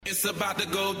It's about to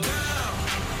go down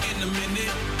in a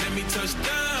minute. Let me touch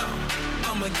down.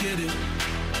 I'ma get it.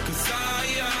 'Cause I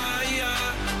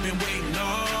been waiting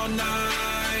all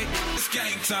night. It's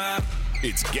game time.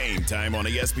 It's game time on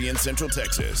ESPN Central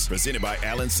Texas. Presented by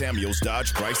Allen Samuels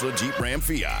Dodge Chrysler Jeep Ram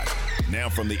Fiat. Now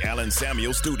from the Allen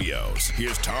Samuels Studios,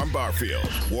 here's Tom Barfield,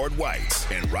 Ward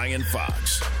White, and Ryan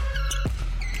Fox.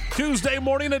 Tuesday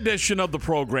morning edition of the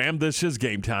program. This is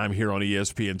game time here on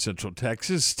ESPN Central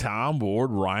Texas. Tom,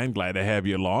 Ward, Ryan, glad to have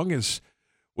you along as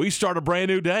we start a brand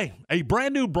new day, a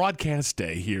brand new broadcast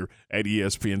day here at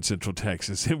ESPN Central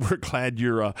Texas, and we're glad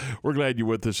you're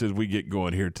with us as we get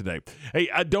going here today. Hey,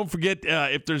 don't forget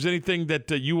if there's anything that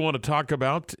you want to talk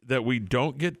about that we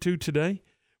don't get to today,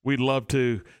 we'd love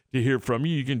to hear from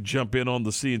you. You can jump in on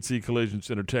the CNC Collision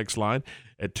Center text line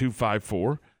at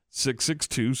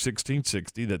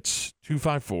 254-662-1660. That's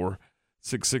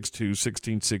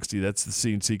 254-662-1660. That's the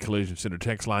CNC Collision Center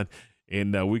text line,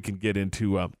 and we can get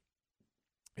into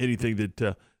anything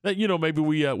that maybe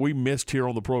we missed here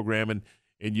on the program, and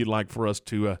you'd like for us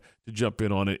to jump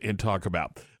in on it and talk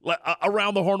about.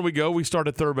 Around the horn we go. We start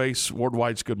at third base. Ward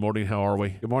White's, good morning. How are we?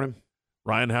 Good morning.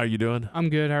 Ryan, how are you doing? I'm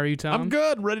good. How are you, Tom? I'm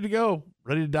good. Ready to go.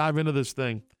 Ready to dive into this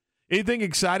thing. Anything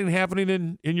exciting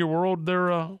happening in your world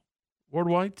there, Ward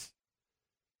White?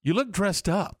 You look dressed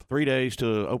up. 3 days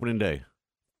to opening day.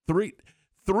 Three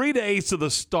days to the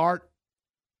start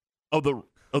of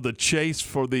the chase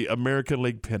for the American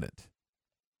League pennant.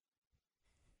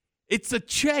 It's the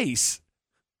chase.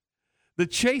 The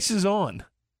chase is on.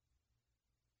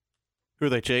 Who are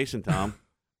they chasing, Tom?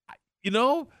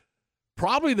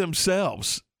 Probably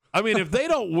themselves. I mean, if they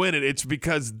don't win it, it's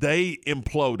because they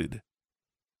imploded.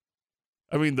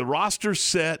 I mean, the roster's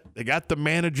set. They got the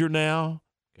manager now.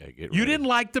 Okay, get ready. You didn't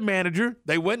like the manager.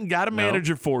 They went and got a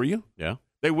manager for you. Yeah.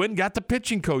 They went and got the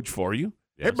pitching coach for you.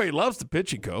 Yes. Everybody loves the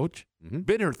pitching coach. Mm-hmm.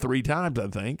 Been here 3 times, I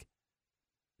think.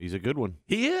 He's a good one.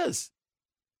 He is.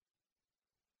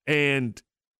 And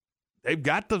they've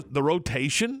got the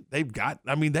rotation. They've got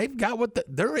what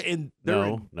they're in.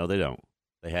 No, they don't.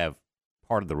 They have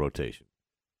part of the rotation.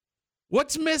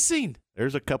 What's missing?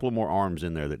 There's a couple more arms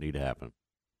in there that need to happen.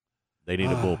 They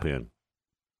need a bullpen.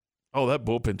 Oh, that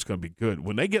bullpen's going to be good.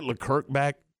 When they get Leclerc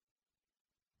back,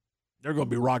 they're going to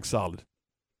be rock solid.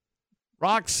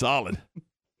 Rock solid.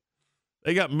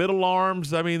 They got middle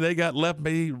arms. I mean, they got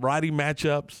lefty, righty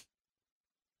matchups.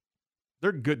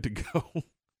 They're good to go.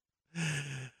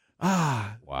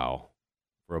 Wow.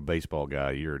 For a baseball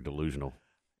guy, you're delusional.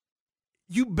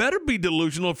 You better be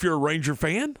delusional if you're a Ranger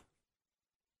fan.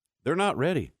 They're not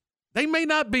ready. They may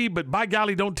not be, but by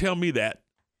golly, don't tell me that.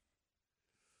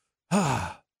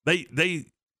 They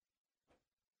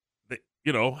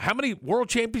how many world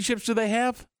championships do they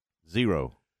have?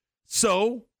 0.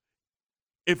 So,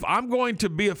 if I'm going to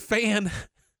be a fan,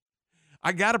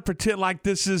 I got to pretend like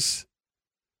this is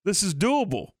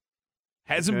doable.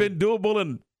 Hasn't been doable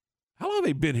in how long have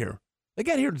they been here? They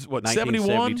got here what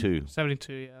 71?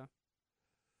 72,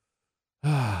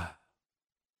 yeah.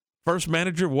 First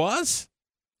manager was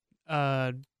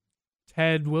Ted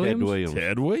Williams.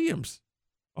 Ted Williams.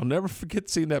 I'll never forget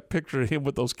seeing that picture of him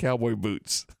with those cowboy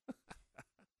boots.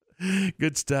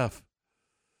 Good stuff.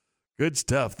 Good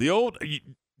stuff.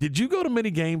 Did you go to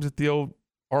many games at the old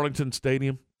Arlington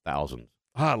Stadium? Thousands.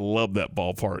 I love that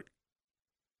ballpark.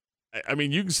 I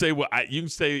mean, you can say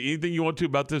anything you want to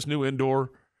about this new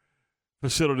indoor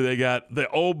facility they got. The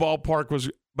old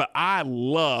ballpark but I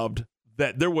loved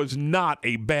that there was not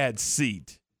a bad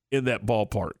seat in that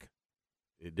ballpark.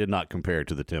 It did not compare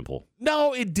to the Temple.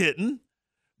 No, it didn't.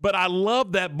 But I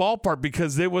love that ballpark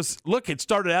because it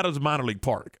started out as a minor league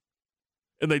park,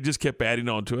 and they just kept adding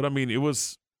on to it. I mean, it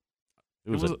was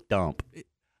a dump.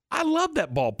 I love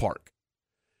that ballpark.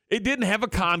 It didn't have a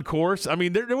concourse. I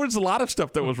mean, there was a lot of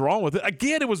stuff that was wrong with it.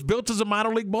 Again, it was built as a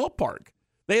minor league ballpark.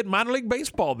 They had minor league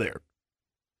baseball there.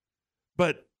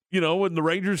 But, when the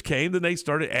Rangers came, then they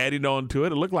started adding on to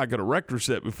it. It looked like an erector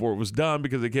set before it was done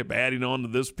because they kept adding on to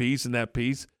this piece and that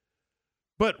piece.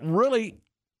 But really,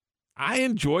 I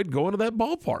enjoyed going to that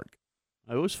ballpark.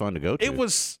 It was fun to go to.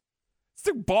 It's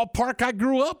the ballpark I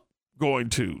grew up going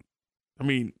to. I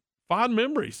mean, fond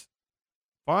memories.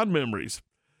 Fond memories.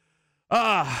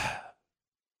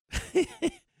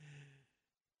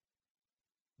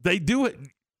 They do it.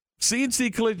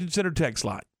 CNC Collision Center text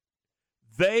line.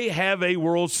 They have a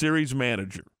World Series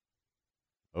manager.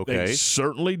 Okay. They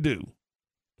certainly do.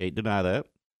 Can't deny that.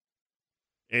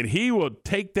 And he will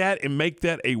take that and make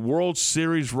that a World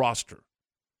Series roster.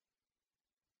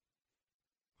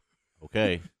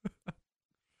 Okay.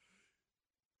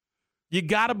 You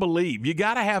got to believe. You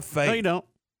got to have faith. No, you don't.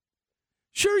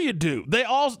 Sure you do.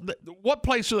 What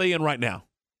place are they in right now?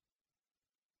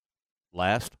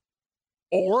 Last?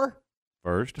 Or?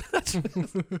 First?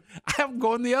 I'm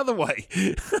going the other way.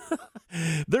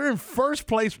 They're in first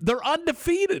place. They're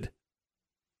undefeated.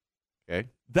 Okay.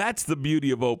 That's the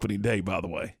beauty of opening day, by the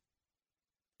way.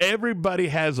 Everybody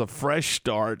has a fresh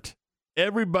start.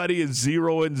 Everybody is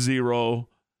 0-0.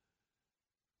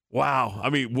 Wow. I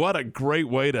mean, what a great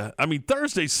way to – I mean,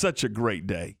 Thursday's such a great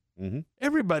day. Mm-hmm.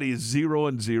 Everybody is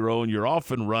 0-0, and you're off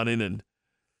and running. And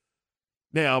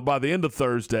now, by the end of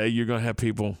Thursday, you're going to have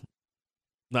people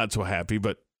not so happy.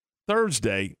 But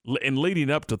Thursday, and leading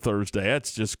up to Thursday,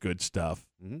 that's just good stuff.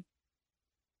 Mm-hmm.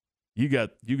 You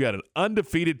got an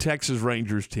undefeated Texas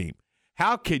Rangers team.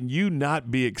 How can you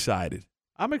not be excited?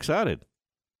 I'm excited.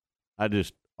 I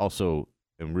just also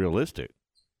am realistic.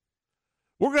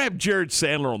 We're going to have Jared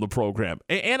Sandler on the program,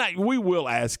 and we will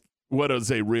ask what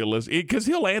is a realistic, because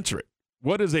he'll answer it.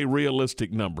 What is a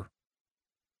realistic number?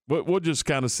 But we'll just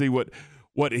kind of see what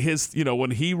his,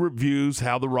 when he reviews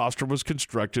how the roster was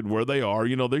constructed, where they are.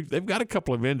 They've got a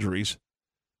couple of injuries.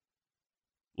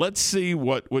 Let's see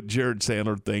what Jared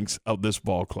Sandler thinks of this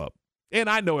ball club. And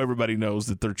I know everybody knows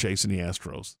that they're chasing the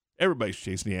Astros. Everybody's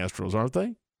chasing the Astros, aren't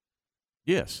they?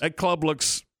 Yes. That club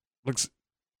looks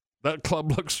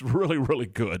really, really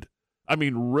good. I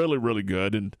mean, really, really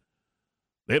good. And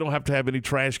they don't have to have any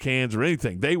trash cans or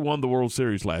anything. They won the World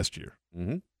Series last year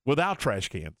without trash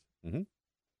cans. Mm-hmm.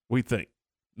 We think.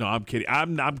 No, I'm kidding.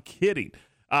 I'm kidding.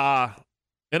 And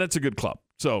it's a good club.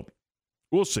 So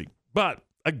we'll see. But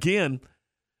again,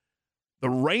 the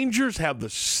Rangers have the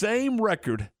same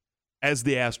record as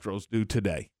the Astros do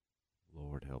today.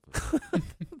 Lord help us.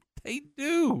 They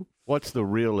do. What's the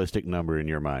realistic number in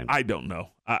your mind? I don't know.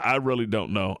 I really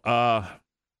don't know.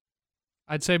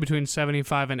 I'd say between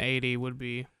 75 and 80 would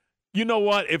be. You know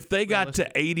what? If they got to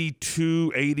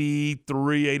 82,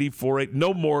 83, 84,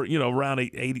 no more, around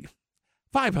 80,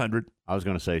 500. I was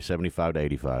going to say 75 to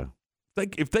 85.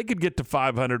 If they could get to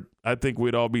 500, I think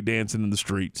we'd all be dancing in the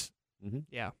streets. Mm-hmm.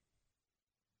 Yeah.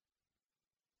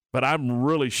 But I'm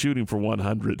really shooting for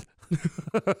 100.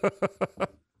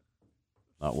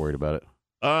 Not worried about it.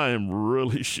 I am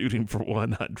really shooting for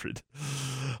 100.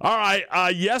 All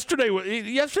right. Yesterday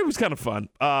was kind of fun.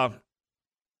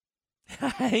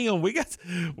 Hang on, we got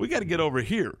to get over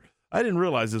here. I didn't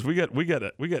realize this. We got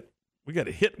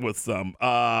a hit with some.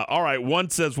 All right. One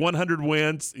says 100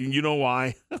 wins. You know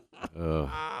why?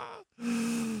 Love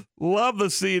the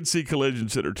CNC Collision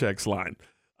Center text line.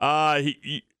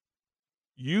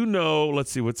 Let's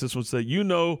see, what's this one say?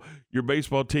 Your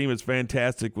baseball team is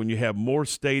fantastic when you have more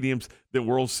stadiums than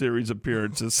World Series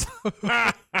appearances.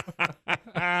 Oh,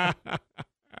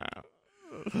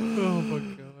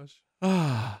 my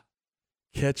gosh.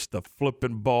 Catch the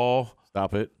flipping ball.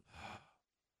 Stop it.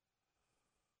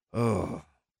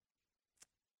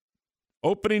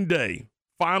 Opening day,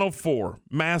 Final Four,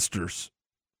 Masters.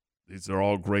 These are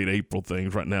all great April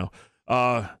things right now.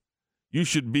 You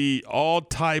should be all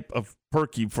type of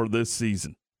perky for this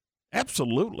season.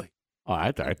 Absolutely. Oh,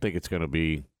 I think it's going to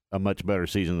be a much better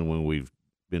season than when we've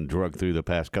been drugged through the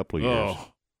past couple of years.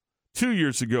 2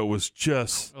 years ago was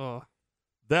just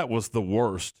that was the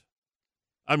worst.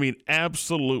 I mean,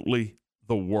 absolutely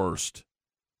the worst.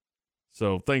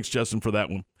 So thanks, Justin, for that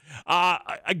one.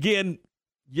 Again,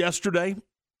 yesterday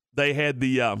they had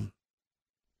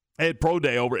Pro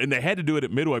Day over, and they had to do it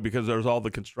at Midway because there was all the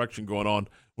construction going on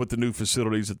with the new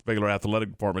facilities at the Baylor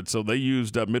Athletic Department. So they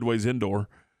used Midway's indoor,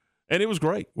 and it was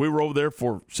great. We were over there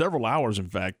for several hours, in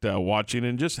fact, watching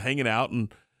and just hanging out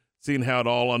and seeing how it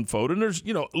all unfolded. And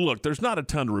there's not a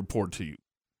ton to report to you.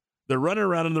 They're running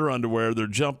around in their underwear. They're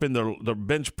jumping. They're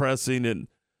bench pressing, and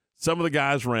some of the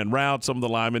guys ran routes. Some of the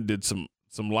linemen did some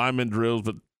lineman drills,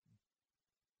 but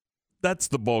that's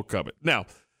the bulk of it. Now,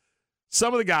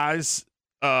 some of the guys,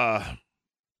 for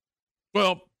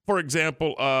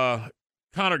example,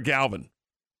 Connor Galvin.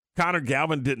 Connor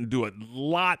Galvin didn't do a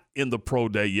lot in the pro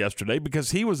day yesterday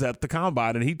because he was at the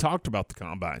combine, and he talked about the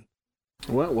combine. It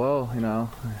went well,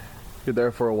 You're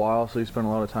there for a while, so you spend a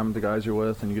lot of time with the guys you're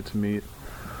with, and you get to meet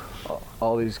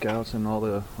all these scouts and all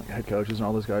the head coaches and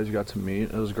all those guys you got to meet.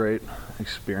 It was a great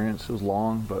experience. It was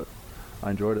long, but I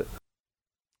enjoyed it.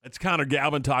 It's Connor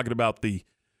Galvin talking about the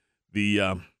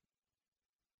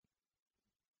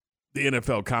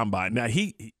NFL Combine. Now,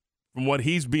 he from what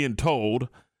he's being told,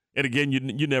 and again,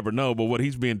 you never know, but what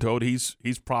he's being told, he's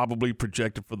probably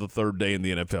projected for the third day in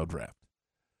the NFL draft.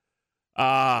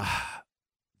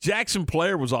 Jackson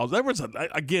Player was all there was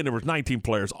 19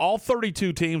 players. All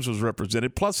 32 teams was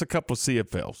represented, plus a couple of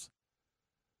CFLs.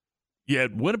 Yeah,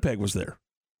 Winnipeg was there.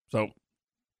 So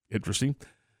interesting.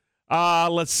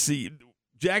 Let's see.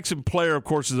 Jackson Player, of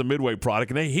course, is a Midway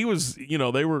product, and he was,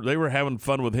 they were having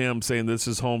fun with him, saying this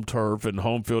is home turf and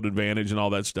home field advantage and all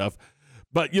that stuff.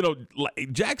 But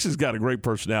Jackson's got a great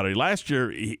personality. Last year,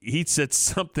 he said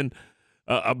something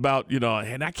about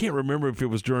and I can't remember if it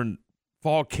was during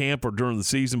fall camp or during the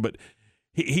season, but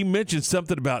he mentioned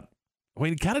something about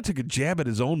he kind of took a jab at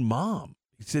his own mom.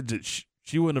 He said that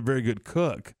she wasn't a very good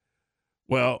cook.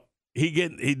 Well,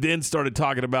 he then started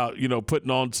talking about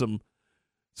putting on some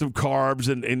carbs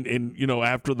and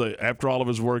after all of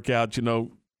his workouts,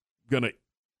 gonna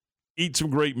eat some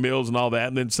great meals and all that.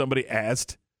 And then somebody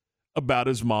asked about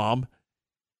his mom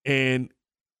and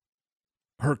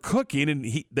her cooking, and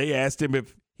they asked him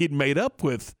if he'd made up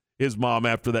with his mom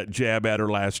after that jab at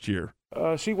her last year.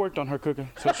 She worked on her cooking,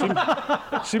 so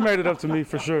she made it up to me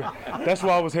for sure. That's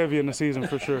why I was heavy in the season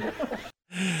for sure.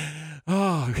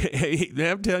 Oh,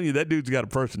 I'm telling you, that dude's got a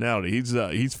personality.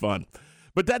 He's fun.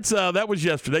 But that was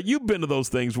yesterday. You've been to those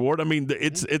things, Ward. I mean,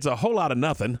 it's a whole lot of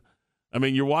nothing. I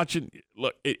mean, you're watching.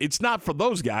 Look, it's not for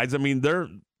those guys. I mean, they're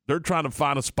trying to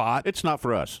find a spot. It's not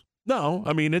for us. No,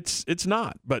 I mean it's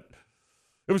not. But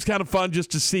it was kind of fun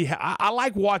just to see how I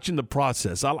like watching the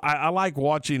process. I like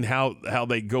watching how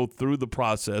they go through the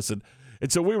process, and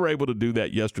so we were able to do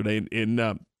that yesterday.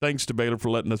 And thanks to Baylor for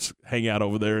letting us hang out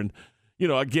over there. And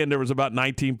again, there was about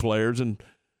 19 players and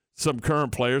some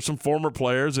current players, some former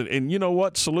players, and you know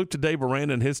what? Salute to Dave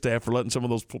Aranda and his staff for letting some of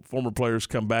those former players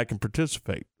come back and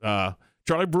participate.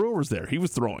 Charlie Brewer was there; he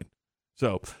was throwing,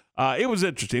 so it was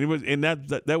interesting. It was, and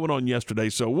that went on yesterday.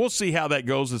 So we'll see how that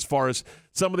goes as far as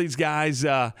some of these guys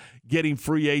getting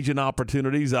free agent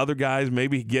opportunities, other guys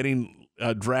maybe getting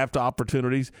draft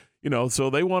opportunities.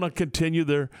 So they want to continue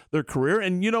their career.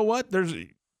 And you know what?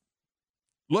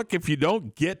 Look, if you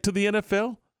don't get to the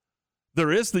NFL,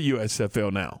 there is the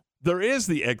USFL now. There is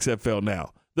the XFL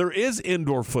now. There is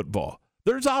indoor football.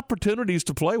 There's opportunities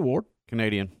to play, Ward.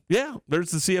 Canadian. Yeah, there's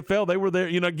the CFL. They were there.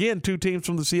 Again, 2 teams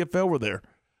from the CFL were there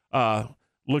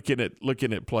looking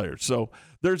at players. So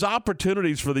there's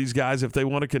opportunities for these guys if they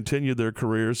want to continue their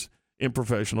careers in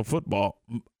professional football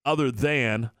other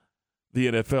than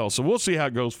the NFL. So we'll see how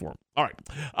it goes for them. All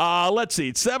right. Let's see.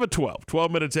 It's 7:12,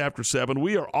 12 minutes after 7.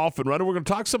 We are off and running. We're going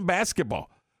to talk some basketball.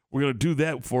 We're going to do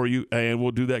that for you, and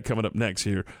we'll do that coming up next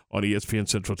here on ESPN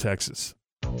Central Texas.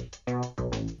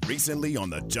 Recently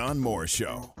on the John Moore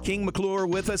Show. King McClure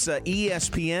with us at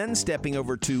ESPN, stepping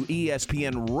over to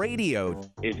ESPN Radio.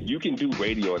 If you can do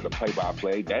radio as a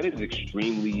play-by-play, that is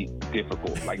extremely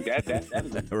difficult. Like that is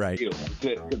right.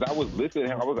 Because I was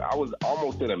listening, I was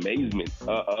almost in amazement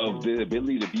of the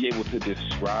ability to be able to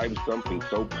describe something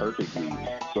so perfectly.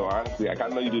 So honestly, I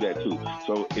know you do that too.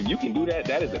 So if you can do that,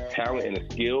 that is a talent and a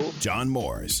skill. John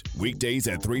Moore's weekdays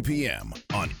at 3 p.m.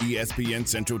 on ESPN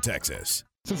Central Texas.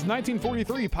 Since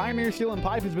 1943, Pioneer Steel &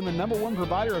 Pipe has been the #1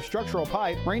 provider of structural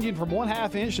pipe, ranging from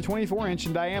 1/2 inch to 24 inch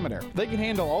in diameter. They can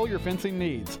handle all your fencing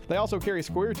needs. They also carry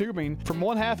square tubing from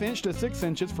 1/2 inch to 6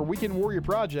 inches for weekend warrior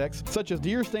projects, such as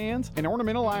deer stands and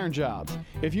ornamental iron jobs.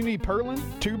 If you need purlin,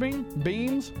 tubing,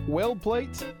 beams, weld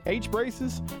plates,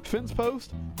 H-braces, fence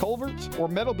posts, culverts, or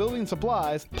metal building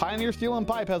supplies, Pioneer Steel &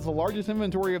 Pipe has the largest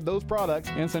inventory of those products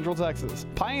in Central Texas.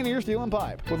 Pioneer Steel &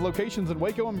 Pipe, with locations in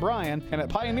Waco and Bryan and at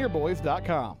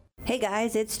pioneerboys.com. Hey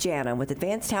guys, it's Jana with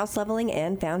Advanced House Leveling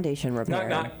and Foundation Repair.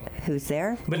 Knock, knock. Who's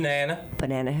there? Banana.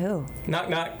 Banana who? Knock,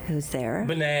 knock. Who's there?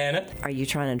 Banana. Are you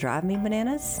trying to drive me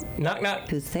bananas? Knock, knock.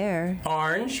 Who's there?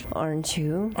 Orange. Orange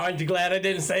who? Aren't you glad I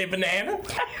didn't say banana?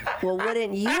 Well,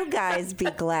 wouldn't you guys be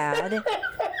glad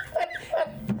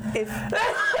if...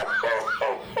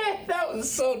 That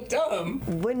was so dumb.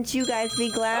 Wouldn't you guys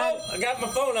be glad? Oh, I got my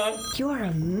phone on. You're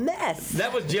a mess.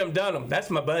 That was Jim Dunham. That's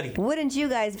my buddy. Wouldn't you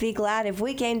guys be glad if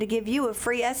we came to give you a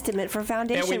free estimate for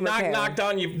foundation repair? And we knocked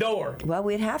on your door. Well,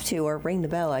 we'd have to, or ring the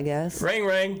bell, I guess. Ring,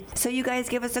 ring. So you guys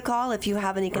give us a call if you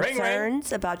have any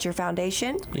concerns about your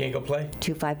foundation. You ain't gonna play?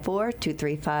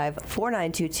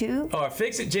 254-235-4922. Or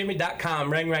fixitjimmy.com.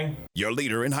 Ring, ring. Your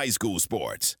leader in high school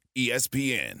sports,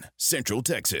 ESPN Central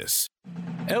Texas.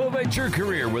 Elevate your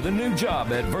career with a new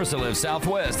job at VersaLift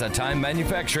Southwest, a time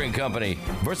manufacturing company.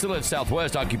 VersaLift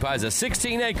Southwest occupies a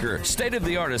 16-acre,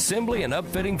 state-of-the-art assembly and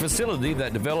upfitting facility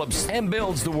that develops and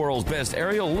builds the world's best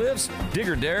aerial lifts,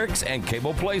 digger derricks, and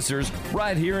cable placers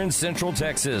right here in Central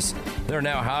Texas. They're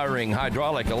now hiring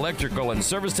hydraulic, electrical, and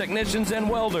service technicians and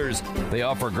welders. They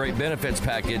offer a great benefits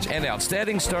package and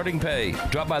outstanding starting pay.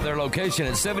 Drop by their location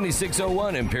at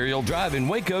 7601 Imperial Drive in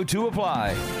Waco to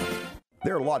apply.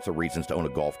 There are lots of reasons to own a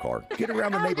golf cart. Get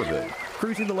around the neighborhood,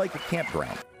 cruising the lake at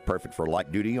campground, perfect for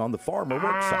light duty on the farm or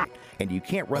work site. And you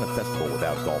can't run a festival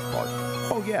without a golf cart.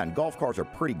 Oh yeah, and golf carts are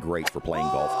pretty great for playing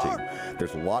golf too.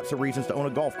 There's lots of reasons to own a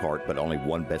golf cart, but only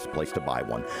one best place to buy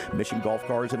one. Mission Golf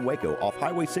Cars in Waco off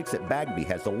Highway 6 at Bagby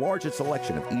has the largest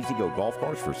selection of easy-go golf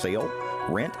cars for sale,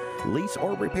 rent, lease,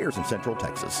 or repairs in Central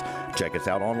Texas. Check us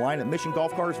out online at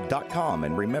missiongolfcars.com,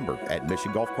 and remember, at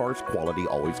Mission Golf Cars, quality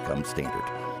always comes standard.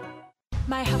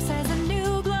 My house has a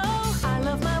new glow. I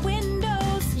love my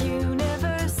windows.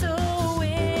 Universal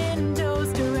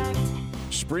Windows Direct.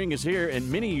 Spring is here,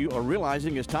 and many of you are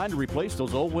realizing it's time to replace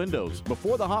those old windows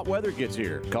before the hot weather gets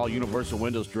here. Call Universal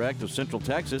Windows Direct of Central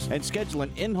Texas and schedule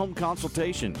an in-home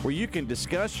consultation where you can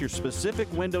discuss your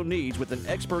specific window needs with an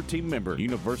expert team member.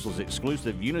 Universal's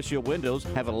exclusive Unishield windows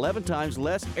have 11 times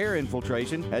less air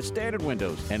infiltration as standard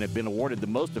windows and have been awarded the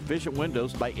most efficient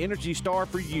windows by Energy Star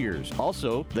for years.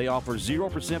 Also, they offer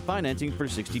 0% financing for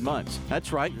 60 months.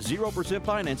 That's right, 0%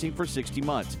 financing for 60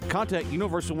 months. Contact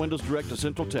Universal Windows Direct of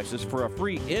Central Texas for a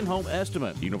free in-home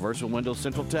estimate.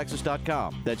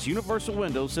 UniversalWindowsCentralTexas.com. That's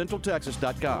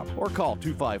UniversalWindowsCentralTexas.com. Or call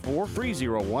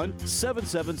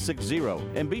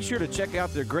 254-301-7760. And be sure to check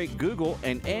out their great Google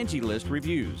and Angie List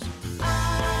reviews.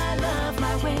 I love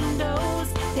my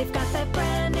windows. They've got that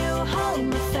brand new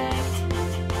home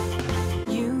effect.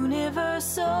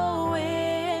 Universal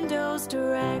Windows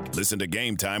Direct. Listen to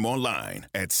Game Time online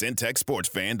at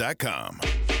CentexSportsFan.com.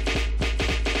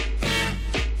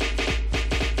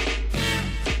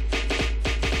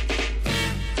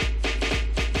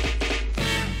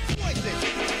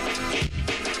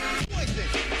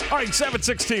 All right,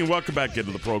 7:16. Welcome back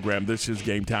into the program. This is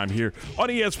Game Time here on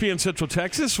ESPN Central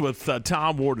Texas with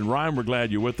Tom, Ward, and Ryan. We're glad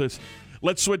you're with us.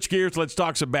 Let's switch gears. Let's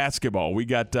talk some basketball. We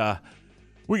got the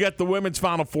women's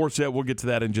Final Four set. We'll get to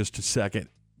that in just a second.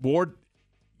 Ward,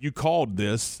 you called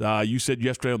this. You said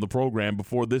yesterday on the program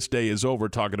before this day is over,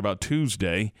 talking about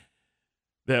Tuesday,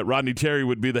 that Rodney Terry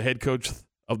would be the head coach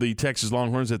of the Texas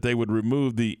Longhorns, that they would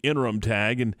remove the interim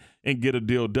tag and get a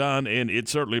deal done. And it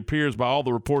certainly appears by all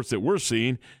the reports that we're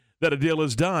seeing that a deal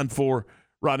is done for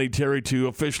Rodney Terry to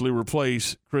officially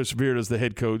replace Chris Beard as the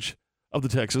head coach of the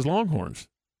Texas Longhorns.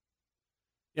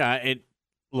 Yeah,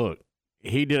 look,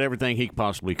 he did everything he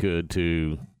possibly could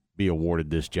to be awarded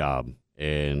this job,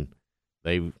 and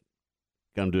they've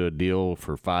come to a deal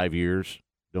for 5 years.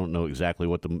 Don't know exactly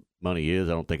what the money is.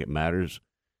 I don't think it matters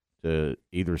to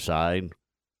either side,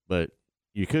 but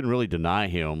you couldn't really deny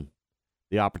him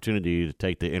the opportunity to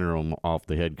take the interim off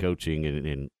the head coaching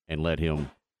and let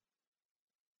him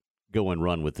go and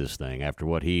run with this thing after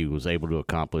what he was able to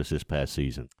accomplish this past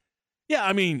season. Yeah,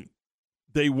 I mean,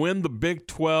 they win the Big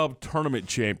 12 tournament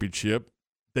championship.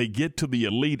 They get to the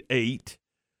Elite Eight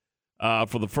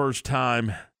for the first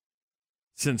time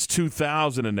since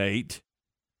 2008,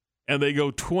 and they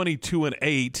go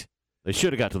 22-8. They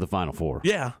should have got to the Final Four.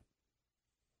 Yeah,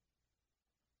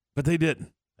 but they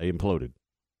didn't. They imploded.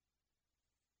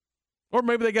 Or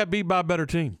maybe they got beat by a better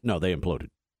team. No, they imploded.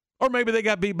 Or maybe they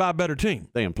got beat by a better team.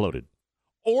 They imploded.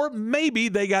 Or maybe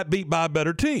they got beat by a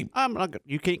better team.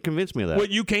 You can't convince me of that. Well,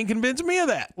 you can't convince me of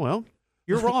that. Well,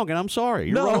 you're wrong, and I'm sorry.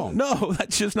 You're wrong. No,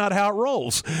 that's just not how it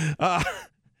rolls. I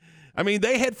mean,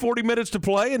 they had 40 minutes to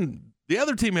play, and the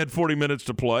other team had 40 minutes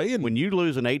to play. And when you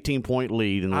lose an 18-point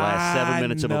lead in the last 7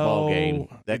 minutes of a ball game,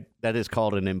 that is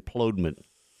called an implodement.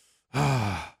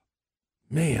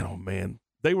 Man, oh, man.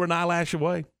 They were an eyelash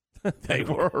away. They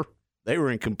were. They were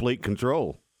in complete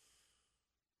control.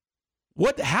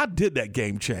 How did that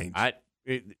game change?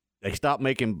 They stopped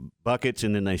making buckets,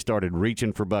 and then they started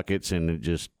reaching for buckets, and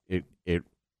it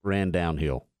ran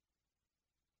downhill.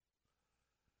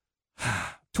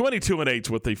 22-8 is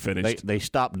what they finished. They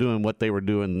stopped doing what they were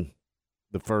doing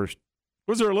the first.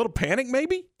 Was there a little panic,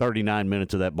 maybe? 39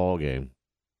 minutes of that ball game.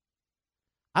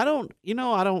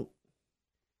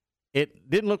 It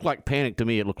didn't look like panic to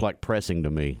me. It looked like pressing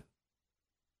to me.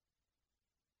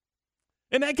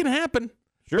 And that can happen.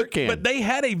 Sure it can. But they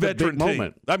had a veteran team.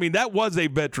 Moment. I mean, that was a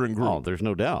veteran group. Oh, there's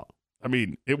no doubt. I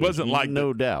mean, wasn't like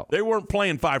no doubt. They weren't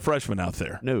playing 5 freshmen out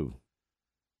there. No.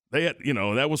 They had,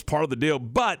 that was part of the deal.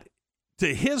 But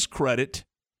to his credit,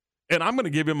 and I'm going to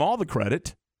give him all the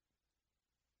credit,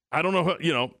 I don't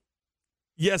know,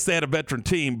 yes, they had a veteran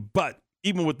team, but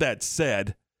even with that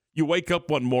said, you wake up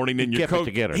one morning and your coach,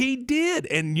 he did.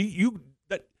 And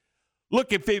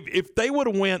look, if they would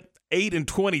have went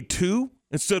 8-22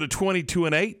 instead of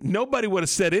 22-8, nobody would have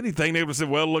said anything. They would have said,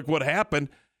 well, look what happened,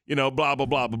 blah, blah, blah,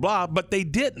 blah, blah. But they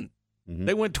didn't. Mm-hmm.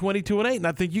 They went 22-8, and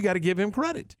I think you got to give him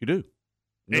credit. You do.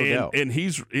 No doubt. And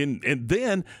and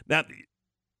then now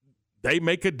they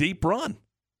make a deep run.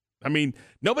 I mean,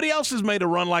 nobody else has made a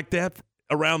run like that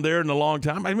around there in a long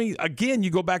time. I mean, again,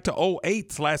 you go back to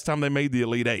 2008, last time they made the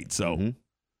Elite Eight. So,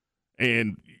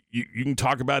 and you can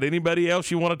talk about anybody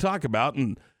else you want to talk about,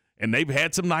 and they've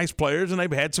had some nice players and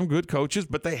they've had some good coaches,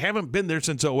 but they haven't been there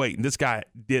since 2008, and this guy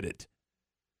did it.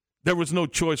 There was no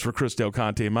choice for Chris Del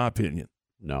Conte, in my opinion.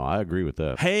 No, I agree with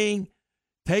that.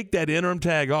 Take that interim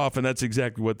tag off, and that's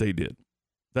exactly what they did.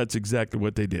 That's exactly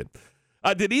what they did.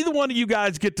 Did either one of you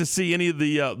guys get to see any of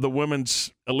the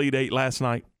women's Elite Eight last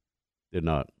night? Did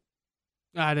not.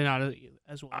 I did not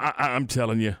as well. I'm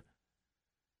telling you,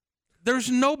 there's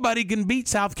nobody can beat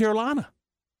South Carolina.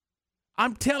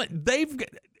 I'm telling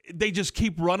they just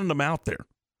keep running them out there.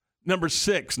 Number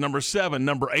 6, number 7,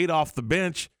 number 8 off the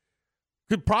bench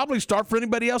could probably start for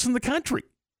anybody else in the country.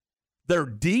 They're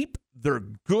deep. They're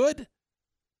good.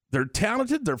 They're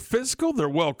talented. They're physical. They're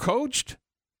well coached.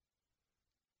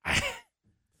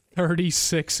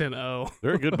 36-0.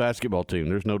 They're a good basketball team.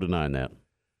 There's no denying that.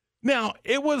 Now,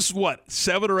 it was,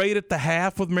 7 or 8 at the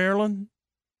half with Maryland?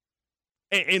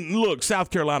 And look,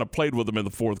 South Carolina played with them in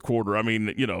the fourth quarter. I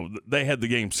mean, they had the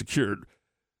game secured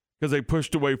because they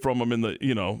pushed away from them in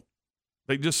the,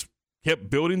 they just kept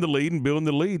building the lead and building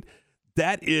the lead.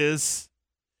 That is,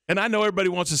 and I know everybody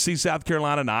wants to see South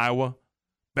Carolina and Iowa,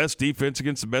 best defense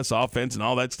against the best offense and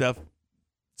all that stuff.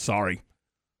 Sorry.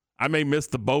 I may miss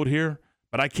the boat here,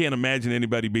 but I can't imagine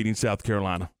anybody beating South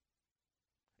Carolina.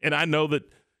 And I know that,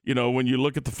 when you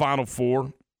look at the Final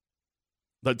Four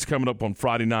that's coming up on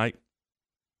Friday night,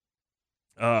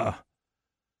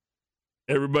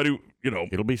 everybody,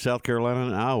 it'll be South Carolina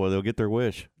and Iowa. They'll get their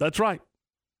wish. That's right.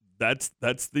 That's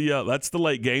the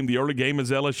late game. The early game is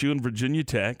LSU and Virginia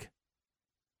Tech.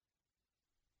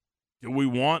 Do we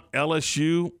want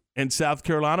LSU and South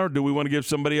Carolina, or do we want to give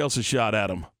somebody else a shot at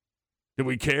them? Do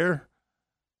we care?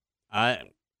 I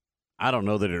don't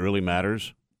know that it really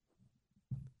matters.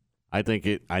 I think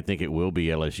it will be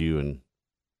LSU and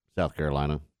South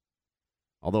Carolina.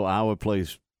 Although Iowa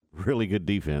plays really good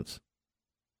defense.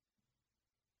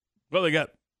 Well, they got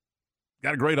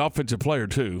a great offensive player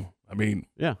too. I mean,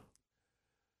 yeah.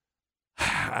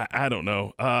 I don't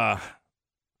know.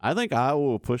 I think Iowa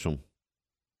will push them.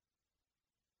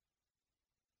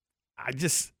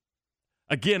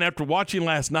 Again, after watching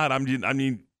last night, I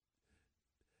mean,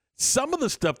 some of the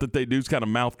stuff that they do is kind of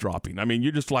mouth dropping. I mean,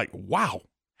 you're just like, wow,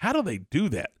 how do they do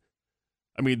that?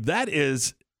 I mean, that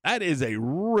is a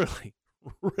really,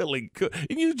 really good.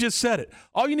 And you just said it.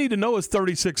 All you need to know is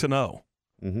 36-0.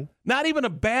 Mm-hmm. Not even a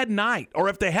bad night. Or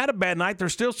if they had a bad night, they're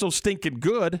still so stinking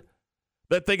good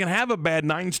that they can have a bad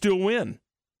night and still win.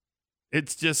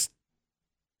 It's just,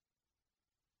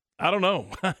 I don't know.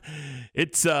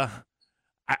 It's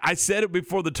I said it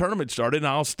before the tournament started, and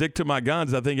I'll stick to my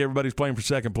guns. I think everybody's playing for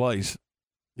second place.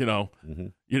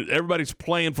 Everybody's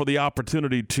playing for the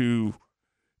opportunity to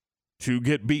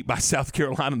get beat by South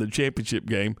Carolina in the championship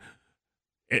game,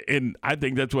 and I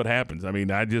think that's what happens. I mean,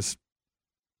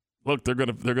 look, they're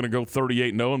gonna go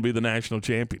 38-0 and be the national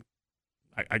champion.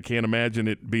 I can't imagine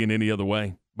it being any other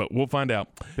way, but we'll find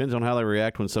out. Depends on how they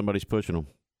react when somebody's pushing them.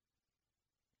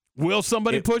 Will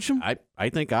somebody push them? I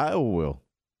think Iowa will.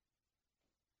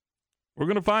 We're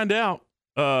going to find out.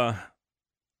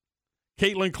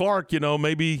 Caitlin Clark,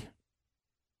 maybe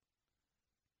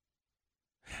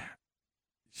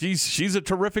she's a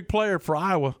terrific player for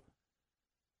Iowa.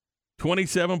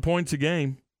 27 points a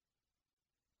game.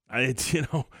 It's,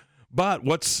 but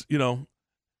what's,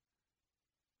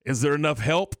 is there enough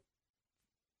help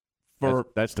for?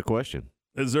 That's the question.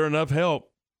 Is there enough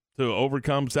help to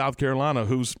overcome South Carolina,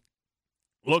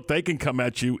 look, they can come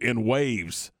at you in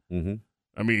waves. Mm-hmm.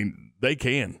 I mean, they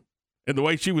can. And the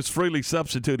way she was freely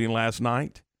substituting last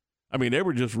night, I mean, they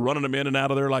were just running them in and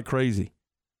out of there like crazy.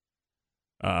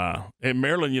 And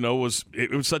Maryland,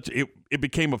 it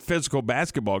became a physical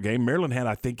basketball game. Maryland had,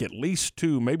 I think, at least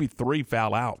 2, maybe 3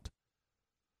 foul out.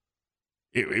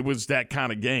 It was that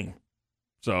kind of game.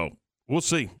 So we'll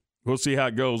see. We'll see how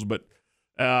it goes. But,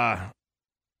 and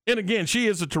again, she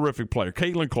is a terrific player.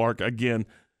 Caitlin Clark, again,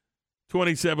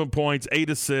 27 points, 8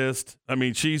 assists. I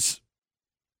mean, she's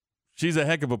a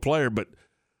heck of a player, but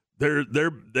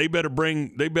they better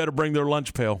bring their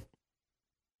lunch pail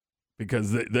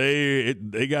because they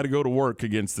got to go to work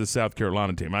against this South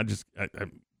Carolina team.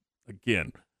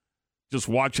 Again, just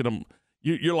watching them,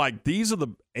 you're like, these are the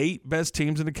 8 best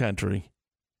teams in the country,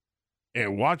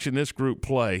 and watching this group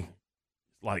play,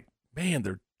 like, man,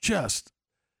 they're just,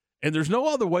 and there's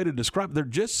no other way to describe it.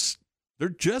 They're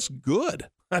just good.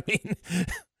 I mean,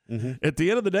 mm-hmm. At the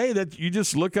end of the day, that you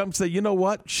just look up and say, you know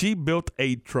what? She built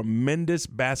a tremendous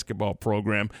basketball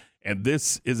program, and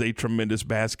this is a tremendous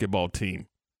basketball team.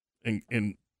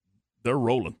 And they're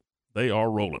rolling. They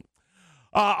are rolling.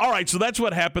 All right, so that's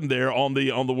what happened there on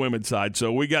the women's side.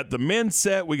 So we got the men's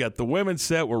set, we got the women's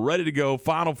set. We're ready to go.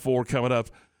 Final Four coming up,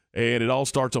 and it all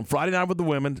starts on Friday night with the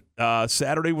women,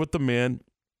 Saturday with the men,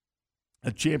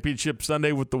 a championship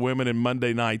Sunday with the women, and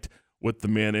Monday night with the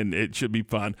men, and it should be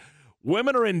fun.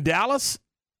 Women are in Dallas,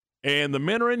 and the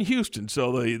men are in Houston.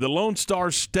 So the Lone Star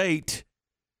State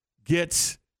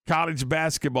gets college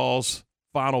basketball's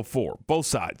Final Four, both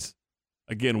sides.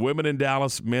 Again, women in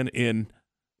Dallas, men in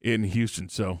Houston.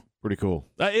 So pretty cool.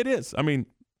 It is. I mean,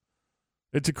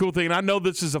 it's a cool thing. And I know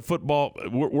this is a football.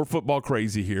 We're football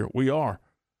crazy here. We are.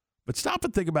 But stop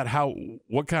and think about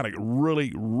what kind of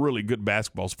really, really good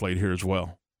basketball's played here as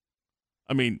well.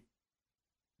 I mean,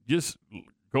 just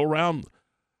go around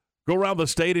the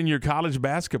state in your college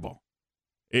basketball.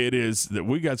 It is that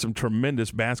we got some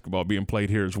tremendous basketball being played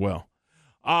here as well.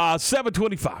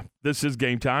 7:25. This is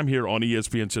Game Time here on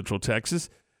ESPN Central Texas.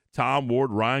 Tom,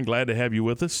 Ward, Ryan, glad to have you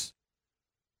with us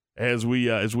as we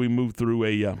move through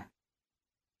a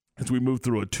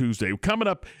Tuesday. Coming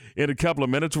up in a couple of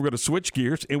minutes, we're going to switch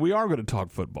gears and we are going to talk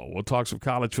football. We'll talk some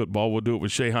college football. We'll do it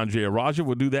with Shehan Jeyarajah.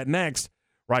 We'll do that next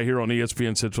right here on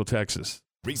ESPN Central Texas.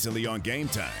 Recently on Game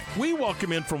Time. We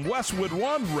welcome in from Westwood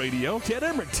One Radio, Ted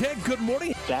Emmerich. Ted, good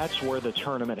morning. That's where the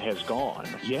tournament has gone.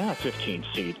 Yeah, a 15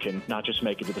 seed can not just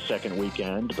make it to the second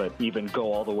weekend, but even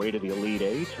go all the way to the Elite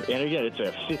Eight. And again, it's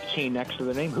a 15 next to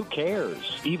the name. Who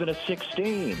cares? Even a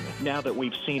 16. Now that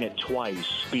we've seen it twice,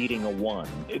 beating a 1.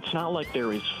 It's not like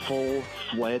there is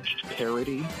full-fledged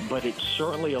parity, but it's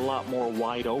certainly a lot more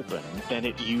wide open than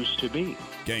it used to be.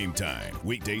 Game Time,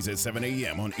 weekdays at 7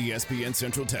 a.m. on ESPN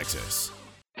Central Texas.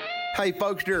 Hey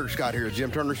folks, Derek Scott here at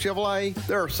Jim Turner Chevrolet.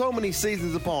 There are so many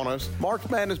seasons upon us, March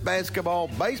Madness basketball,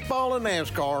 baseball, and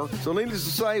NASCAR. So needless to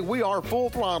say, we are full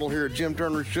throttle here at Jim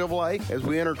Turner Chevrolet as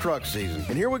we enter truck season.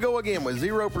 And here we go again with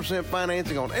 0%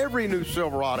 financing on every new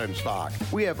Silverado in stock.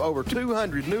 We have over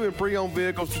 200 new and pre-owned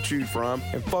vehicles to choose from,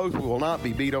 and folks, we will not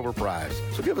be beat over price.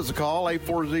 So give us a call,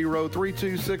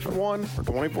 840-3261 or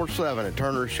 24/7 at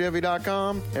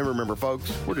turnerchevy.com. And remember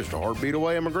folks, we're just a heartbeat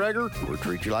away in McGregor. We'll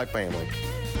treat you like family.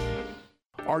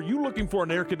 Are you looking for an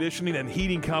air conditioning and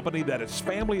heating company that is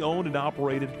family-owned and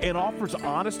operated and offers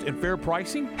honest and fair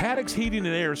pricing? Haddock's Heating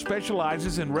and Air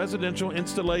specializes in residential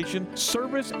installation,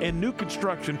 service, and new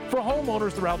construction for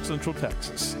homeowners throughout Central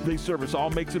Texas. They service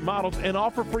all makes and models and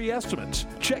offer free estimates.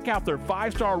 Check out their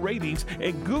 5-star ratings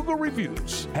and Google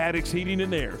reviews. Haddock's Heating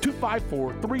and Air,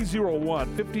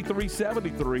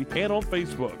 254-301-5373, and on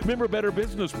Facebook. Member Better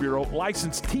Business Bureau,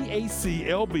 licensed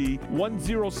TACLB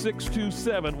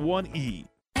 106271E.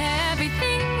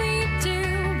 Everything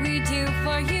we do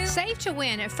for you. Save to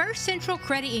win at First Central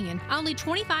Credit Union. Only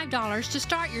 $25 to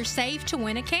start your Save to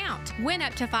Win account. Win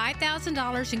up to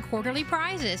 $5,000 in quarterly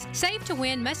prizes. Save to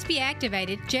Win must be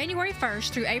activated January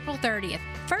 1st through April 30th.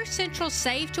 First Central's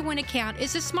Save to Win account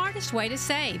is the smartest way to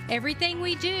save. Everything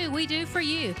we do for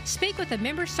you. Speak with a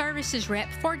member services rep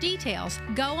for details.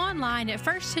 Go online at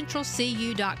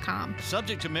firstcentralcu.com.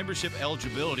 Subject to membership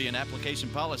eligibility and application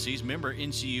policies, member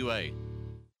NCUA.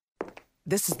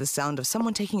 This is the sound of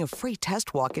someone taking a free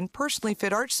test walk in personally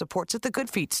fit arch supports at the Good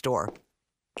Feet store.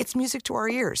 It's music to our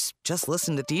ears. Just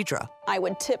listen to Deidre. I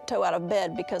would tiptoe out of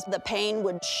bed because the pain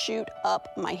would shoot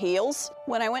up my heels.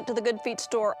 When I went to the Good Feet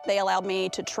store, they allowed me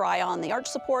to try on the arch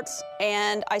supports,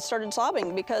 and I started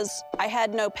sobbing because I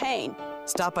had no pain.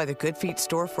 Stop by the Good Feet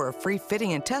store for a free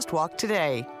fitting and test walk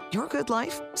today. Your good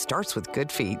life starts with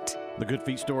Good Feet. The Good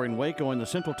Feet store in Waco in the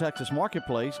Central Texas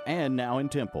Marketplace and now in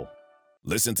Temple.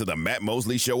 Listen to the Matt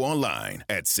Mosley Show online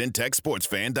at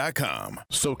syntechsportsfan.com.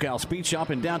 SoCal Speed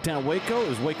Shop in downtown Waco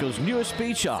is Waco's newest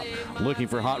speed shop. Looking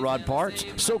for hot rod parts?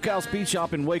 SoCal Speed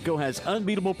Shop in Waco has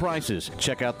unbeatable prices.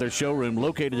 Check out their showroom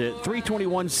located at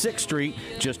 321 6th Street,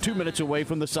 just 2 minutes away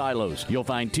from the silos. You'll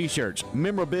find t-shirts,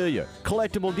 memorabilia,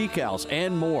 collectible decals,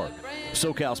 and more.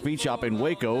 SoCal Speed Shop in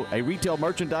Waco, a retail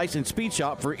merchandise and speed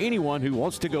shop for anyone who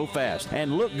wants to go fast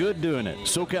and look good doing it.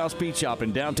 SoCal Speed Shop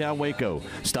in downtown Waco.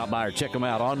 Stop by or check them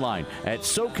out online at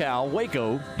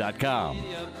SoCalWaco.com.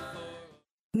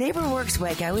 NeighborWorks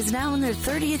Waco is now in their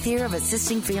 30th year of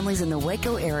assisting families in the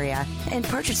Waco area and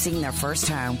purchasing their first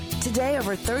home. Today,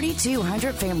 over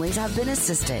 3,200 families have been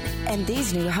assisted, and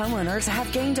these new homeowners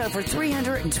have gained over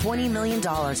 $320 million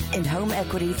in home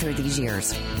equity through these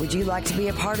years. Would you like to be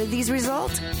a part of these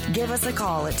results? Give us a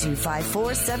call at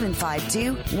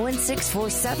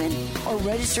 254-752-1647 or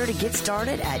register to get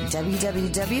started at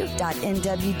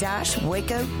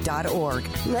www.nw-waco.org.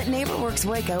 Let NeighborWorks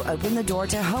Waco open the door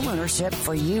to homeownership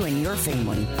for you and your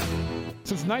family.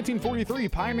 Since 1943,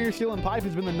 Pioneer Steel and Pipe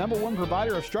has been the #1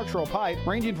 provider of structural pipe,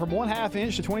 ranging from 1/2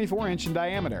 inch to 24 inch in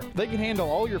diameter. They can handle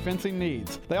all your fencing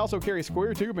needs. They also carry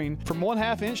square tubing from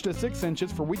 1/2 inch to 6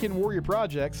 inches for weekend warrior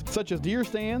projects such as deer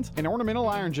stands and ornamental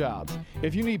iron jobs.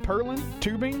 If you need purlin,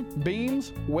 tubing,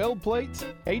 beams, weld plates,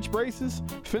 H-braces,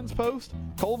 fence posts,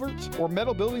 culverts, or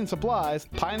metal building supplies,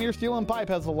 Pioneer Steel and Pipe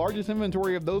has the largest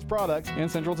inventory of those products in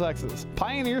Central Texas.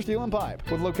 Pioneer Steel and Pipe,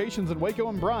 with locations in Waco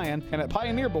and Bryan and at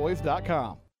pioneerboys.com.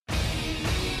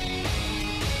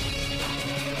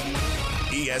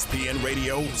 ESPN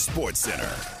Radio Sports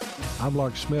Center. I'm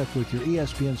Lark Smith with your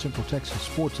ESPN Central Texas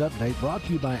Sports Update, brought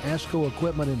to you by ASCO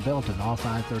Equipment in Belton off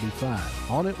I-35.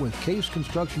 On it with Case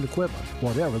Construction Equipment,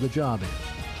 whatever the job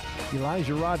is.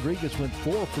 Elijah Rodriguez went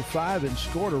 4 for 5 and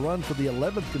scored a run for the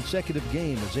 11th consecutive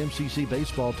game as MCC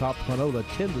Baseball topped Panola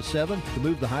 10-7 to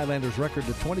move the Highlanders' record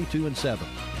to 22-7.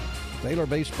 Baylor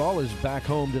Baseball is back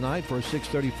home tonight for a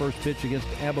 6:30 first pitch against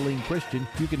Abilene Christian.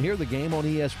 You can hear the game on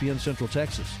ESPN Central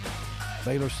Texas.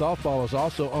 Baylor softball is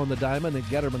also on the diamond at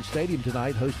Getterman Stadium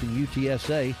tonight, hosting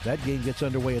UTSA. That game gets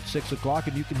underway at 6 o'clock,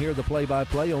 and you can hear the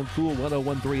play-by-play on Cool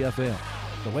 101.3 FM.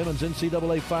 The women's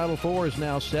NCAA Final Four is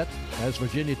now set as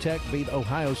Virginia Tech beat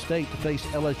Ohio State to face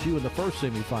LSU in the first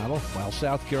semifinal, while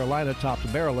South Carolina topped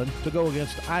Maryland to go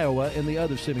against Iowa in the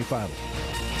other semifinal.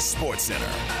 Sports Center,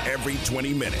 every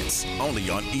 20 minutes,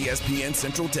 only on ESPN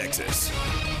Central Texas.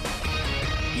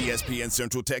 ESPN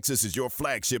Central Texas is your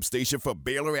flagship station for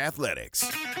Baylor Athletics.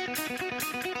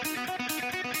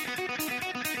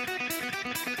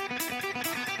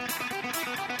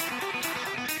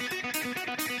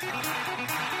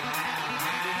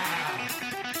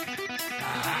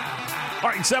 All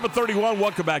right, 7:31.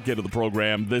 Welcome back into the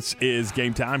program. This is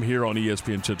Game Time here on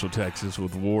ESPN Central Texas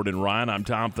with Ward and Ryan. I'm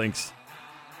Tom.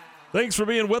 Thanks for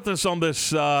being with us on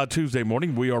this Tuesday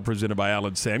morning. We are presented by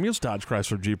Allen Samuels, Dodge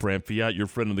Chrysler Jeep Ram Fiat, your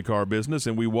friend in the car business,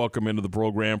 and we welcome into the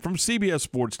program from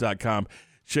CBSSports.com,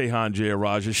 Shehan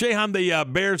Jeyarajah. Shehan, the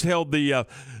Bears held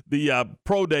the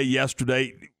pro day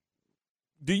yesterday.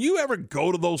 Do you ever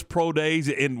go to those pro days?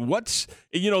 And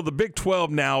the Big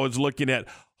 12 now is looking at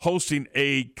hosting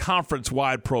a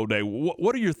conference-wide pro day.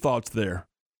 What are your thoughts there?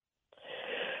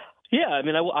 Yeah, I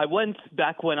mean, I went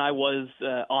back when I was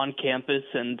on campus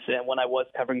and when I was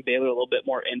covering Baylor a little bit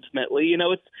more intimately. You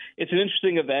know, it's an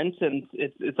interesting event, and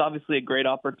it's obviously a great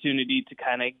opportunity to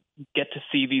kind of get to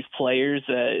see these players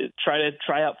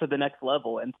try out for the next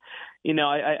level. And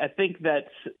I think that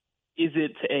is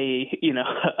it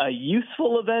a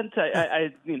useful event?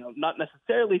 I not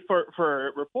necessarily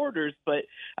for reporters, but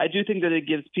I do think that it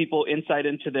gives people insight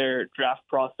into their draft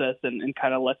process and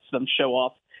kind of lets them show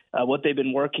off what they've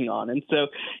been working on. And so,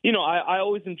 I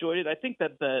always enjoyed it. I think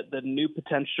that the new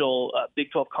potential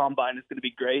Big 12 Combine is going to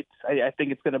be great. I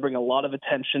think it's going to bring a lot of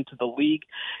attention to the league,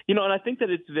 and I think that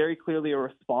it's very clearly a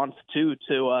response to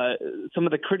some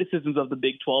of the criticisms of the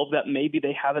Big 12 that maybe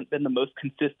they haven't been the most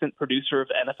consistent producer of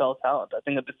NFL talent. I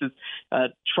think that this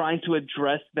is trying to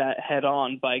address that head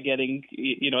on by getting,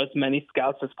 as many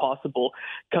scouts as possible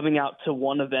coming out to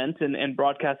one event and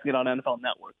broadcasting it on NFL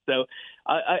Network. So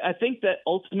I think that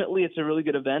ultimately it's a really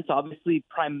good event. Obviously,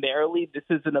 primarily, this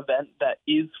is an event that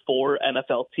is for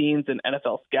NFL teams and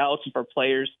NFL scouts and for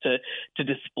players to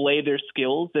display their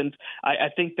skills. And I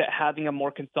think that having a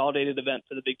more consolidated event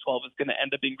for the Big 12 is going to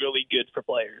end up being really good for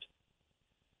players.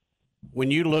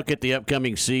 When you look at the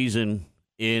upcoming season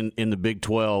in the Big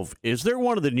 12, is there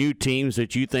one of the new teams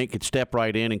that you think could step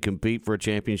right in and compete for a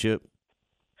championship?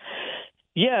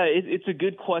 Yeah, it's a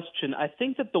good question. I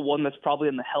think that the one that's probably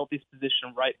in the healthiest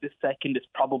position right this second is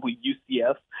probably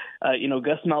UCF.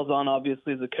 Gus Malzahn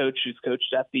obviously is a coach who's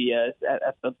coached at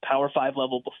the Power 5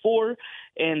 level before,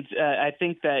 and I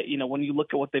think that when you look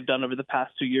at what they've done over the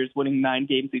past 2 years, winning 9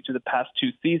 games each of the past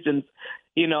 2 seasons,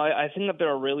 I think that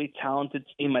they're a really talented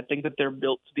team. I think that they're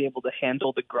built to be able to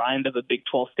handle the grind of a Big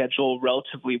 12 schedule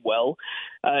relatively well.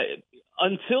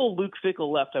 Until Luke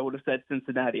Fickell left, I would have said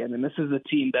Cincinnati. I mean, this is a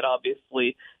team that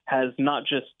obviously has not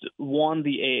just won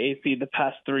the AAC the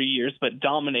past 3 years, but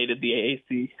dominated the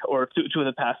AAC or two of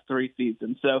the past 3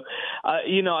 seasons. So,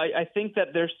 I think that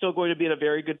they're still going to be in a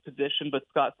very good position, but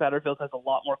Scott Satterfield has a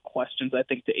lot more questions, I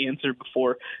think, to answer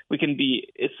before we can be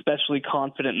especially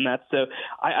confident in that. So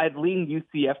I'd lean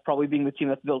UCF probably being the team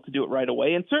that's built to do it right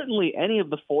away. And certainly any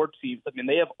of the 4 teams, I mean,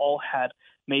 they have all had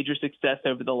major success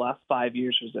over the last 5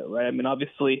 years or so, right? I mean,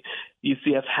 obviously,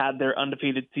 UCF had their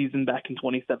undefeated season back in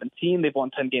 2017. They've won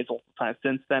 10 games games multiple times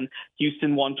since then.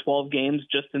 Houston won 12 games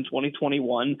just in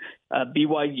 2021.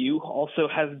 BYU also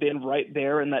has been right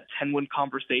there in that 10-win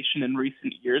conversation in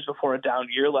recent years before a down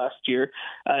year last year.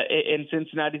 And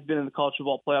Cincinnati's been in the college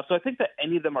football playoff. So I think that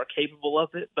any of them are capable of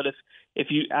it. But if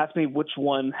you ask me which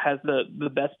one has the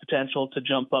best potential to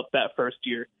jump up that first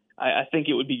year, I think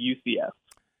it would be UCF.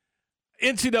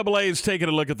 NCAA is taking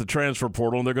a look at the transfer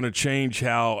portal, and they're going to change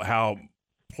how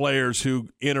players who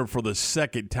enter for the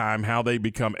second time, how they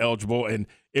become eligible, and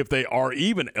if they are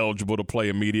even eligible to play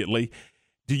immediately.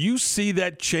 Do you see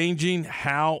that changing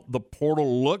how the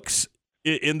portal looks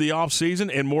in the offseason,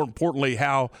 and more importantly,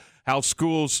 how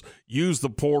schools use the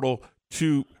portal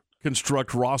to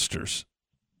construct rosters?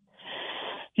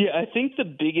 Yeah, I think the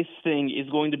biggest thing is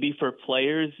going to be for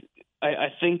players. I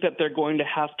think that they're going to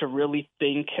have to really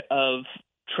think of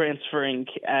transferring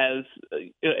as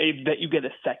that you get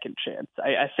a second chance.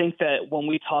 I think that when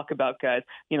we talk about guys,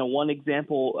 one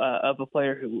example of a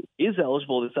player who is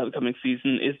eligible this upcoming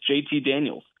season is JT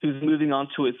Daniels, who's moving on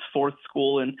to his fourth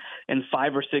school in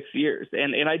 5 or 6 years.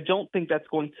 And I don't think that's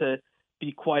going to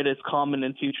be quite as common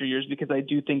in future years, because I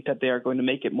do think that they are going to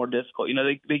make it more difficult.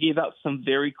 They gave out some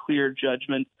very clear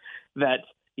judgments that,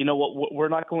 we're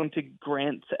not going to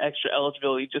grant extra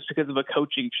eligibility just because of a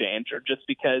coaching change or just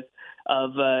because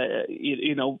of,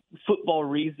 football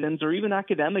reasons or even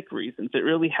academic reasons. It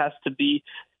really has to be,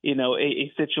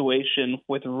 a situation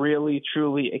with really,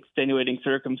 truly extenuating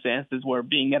circumstances where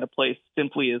being at a place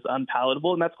simply is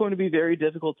unpalatable. And that's going to be very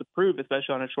difficult to prove,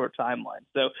 especially on a short timeline.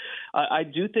 So I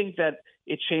do think that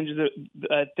it changes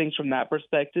things from that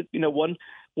perspective.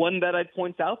 One that I'd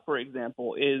point out, for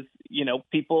example, is,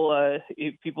 people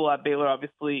at Baylor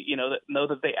obviously, know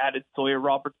that they added Sawyer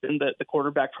Robertson, the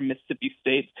quarterback from Mississippi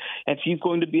State, and he's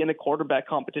going to be in a quarterback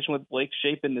competition with Blake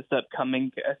Shapen this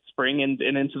upcoming spring and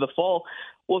into the fall.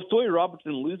 Well, if Sawyer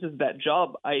Robertson loses that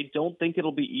job, I don't think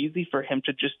it'll be easy for him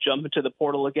to just jump into the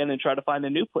portal again and try to find a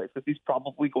new place, because he's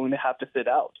probably going to have to sit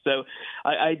out. So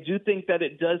I do think that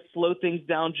it does slow things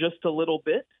down just a little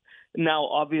bit. Now,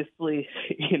 obviously,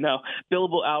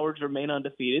 billable hours remain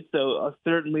undefeated, so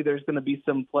certainly there's going to be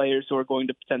some players who are going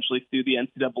to potentially sue the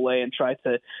NCAA and try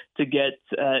to get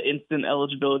instant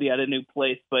eligibility at a new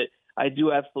place. But I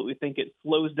do absolutely think it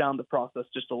slows down the process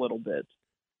just a little bit.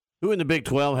 Who in the Big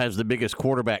 12 has the biggest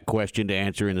quarterback question to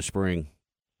answer in the spring?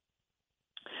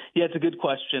 Yeah, it's a good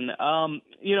question.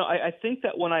 I think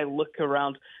that when I look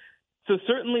around, so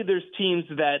certainly there's teams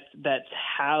that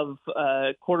have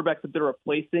quarterbacks that they're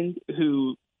replacing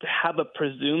who have a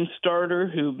presumed starter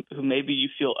who maybe you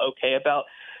feel okay about.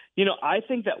 I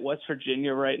think that West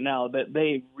Virginia right now, that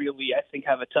they really, I think,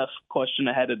 have a tough question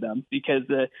ahead of them, because,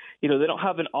 they don't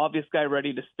have an obvious guy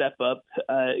ready to step up.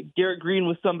 Garrett Green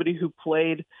was somebody who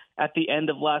played at the end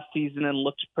of last season and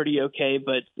looked pretty okay,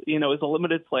 but, is a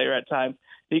limited player at times.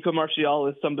 Nico Martial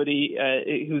is somebody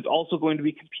who's also going to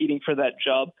be competing for that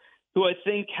job, who I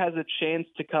think has a chance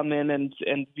to come in and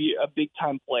be a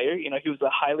big-time player. He was a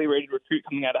highly rated recruit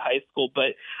coming out of high school,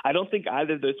 but I don't think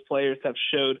either of those players have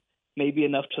showed maybe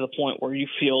enough to the point where you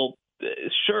feel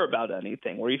sure about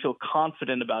anything, where you feel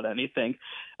confident about anything.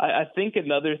 I think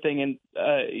another thing, in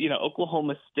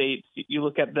Oklahoma State, you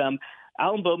look at them,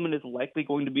 Alan Bowman is likely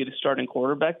going to be the starting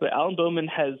quarterback, but Alan Bowman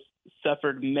has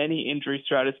suffered many injuries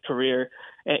throughout his career,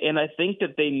 and I think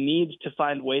that they need to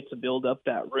find ways to build up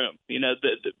that room. The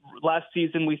last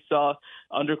season we saw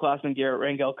underclassman Garrett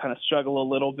Rangel kind of struggle a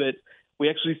little bit. We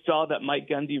actually saw that Mike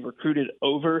Gundy recruited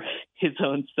over his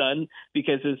own son,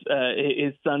 because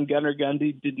his son Gunnar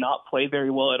Gundy did not play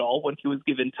very well at all when he was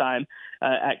given time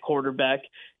at quarterback.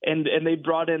 And they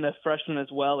brought in a freshman as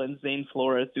well, in Zane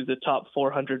Flores, who's a top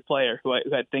 400 player who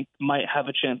I think might have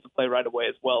a chance to play right away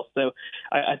as well. So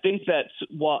I think that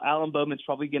while Alan Bowman's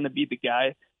probably going to be the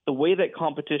guy, the way that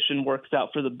competition works out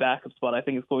for the backup spot, I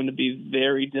think is going to be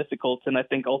very difficult, and I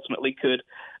think ultimately could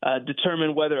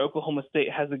determine whether Oklahoma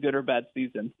State has a good or bad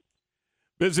season.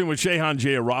 Visiting with Shehan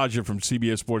Jeyarajah from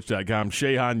CBSSports.com.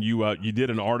 Shehan, you did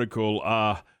an article.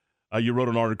 You wrote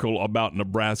an article about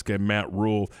Nebraska and Matt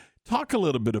Rule. Talk a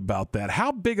little bit about that.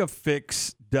 How big a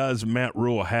fix does Matt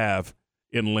Rule have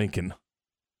in Lincoln?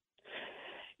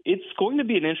 It's going to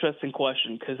be an interesting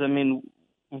question, because,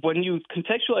 when you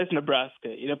contextualize Nebraska,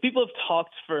 people have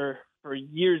talked for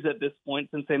years at this point,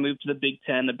 since they moved to the Big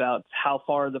Ten, about how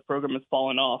far the program has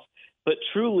fallen off. But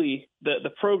truly, the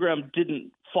program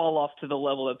didn't fall off to the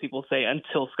level that people say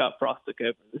until Scott Frost took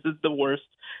over. This is the worst,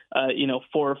 4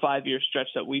 or 5 year stretch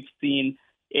that we've seen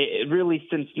really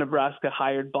since Nebraska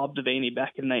hired Bob Devaney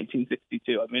back in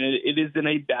 1962. It is in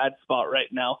a bad spot right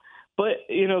now. But,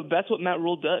 that's what Matt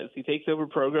Rule does. He takes over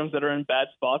programs that are in bad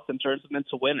spots and turns them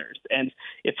into winners. And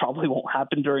it probably won't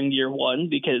happen during year one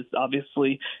because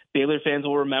obviously Baylor fans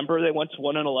will remember they went to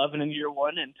 1-11 in year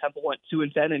one and Temple went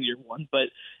 2-10 in year one. But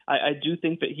I do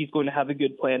think that he's going to have a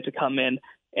good plan to come in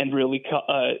and really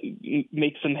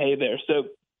make some hay there. So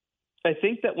I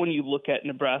think that when you look at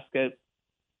Nebraska,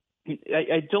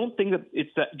 I don't think that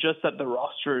it's just that the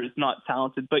roster is not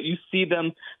talented, but you see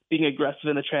them being aggressive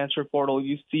in the transfer portal.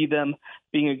 You see them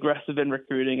being aggressive in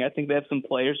recruiting. I think they have some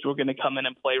players who are going to come in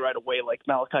and play right away, like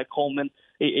Malachi Coleman,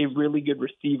 a really good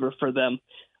receiver for them.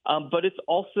 But it's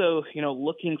also,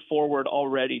 looking forward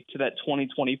already to that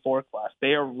 2024 class.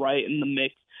 They are right in the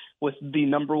mix with the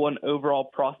number one overall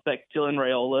prospect, Dylan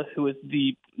Raiola, who is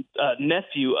the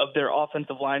nephew of their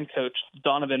offensive line coach,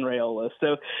 Donovan Raiola.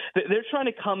 So they're trying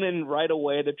to come in right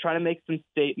away. They're trying to make some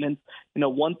statements.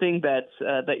 One thing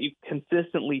that you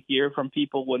consistently hear from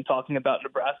people when talking about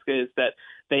Nebraska is that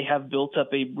they have built up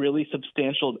a really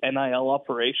substantial NIL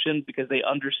operation because they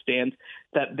understand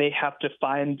that they have to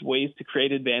find ways to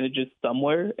create advantages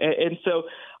somewhere. And so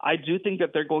I do think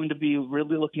that they're going to be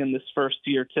really looking in this first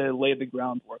year to lay the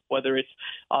groundwork, whether it's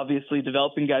obviously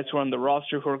developing guys who are on the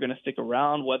roster who are going to stick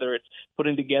around, whether it's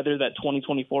putting together that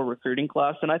 2024 recruiting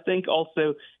class. And I think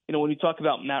also, when you talk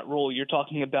about Matt Rule, you're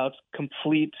talking about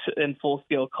complete and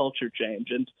full-scale culture change.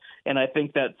 And I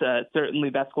think that certainly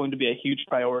that's going to be a huge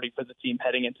priority for the team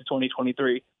heading into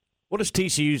 2023. What does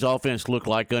TCU's offense look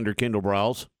like under Kendall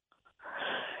Briles?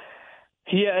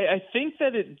 Yeah, I think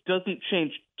that it doesn't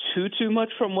change too much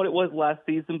from what it was last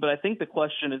season, but I think the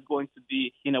question is going to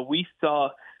be, we saw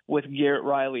with Garrett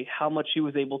Riley how much he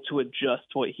was able to adjust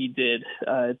what he did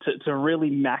to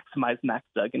really maximize Max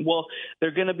Duggan. Well,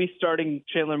 they're going to be starting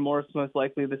Chandler Morris most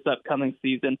likely this upcoming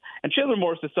season, and Chandler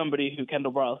Morris is somebody who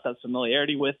Kendall Briles has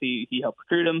familiarity with. He helped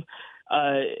recruit him.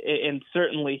 And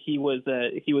certainly he was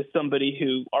somebody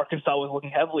who Arkansas was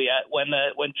looking heavily at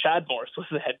when Chad Morris was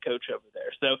the head coach over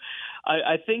there. So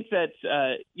I think that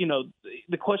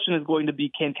the question is going to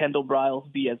be, can Kendall Briles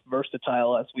be as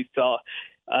versatile as we saw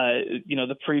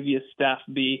the previous staff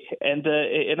be? And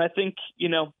I think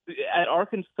at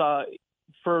Arkansas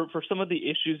for some of the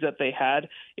issues that they had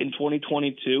in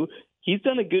 2022, he's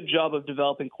done a good job of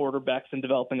developing quarterbacks and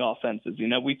developing offenses.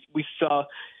 We saw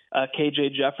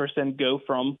KJ Jefferson go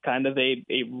from kind of a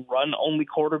run-only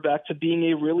quarterback to being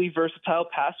a really versatile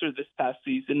passer this past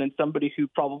season and somebody who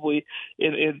probably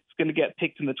is going to get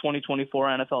picked in the 2024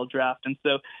 NFL draft. And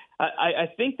so I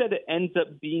think that it ends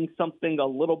up being something a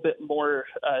little bit more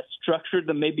structured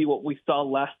than maybe what we saw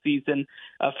last season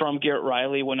from Garrett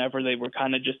Riley whenever they were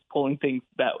kind of just pulling things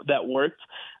that worked.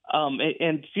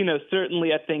 And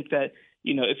certainly I think that,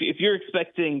 if you're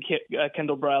expecting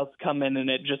Kendall Briles to come in and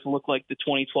it just looked like the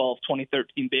 2012,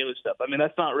 2013 Baylor stuff, I mean,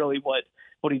 that's not really what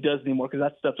he does anymore because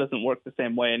that stuff doesn't work the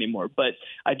same way anymore. But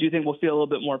I do think we'll see a little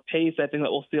bit more pace. I think that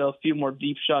we'll see a few more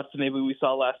deep shots than maybe we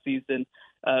saw last season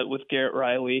with Garrett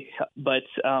Riley. But,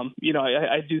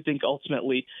 I do think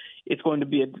ultimately it's going to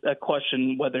be a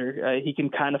question whether he can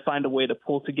kind of find a way to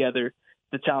pull together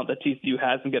the talent that TCU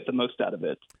has and get the most out of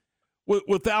it.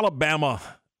 With Alabama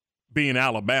being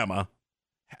Alabama,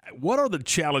 what are the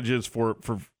challenges for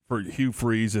Hugh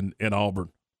Freeze and Auburn?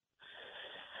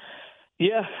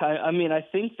 Yeah, I mean, I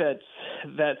think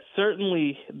that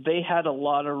certainly they had a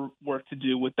lot of work to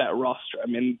do with that roster. I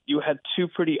mean, you had two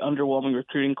pretty underwhelming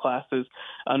recruiting classes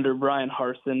under Brian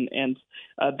Harsin, and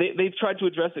they've tried to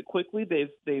address it quickly.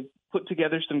 They've put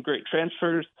together some great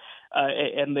transfers,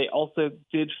 and they also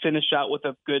did finish out with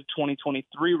a good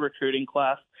 2023 recruiting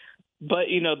class. But,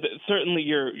 certainly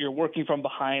you're working from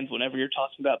behind whenever you're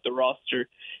talking about the roster.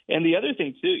 And the other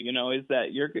thing, too, is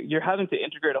that you're having to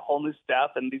integrate a whole new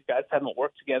staff, and these guys haven't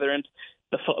worked together. And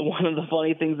one of the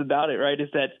funny things about it, right, is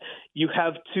that you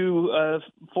have two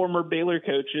former Baylor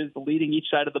coaches leading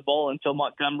each side of the ball until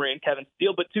Montgomery and Kevin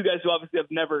Steele, but two guys who obviously have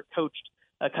never coached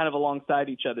kind of alongside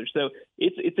each other. So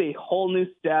it's a whole new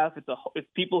staff. It's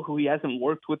people who he hasn't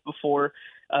worked with before.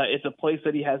 It's a place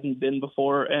that he hasn't been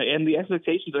before, and the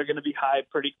expectations are going to be high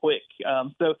pretty quick.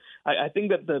 So I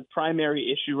think that the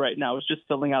primary issue right now is just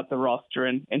filling out the roster,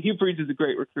 and Hugh Freeze is a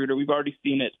great recruiter. We've already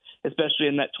seen it, especially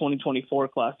in that 2024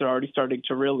 class. They're already starting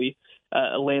to really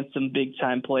land some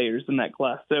big-time players in that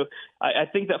class. So I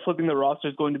think that flipping the roster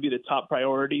is going to be the top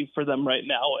priority for them right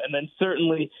now. And then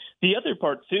certainly the other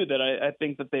part, too, that I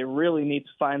think that they really need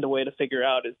to find a way to figure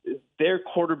out is their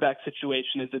quarterback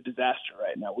situation is a disaster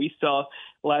right now. We saw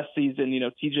last season,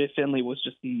 TJ Finley was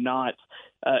just not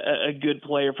a good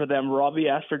player for them. Robbie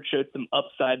Ashford showed some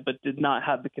upside, but did not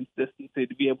have the consistency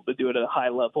to be able to do it at a high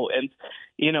level. And,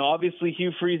 obviously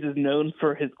Hugh Freeze is known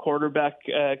for his quarterback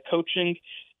coaching.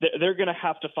 they're going to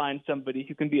have to find somebody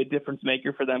who can be a difference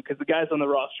maker for them because the guys on the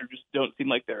roster just don't seem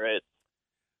like they're it.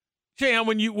 Shehan,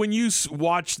 when you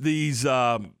watch these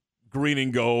green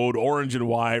and gold, orange and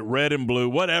white, red and blue,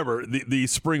 whatever, the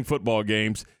spring football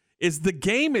games, is the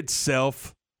game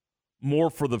itself more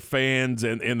for the fans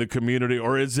and the community,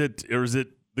 or is it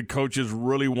the coaches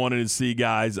really wanting to see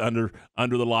guys under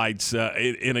the lights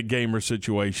in a gamer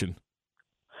situation?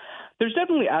 There's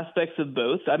definitely aspects of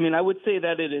both. I mean, I would say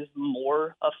that it is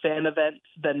more a fan event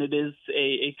than it is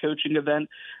a coaching event.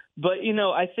 But,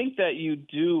 I think that you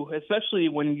do, especially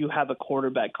when you have a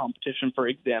quarterback competition, for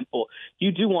example,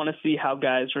 you do want to see how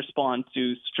guys respond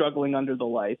to struggling under the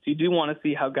lights. You do want to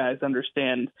see how guys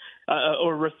understand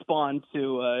or respond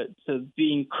to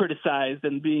being criticized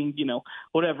and being,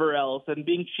 whatever else, and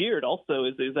being cheered also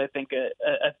is I think,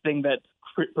 a thing that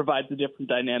provides a different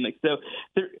dynamic. So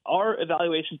there are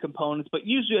evaluation components, but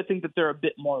usually I think that they're a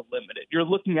bit more limited. You're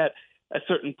looking at a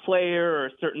certain player or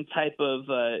a certain type of,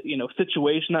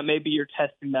 situation that maybe you're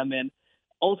testing them in.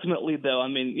 Ultimately, though, I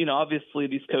mean, obviously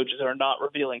these coaches are not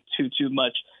revealing too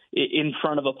much in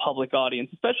front of a public audience,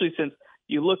 especially since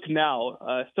you look now,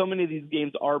 so many of these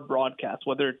games are broadcast,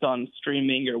 whether it's on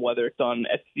streaming or whether it's on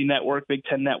SEC Network, Big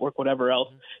Ten Network, whatever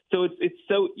else. So it's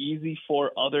so easy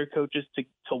for other coaches to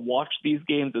watch these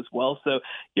games as well. So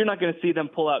you're not going to see them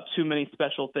pull out too many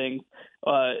special things,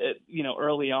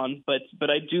 early on. But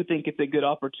I do think it's a good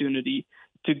opportunity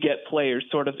to get players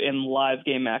sort of in live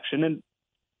game action. And,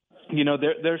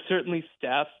 there's certainly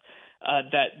staff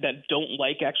that don't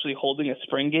like actually holding a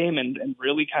spring game and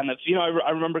really kind of,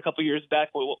 I remember a couple of years back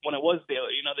when it was Baylor,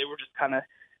 they were just kind of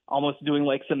almost doing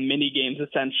like some mini games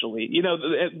essentially,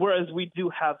 whereas we do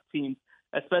have teams,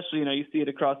 especially, you see it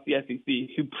across the SEC,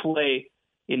 who play,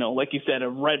 like you said, a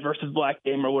red versus black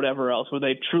game or whatever else, where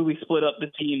they truly split up the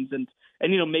teams and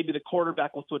maybe the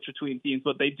quarterback will switch between teams,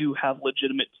 but they do have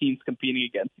legitimate teams competing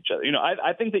against each other.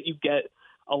 I think that you get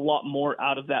a lot more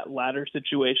out of that latter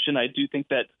situation. I do think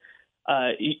that,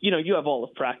 you have all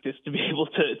of practice to be able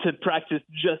to practice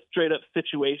just straight up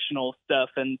situational stuff.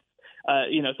 And,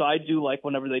 so I do like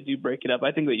whenever they do break it up.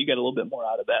 I think that you get a little bit more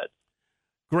out of that.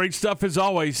 Great stuff as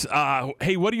always.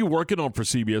 Hey, what are you working on for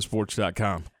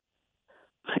CBSSports.com?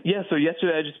 Yeah, so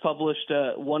yesterday I just published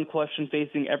one question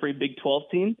facing every Big 12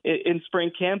 team in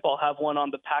spring camp. I'll have one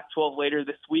on the Pac-12 later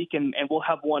this week, and we'll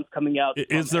have one coming out.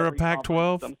 Is there a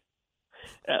Pac-12?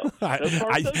 I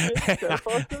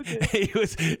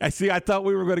thought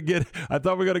we were going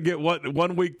to get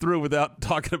one week through without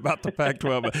talking about the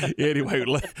Pac-12. But anyway,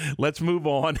 let's move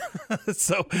on.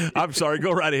 So I'm sorry.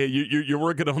 Go right ahead. You're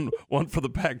working on one for the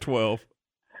Pac-12.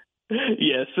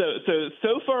 Yeah,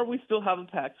 so far we still have a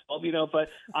Pac-12, but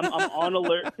I'm on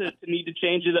alert to need to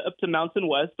change it up to Mountain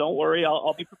West. Don't worry,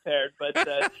 I'll be prepared. But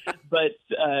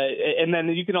and then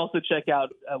you can also check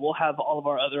out. We'll have all of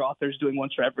our other authors doing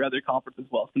ones for every other conference as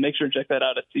well. So make sure and check that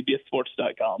out at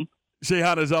CBSSports.com.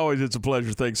 Shehan, as always, it's a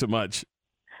pleasure. Thanks so much.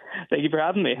 Thank you for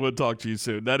having me. We'll talk to you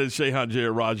soon. That is Shehan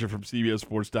Jeyarajah from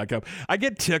CBSSports.com. I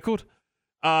get tickled.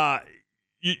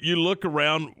 You look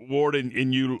around, Ward,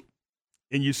 and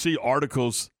you see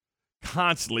articles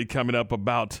constantly coming up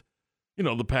about,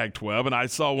 the Pac-12. And I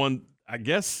saw one, I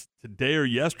guess, today or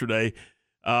yesterday,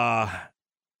 and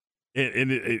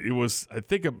it was, I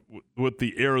think, with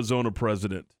the Arizona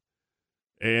president.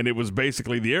 And it was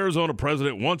basically the Arizona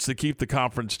president wants to keep the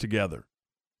conference together.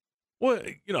 Well,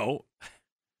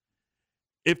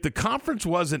 if the conference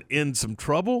wasn't in some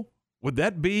trouble, would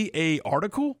that be a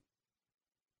article?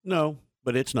 No,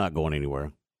 but it's not going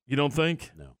anywhere. You don't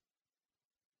think? No.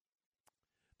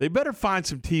 They better find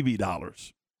some TV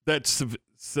dollars that's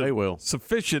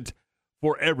sufficient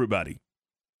for everybody.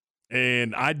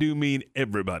 And I do mean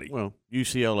everybody. Well,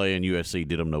 UCLA and USC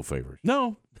did them no favors.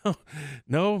 No.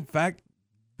 In fact,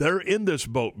 they're in this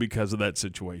boat because of that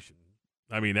situation.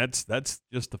 I mean, that's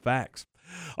just the facts.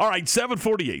 All right,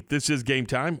 7:48. This is Game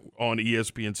Time on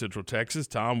ESPN Central Texas.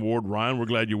 Tom, Ward, Ryan, we're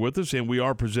glad you're with us. And we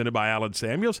are presented by Allen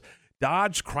Samuels.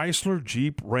 Dodge, Chrysler,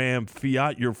 Jeep, Ram,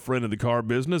 Fiat, your friend in the car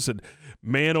business. And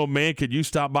man, oh man, could you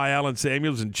stop by Allen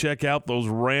Samuels and check out those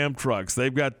Ram trucks.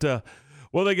 They've got,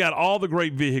 they got all the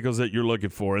great vehicles that you're looking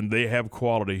for, and they have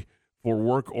quality for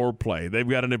work or play. They've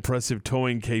got an impressive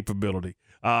towing capability,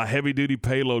 heavy-duty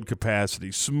payload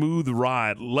capacity, smooth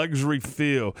ride, luxury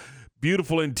feel,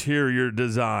 beautiful interior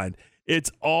design.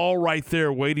 It's all right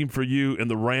there waiting for you in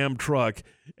the Ram truck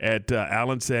at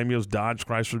Allen Samuels, Dodge,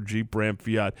 Chrysler, Jeep, Ram,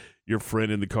 Fiat, your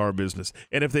friend in the car business.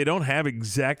 And if they don't have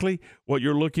exactly what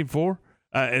you're looking for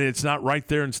and it's not right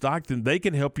there in stock, then they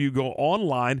can help you go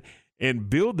online and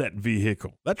build that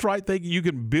vehicle. That's right. You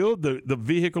can build the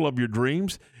vehicle of your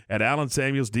dreams at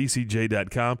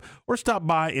AlanSamuelsDCJ.com or stop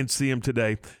by and see him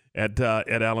today at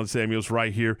Allen Samuels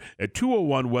right here at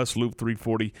 201 West Loop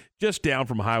 340, just down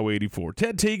from Highway 84.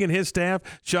 Ted Teague and his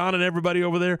staff, Sean and everybody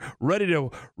over there, ready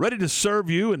to serve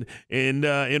you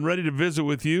and ready to visit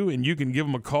with you. And you can give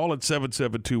them a call at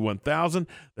 772-1000.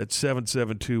 That's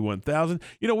 772-1000.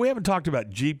 You know, we haven't talked about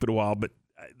Jeep in a while, but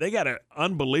they got an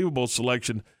unbelievable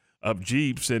selection of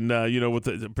Jeeps, and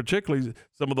with particularly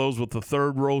some of those with the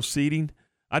third row seating.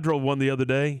 I drove one the other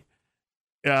day.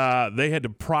 They had to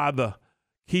pry the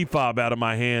key fob out of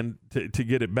my hand to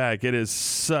get it back. It is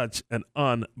such an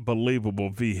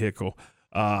unbelievable vehicle,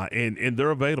 and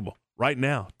they're available right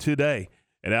now today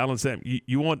at Allen Sam.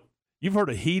 You've heard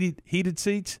of heated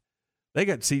seats? They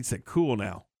got seats that cool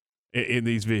now in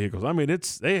these vehicles. I mean,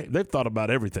 they've thought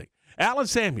about everything. Allen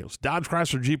Samuels, Dodge,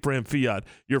 Chrysler, Jeep, Ram, Fiat,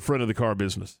 your friend of the car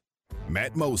business.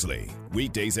 Matt Mosley,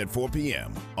 weekdays at 4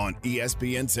 p.m. on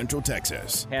ESPN Central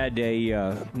Texas. Had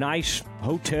a nice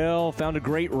hotel, found a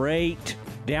great rate,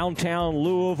 downtown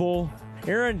Louisville.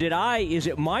 Aaron, is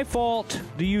it my fault,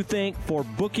 do you think, for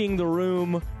booking the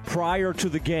room prior to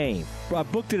the game? I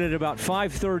booked it at about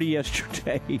 5:30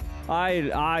 yesterday.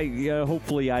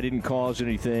 Hopefully I didn't cause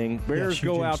anything. Bears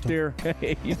go out there.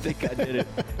 You think I did it?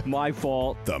 My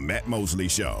fault. The Matt Mosley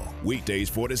Show, weekdays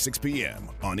 4 to 6 p.m.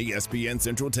 on ESPN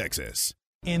Central Texas.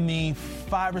 In the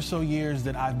 5 or so years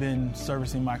that I've been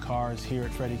servicing my cars here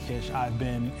at Freddie Kish, I've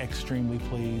been extremely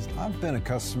pleased. I've been a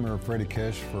customer of Freddie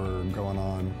Kish for going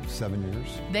on 7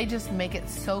 years. They just make it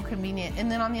so convenient.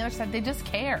 And then on the other side, they just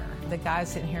care. The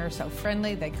guys in here are so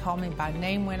friendly. They call me by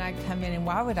name when I come in, and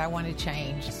why would I want to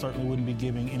change? I certainly wouldn't be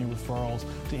giving any referrals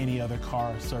to any other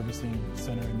car servicing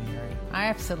center in the area. I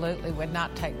absolutely would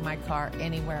not take my car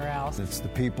anywhere else. It's the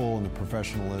people and the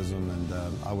professionalism, and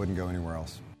I wouldn't go anywhere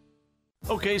else.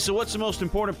 Okay, so what's the most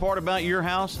important part about your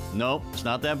house? Nope, it's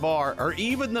not that bar or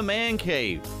even the man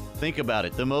cave. Think about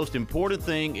it. The most important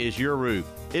thing is your roof.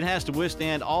 It has to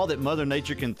withstand all that Mother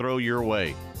Nature can throw your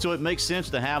way. So it makes sense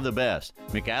to have the best.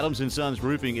 McAdams & Sons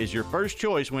Roofing is your first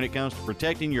choice when it comes to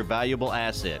protecting your valuable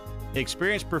asset.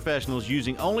 Experienced professionals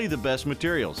using only the best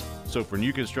materials. So for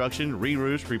new construction,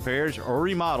 re-roofs, repairs, or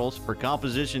remodels for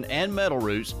composition and metal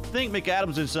roofs, think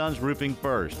McAdams & Sons Roofing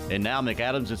first. And now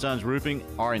McAdams & Sons Roofing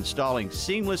are installing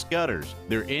seamless gutters.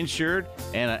 They're insured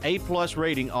and an A+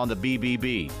 rating on the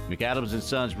BBB. McAdams &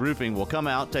 Sons Roofing will come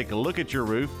out, take a look at your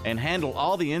roof, and handle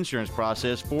all the insurance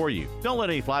process for you. Don't let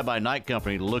any fly-by-night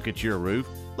company look at your roof.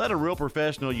 Let a real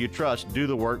professional you trust do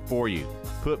the work for you.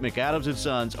 Put McAdams &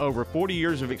 Sons over 40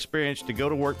 years of experience to go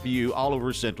to work for you all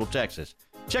over Central Texas.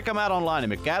 Check them out online at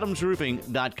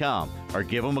McAdamsRoofing.com or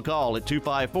give them a call at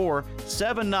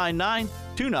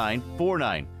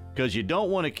 254-799-2949 because you don't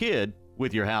want a kid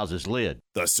with your house's lid.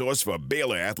 The source for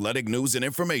Baylor athletic news and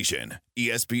information,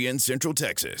 ESPN Central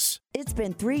Texas. It's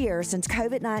been 3 years since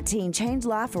COVID-19 changed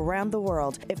life around the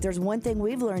world. If there's one thing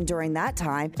we've learned during that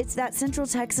time, it's that Central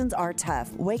Texans are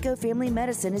tough. Waco Family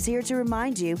Medicine is here to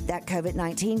remind you that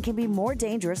COVID-19 can be more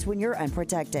dangerous when you're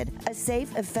unprotected. A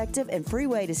safe, effective, and free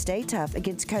way to stay tough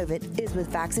against COVID is with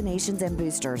vaccinations and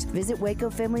boosters. Visit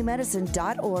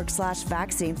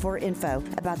wacofamilymedicine.org/vaccine for info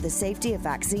about the safety of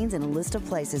vaccines and a list of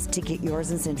places to get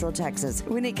yours in Central Texas.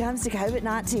 When it comes to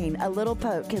COVID-19, a little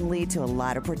poke can lead to a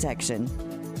lot of protection.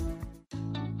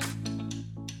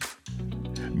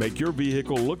 Make your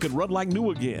vehicle look and run like new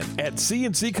again at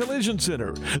CNC Collision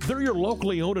Center. They're your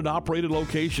locally owned and operated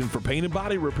location for paint and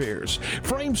body repairs,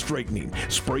 frame straightening,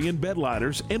 spray and bed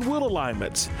liners, and wheel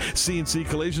alignments. CNC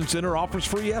Collision Center offers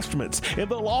free estimates, and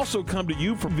they'll also come to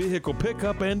you for vehicle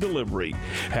pickup and delivery.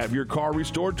 Have your car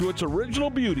restored to its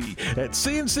original beauty at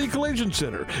CNC Collision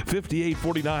Center,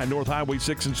 5849 North Highway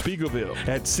 6 in Spiegelville,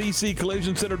 at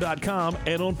cccollisioncenter.com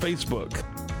and on Facebook.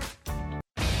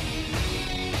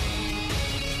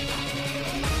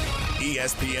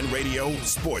 ESPN Radio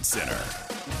Sports Center.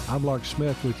 I'm Lark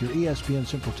Smith with your ESPN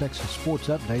Central Texas Sports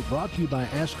Update, brought to you by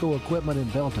ASCO Equipment in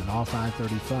Belton off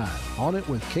I-35. On it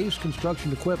with Case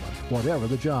Construction Equipment, whatever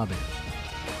the job is.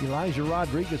 Elijah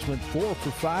Rodriguez went 4 for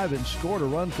 5 and scored a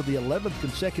run for the 11th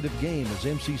consecutive game as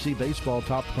MCC Baseball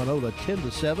topped Panola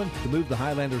 10-7 to move the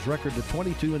Highlanders' record to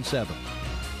 22-7.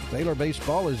 Baylor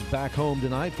Baseball is back home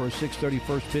tonight for a 6:30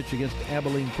 first pitch against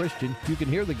Abilene Christian. You can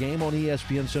hear the game on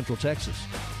ESPN Central Texas.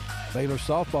 Baylor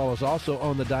softball is also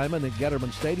on the diamond at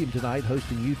Getterman Stadium tonight,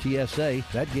 hosting UTSA.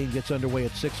 That game gets underway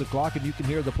at 6 o'clock, and you can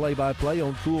hear the play-by-play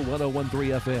on Cool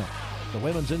 101.3 FM. The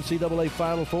women's NCAA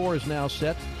Final Four is now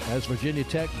set as Virginia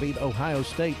Tech beat Ohio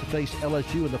State to face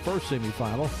LSU in the first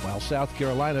semifinal, while South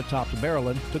Carolina topped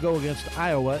Maryland to go against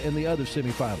Iowa in the other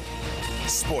semifinal.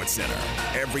 Sports Center,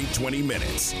 every 20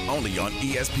 minutes, only on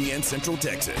ESPN Central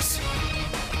Texas.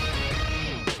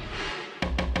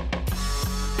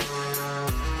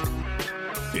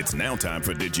 It's now time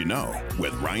for Did You Know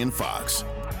with Ryan Fox.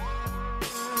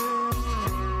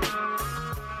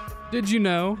 Did you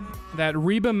know that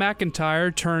Reba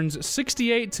McEntire turns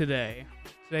 68 today?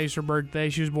 Today's her birthday.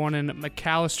 She was born in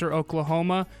McAlester,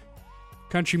 Oklahoma.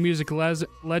 Country music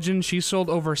legend. She sold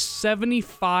over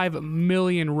 75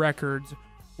 million records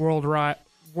worldwide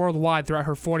throughout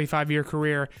her 45-year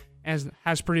career and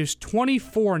has produced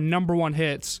 24 number one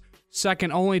hits,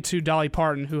 second only to Dolly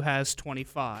Parton, who has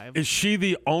 25. Is she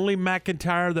the only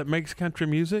McEntire that makes country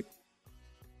music?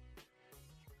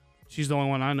 She's the only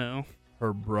one I know.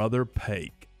 Her brother,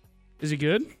 Pake. Is he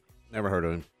good? Never heard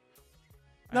of him.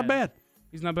 Not bad.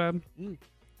 He's not bad? I'll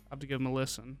have to give him a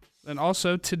listen. And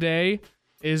also, today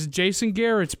is Jason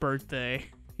Garrett's birthday.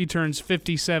 He turns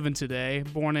 57 today.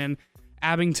 Born in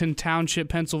Abington Township,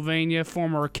 Pennsylvania.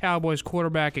 Former Cowboys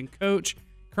quarterback and coach.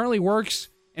 Currently works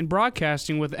in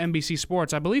broadcasting with NBC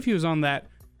Sports. I believe he was on that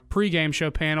pregame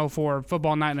show panel for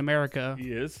Football Night in America.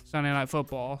 He is. Sunday Night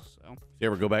Football. So. You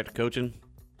ever go back to coaching?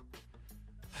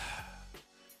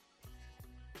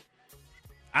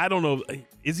 I don't know.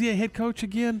 Is he a head coach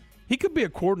again? He could be a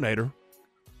coordinator.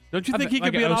 Don't you think he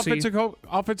could be an offensive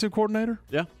coordinator?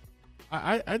 Yeah.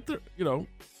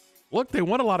 Look, they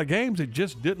won a lot of games. They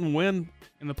just didn't win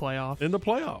in the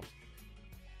playoffs.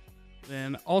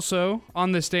 Then also,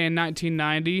 on this day in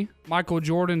 1990, Michael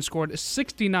Jordan scored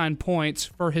 69 points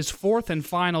for his fourth and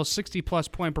final 60-plus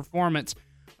point performance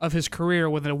of his career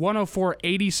with a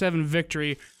 104-87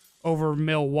 victory over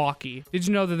Milwaukee. Did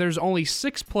you know that there's only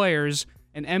 6 players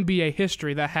in NBA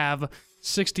history that have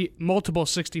multiple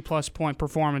 60-plus point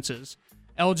performances?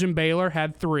 Elgin Baylor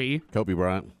had 3. Kobe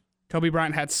Bryant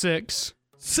had 6.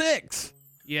 6?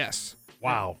 Yes.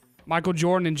 Wow. Michael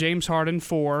Jordan and James Harden,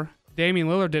 4. Damian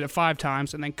Lillard did it 5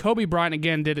 times. And then Kobe Bryant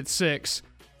again did it 6.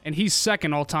 And he's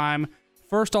second all-time.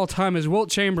 First all-time is Wilt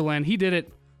Chamberlain. He did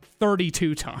it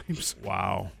 32 times.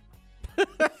 Wow.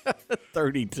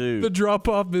 32. The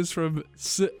drop-off is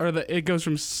it goes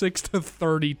from 6 to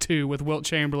 32 with Wilt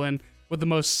Chamberlain with the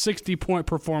most 60-point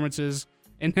performances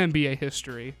in NBA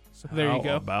history. So there you go.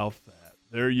 How about that?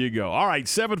 There you go. All right,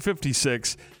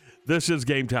 7:56. This is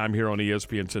Game Time here on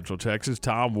ESPN Central Texas.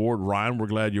 Tom, Ward, Ryan, we're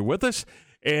glad you're with us.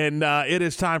 And it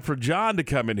is time for John to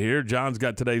come in here. John's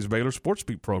got today's Baylor Sports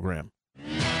Beat program.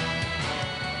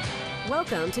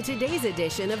 Welcome to today's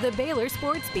edition of the Baylor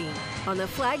Sports Beat on the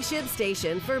flagship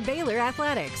station for Baylor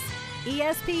Athletics,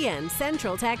 ESPN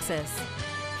Central Texas.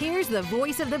 Here's the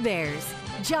voice of the Bears,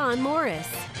 John Morris.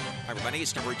 Hi, everybody.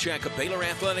 It's time for a check of Baylor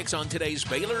Athletics on today's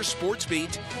Baylor Sports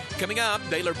Beat. Coming up,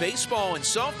 Baylor baseball and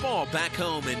softball back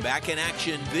home and back in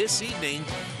action this evening.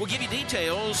 We'll give you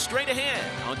details straight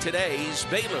ahead on today's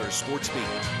Baylor Sports Beat.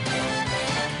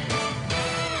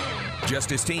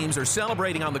 Just as teams are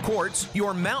celebrating on the courts,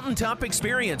 your mountaintop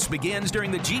experience begins during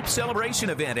the Jeep Celebration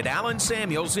event at Allen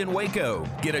Samuels in Waco.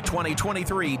 Get a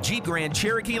 2023 Jeep Grand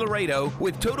Cherokee Laredo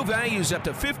with total values up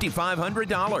to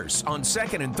 $5,500 on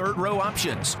second and third row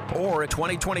options, or a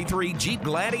 2023 Jeep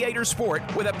Gladiator Sport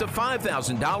with up to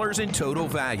 $5,000 in total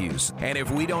values. And if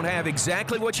we don't have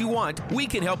exactly what you want, we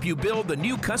can help you build the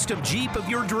new custom Jeep of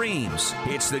your dreams.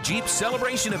 It's the Jeep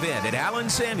Celebration event at Allen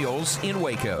Samuels in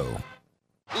Waco.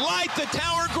 Light the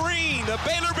tower green. The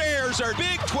Baylor Bears are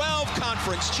Big 12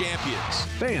 Conference champions.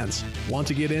 Fans, want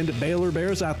to get into Baylor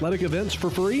Bears athletic events for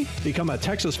free? Become a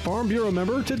Texas Farm Bureau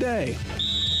member today.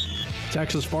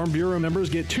 Texas Farm Bureau members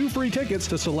get 2 free tickets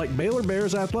to select Baylor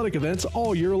Bears athletic events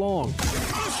all year long.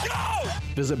 Let's go!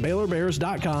 Visit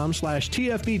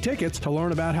BaylorBears.com/TFB tickets to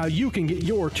learn about how you can get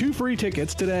your 2 free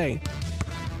tickets today.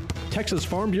 Texas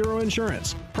Farm Bureau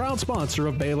Insurance, proud sponsor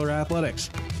of Baylor Athletics.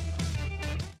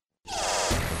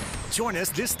 Join us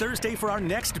this Thursday for our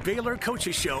next Baylor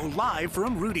Coaches Show live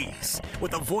from Rudy's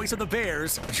with the voice of the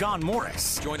Bears, John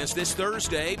Morris. Join us this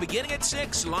Thursday beginning at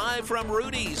 6 live from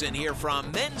Rudy's and hear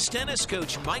from men's tennis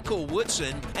coach Michael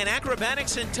Woodson and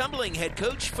acrobatics and tumbling head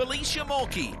coach Felicia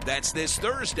Mulkey. That's this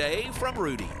Thursday from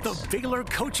Rudy's. The Baylor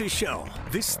Coaches Show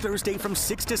this Thursday from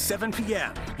 6 to 7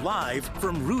 p.m. live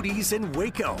from Rudy's in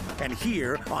Waco and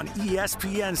here on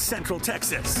ESPN Central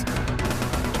Texas.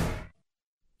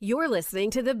 You're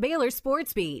listening to the Baylor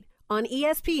Sports Beat on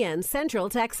ESPN Central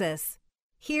Texas.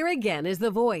 Here again is the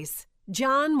voice,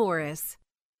 John Morris.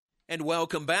 And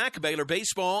welcome back. Baylor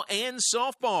baseball and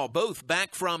softball, both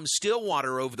back from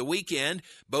Stillwater over the weekend,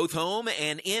 both home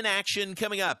and in action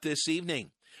coming up this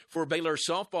evening. for Baylor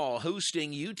softball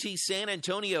hosting UT San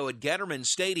Antonio at Getterman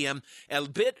Stadium. A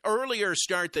bit earlier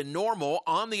start than normal,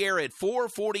 on the air at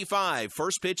 4:45.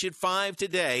 First pitch at 5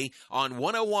 today on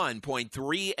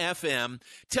 101.3 FM.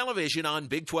 Television on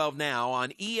Big 12 Now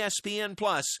on ESPN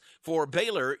Plus for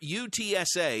Baylor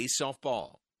UTSA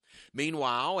softball.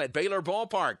 Meanwhile, at Baylor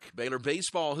Ballpark, Baylor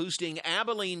baseball hosting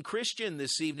Abilene Christian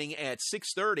this evening at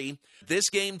 6:30. This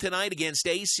game tonight against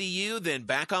ACU, then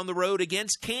back on the road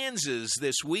against Kansas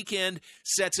this weekend,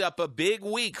 sets up a big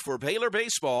week for Baylor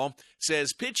baseball,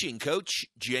 says pitching coach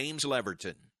James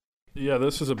Leverton. Yeah,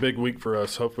 this is a big week for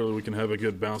us. Hopefully we can have a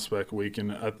good bounce-back week,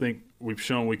 and I think we've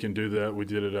shown we can do that. We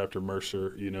did it after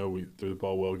Mercer. We threw the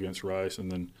ball well against Rice, and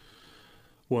then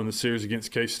won the series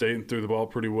against K-State and threw the ball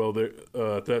pretty well there,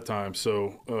 at that time.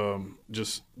 So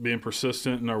just being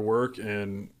persistent in our work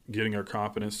and getting our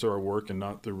confidence through our work and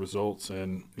not through results.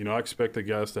 And, I expect the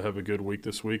guys to have a good week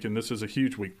this week, and this is a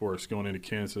huge week for us going into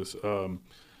Kansas.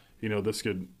 This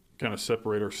could kind of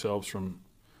separate ourselves from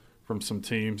some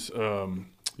teams.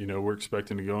 We're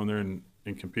expecting to go in there and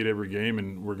compete every game,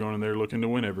 and we're going in there looking to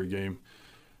win every game.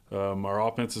 Our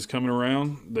offense is coming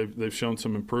around. They've shown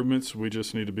some improvements. We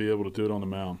just need to be able to do it on the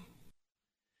mound.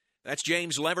 That's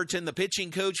James Leverton, the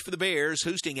pitching coach for the Bears,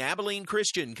 hosting Abilene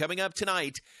Christian coming up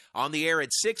tonight on the air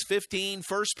at 6:15.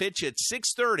 First pitch at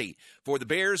 6:30 for the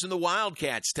Bears and the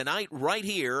Wildcats tonight right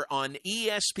here on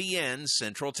ESPN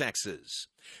Central Texas.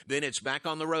 Then it's back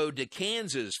on the road to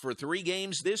Kansas for 3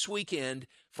 games this weekend,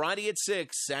 Friday at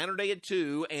 6, Saturday at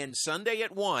 2, and Sunday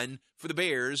at 1 for the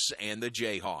Bears and the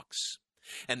Jayhawks.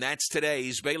 And that's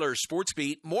today's Baylor Sports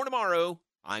Beat. More tomorrow.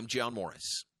 I'm John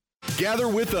Morris. Gather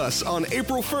with us on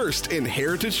April 1st in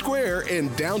Heritage Square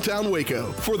in downtown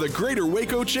Waco for the Greater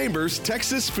Waco Chambers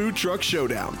Texas Food Truck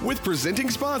Showdown with presenting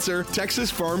sponsor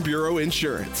Texas Farm Bureau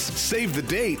Insurance. Save the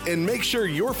date and make sure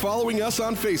you're following us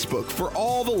on Facebook for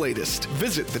all the latest.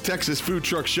 Visit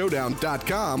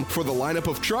thetexasfoodtruckshowdown.com for the lineup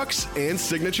of trucks and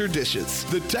signature dishes.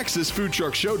 The Texas Food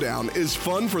Truck Showdown is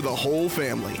fun for the whole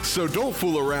family, so don't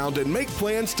fool around and make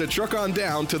plans to truck on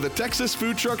down to the Texas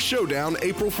Food Truck Showdown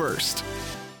April 1st.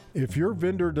 If your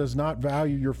vendor does not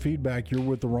value your feedback, you're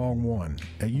with the wrong one.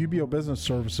 At UBO Business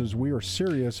Services, we are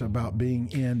serious about being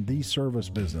in the service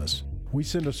business. We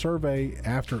send a survey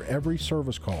after every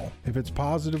service call. If it's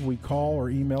positive, we call or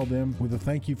email them with a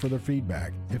thank you for their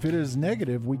feedback. If it is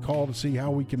negative, we call to see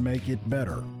how we can make it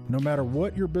better. No matter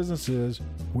what your business is,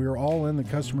 we are all in the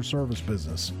customer service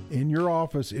business. In your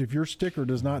office, if your sticker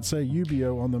does not say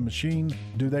UBO on the machine,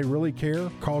 do they really care?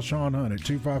 Call Sean Hunt at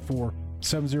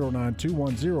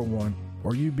 254-709-2101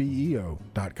 or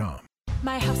ubeo.com.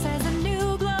 My house has a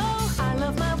new glow. I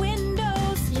love my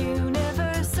windows.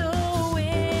 Universal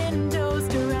Windows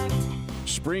Direct.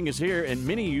 Spring is here, and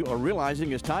many of you are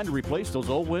realizing it's time to replace those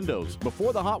old windows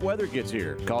before the hot weather gets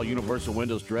here. Call Universal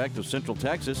Windows Direct of Central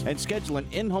Texas and schedule an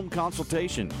in-home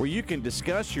consultation where you can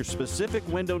discuss your specific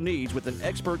window needs with an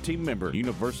expert team member.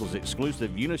 Universal's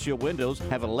exclusive Unishield windows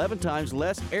have 11 times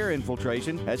less air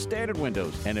infiltration as standard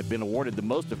windows and have been awarded the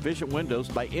most efficient windows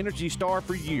by Energy Star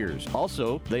for years.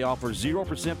 Also, they offer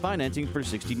 0% financing for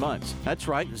 60 months. That's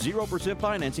right, 0%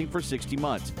 financing for 60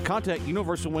 months. Contact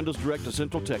Universal Windows Direct of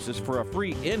Central Texas for a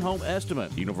free in-home estimate.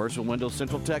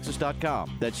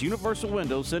 UniversalWindowsCentralTexas.com. That's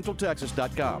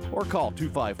UniversalWindowsCentralTexas.com. Or call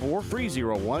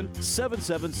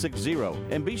 254-301-7760.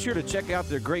 And be sure to check out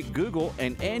their great Google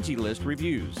and Angie List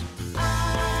reviews.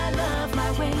 I love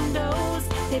my windows.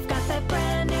 They've got that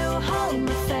brand new home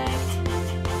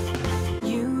effect.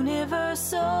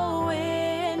 Universal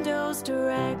Windows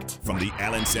Direct. From the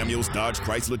Allen Samuels Dodge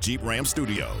Chrysler Jeep Ram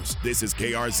Studios, this is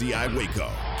KRZI Waco,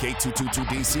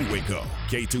 K222DC Waco,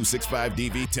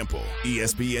 K265DV Temple,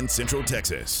 ESPN Central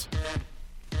Texas.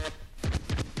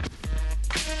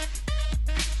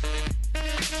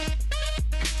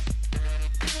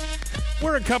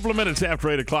 We're a couple of minutes after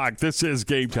 8 o'clock. This is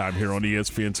Game Time here on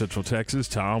ESPN Central Texas.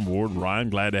 Tom, Ward, Ryan,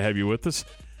 glad to have you with us.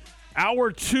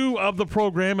 Hour 2 of the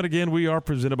program, and again, we are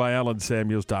presented by Allen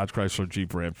Samuels, Dodge Chrysler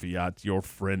Jeep Ram Fiat, your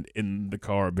friend in the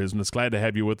car business. Glad to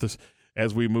have you with us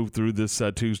as we move through this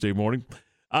Tuesday morning.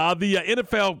 The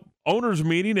NFL owners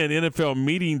meeting and NFL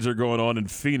meetings are going on in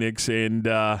Phoenix, and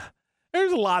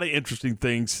there's a lot of interesting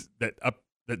things that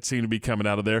seem to be coming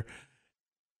out of there.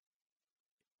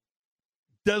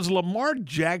 Does Lamar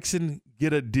Jackson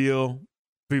get a deal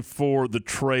before the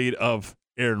trade of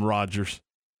Aaron Rodgers?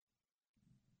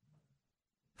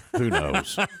 Who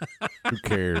knows? Who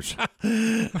cares?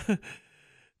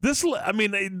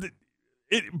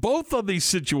 Both of these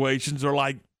situations are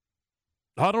like,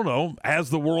 I don't know, as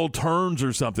the world turns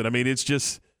or something. I mean, it's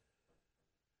just,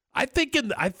 I think in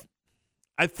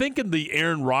the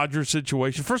Aaron Rodgers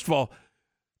situation, first of all,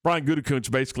 Brian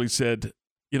Gutekunst basically said,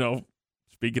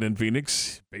 speaking in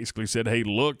Phoenix, basically said, hey,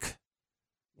 look,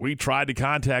 we tried to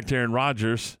contact Aaron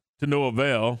Rodgers to no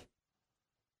avail.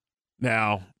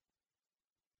 Now,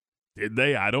 did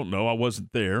they? I don't know. I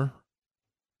wasn't there.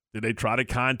 Did they try to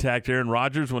contact Aaron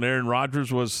Rodgers when Aaron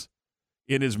Rodgers was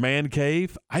in his man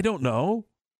cave? I don't know.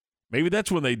 Maybe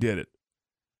that's when they did it.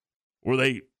 Were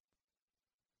they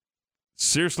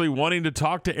seriously wanting to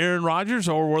talk to Aaron Rodgers,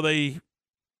 or were they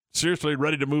seriously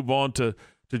ready to move on to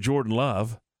Jordan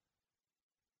Love,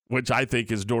 which I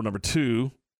think is door number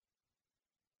 2?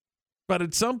 But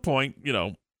at some point,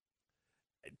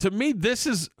 to me, this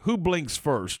is who blinks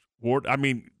first, Ward. I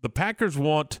mean, the Packers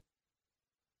want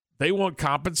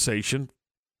compensation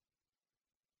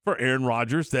for Aaron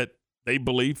Rodgers that they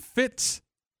believe fits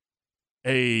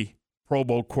a Pro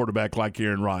Bowl quarterback like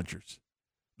Aaron Rodgers.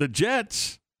 The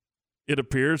Jets, it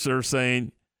appears, are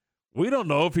saying, we don't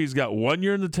know if he's got 1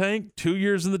 year in the tank, 2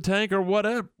 years in the tank, or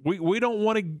whatever. We don't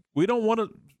want to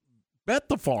bet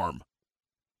the farm.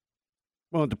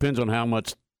 Well, it depends on how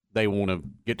much they want to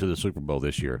get to the Super Bowl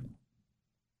this year.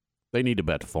 They need to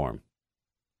bet the farm.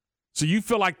 So you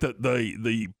feel like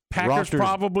the Packers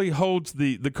probably holds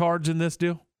the cards in this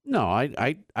deal? No,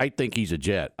 I think he's a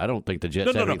Jet. I don't think the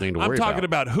Jets have anything to worry about. I'm talking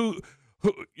about who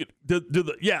the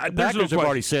Packers have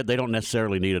already said they don't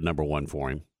necessarily need a number 1 for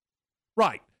him.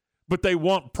 Right. But they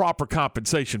want proper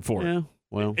compensation for it. Yeah,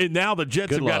 well. And now the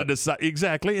Jets have got to decide.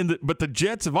 Exactly. But the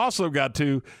Jets have also got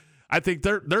to, I think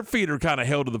their feet are kind of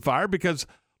held to the fire because,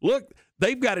 look,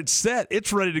 they've got it set.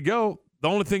 It's ready to go. The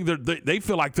only thing they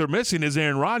feel like they're missing is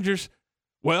Aaron Rodgers.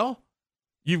 Well,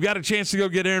 you've got a chance to go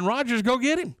get Aaron Rodgers. Go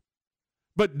get him.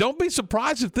 But don't be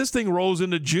surprised if this thing rolls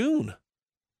into June.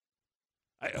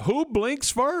 Who blinks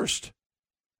first?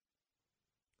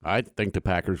 I think the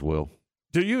Packers will.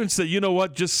 Do you? And say, you know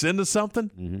what, just send us something?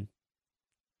 Mm-hmm.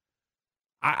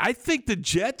 I think the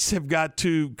Jets have got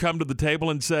to come to the table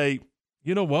and say,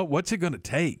 you know what, what's it going to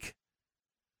take?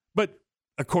 But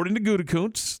according to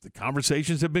Gutekunst, the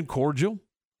conversations have been cordial.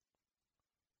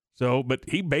 So, but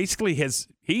he basically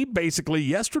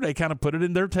yesterday kind of put it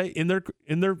in their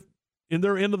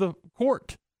end of the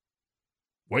court,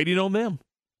 waiting on them.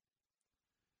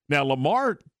 Now,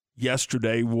 Lamar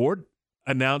yesterday, Ward,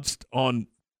 announced on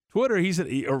Twitter, he said,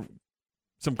 or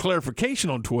some clarification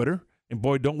on Twitter, and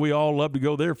boy, don't we all love to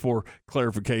go there for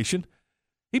clarification.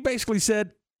 He basically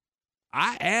said,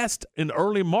 I asked in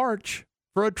early March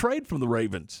for a trade from the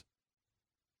Ravens.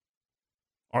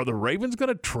 Are the Ravens going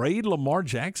to trade Lamar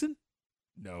Jackson?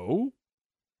 No.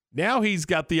 Now he's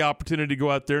got the opportunity to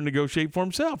go out there and negotiate for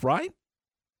himself, right?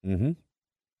 Mm-hmm.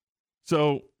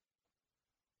 So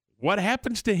what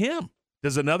happens to him?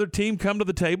 Does another team come to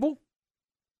the table?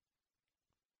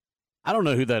 I don't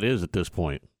know who that is at this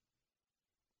point.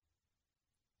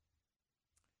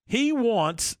 He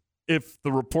wants, if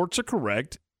the reports are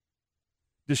correct,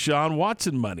 Deshaun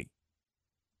Watson money.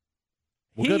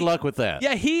 Well, good luck with that.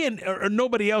 Yeah, he or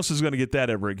nobody else is going to get that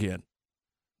ever again.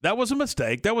 That was a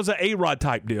mistake. That was an A-Rod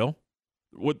type deal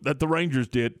that the Rangers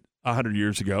did 100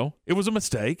 years ago. It was a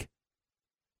mistake.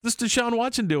 This Deshaun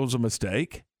Watson deal was a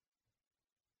mistake.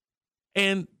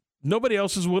 And nobody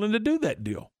else is willing to do that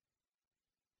deal.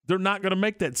 They're not going to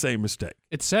make that same mistake.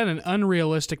 It set an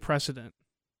unrealistic precedent.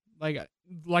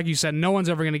 Like you said, no one's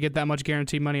ever going to get that much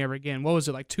guaranteed money ever again. What was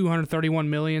it, like $231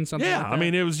 million, something like that? Yeah, I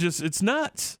mean, it's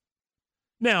nuts.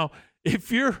 Now,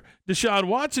 if you're Deshaun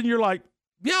Watson, you're like,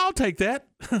 yeah, I'll take that.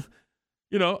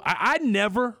 I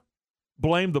never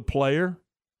blame the player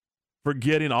for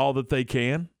getting all that they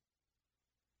can.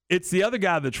 It's the other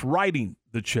guy that's writing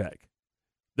the check.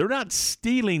 They're not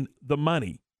stealing the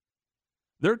money.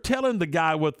 They're telling the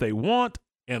guy what they want,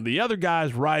 and the other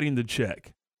guy's writing the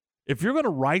check. If you're going to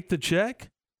write the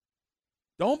check,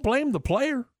 don't blame the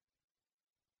player.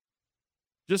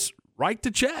 Just write the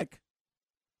check.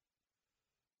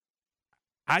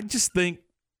 I just think,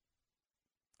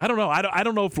 I don't know. I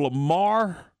don't know if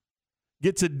Lamar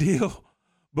gets a deal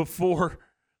before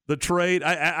the trade.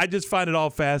 I just find it all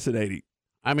fascinating.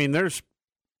 I mean, there's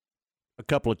a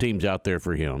couple of teams out there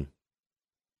for him.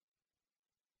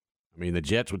 I mean, the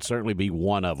Jets would certainly be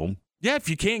one of them. Yeah, if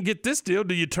you can't get this deal,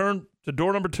 do you turn to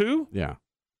door number 2? Yeah.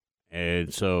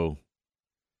 And so,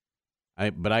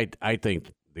 I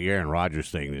think the Aaron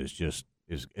Rodgers thing is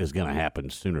going to happen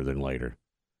sooner than later.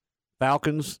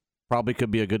 Falcons probably could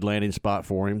be a good landing spot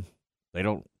for him. They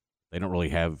don't really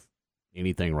have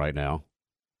anything right now.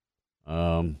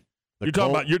 You're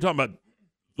talking about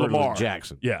Lamar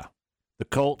Jackson. Yeah. The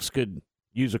Colts could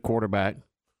use a quarterback.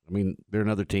 I mean, they're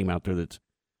another team out there that's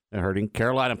hurting.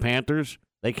 Carolina Panthers,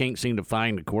 they can't seem to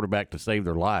find a quarterback to save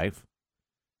their life.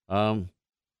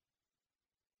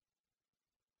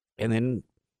 And then,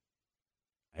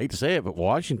 I hate to say it, but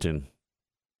Washington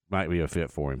might be a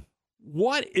fit for him.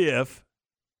 What if,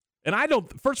 and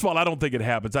first of all, I don't think it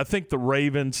happens. I think the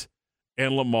Ravens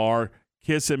and Lamar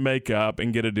kiss and make up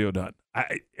and get a deal done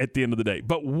at the end of the day.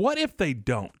 But what if they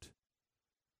don't?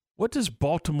 What does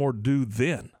Baltimore do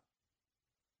then?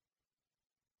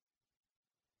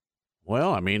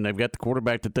 Well, I mean, they've got the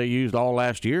quarterback that they used all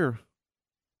last year.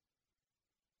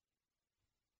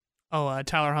 Oh,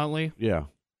 Tyler Huntley? Yeah.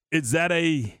 Is that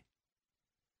a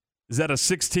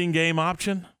 16-game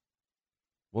option?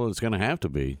 Well, it's going to have to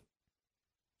be.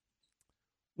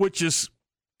 Which is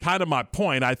kind of my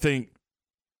point. I think,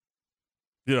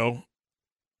 I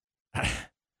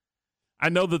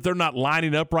know that they're not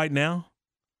lining up right now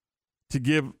to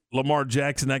give Lamar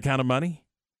Jackson that kind of money.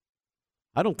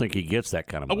 I don't think he gets that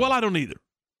kind of money. Well, I don't either.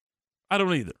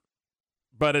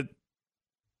 But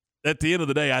at the end of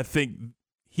the day, I think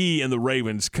he and the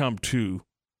Ravens come to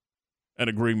an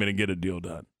agreement and get a deal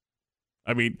done.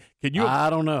 I mean, can you? I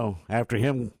don't know. After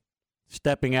him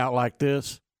stepping out like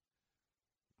this,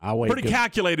 I waved. Pretty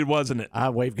calculated, wasn't it?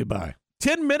 I waved goodbye.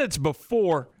 10 minutes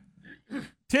before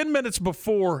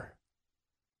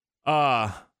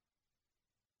Harbaugh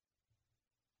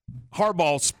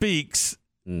speaks,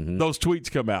 those tweets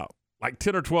come out, like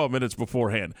 10 or 12 minutes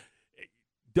beforehand.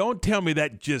 Don't tell me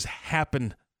that just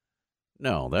happened.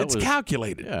 No, it's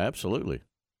calculated. Yeah, absolutely.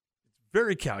 It's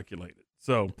very calculated.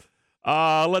 So,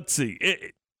 let's see.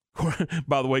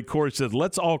 By the way, Corey says,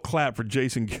 let's all clap for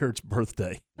Jason Garrett's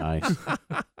birthday. Nice.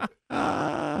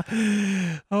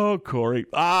 Oh, Corey.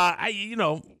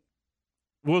 We'll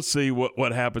see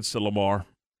what happens to Lamar.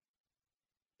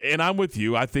 And I'm with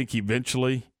you. I think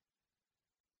eventually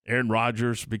Aaron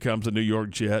Rodgers becomes a New York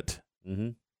Jet. Mm-hmm.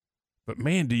 But,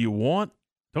 man,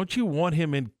 don't you want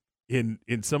him in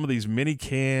some of these mini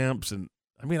camps? And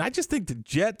I mean, I just think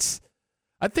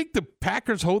I think the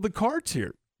Packers hold the cards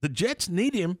here. The Jets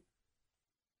need him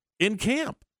in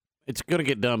camp. It's going to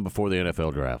get done before the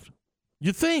NFL draft.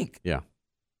 You think? Yeah.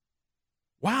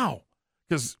 Wow.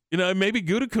 Because, maybe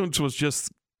Gutekunst was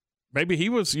maybe he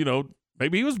was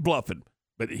bluffing.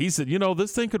 But he said,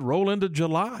 this thing could roll into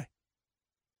June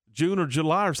or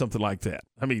July or something like that.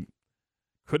 I mean,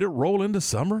 could it roll into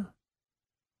summer?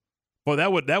 Well,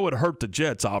 that would hurt the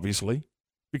Jets, obviously,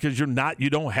 because you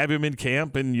don't have him in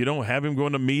camp and you don't have him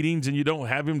going to meetings and you don't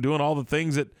have him doing all the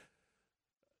things that,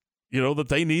 that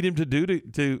they need him to do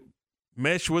to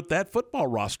mesh with that football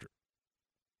roster.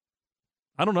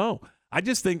 I don't know. I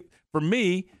just think for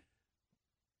me,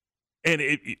 and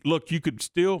look, you could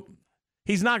still,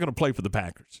 he's not going to play for the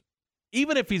Packers.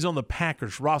 Even if he's on the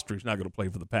Packers roster, he's not going to play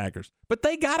for the Packers. But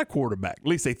they got a quarterback. At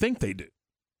least they think they do.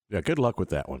 Yeah, good luck with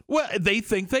that one. Well, they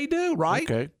think they do, right?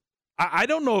 Okay. I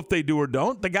don't know if they do or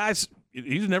don't. The guy's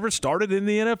he's never started in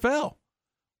the NFL.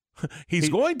 He's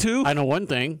going to. I know one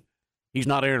thing. He's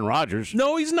not Aaron Rodgers.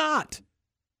 No, he's not.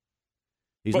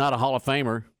 He's not a Hall of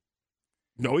Famer.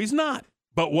 No, he's not.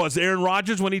 But was Aaron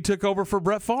Rodgers when he took over for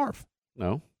Brett Favre?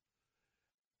 No.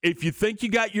 If you think you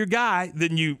got your guy,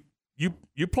 then you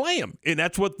play him. And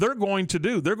that's what they're going to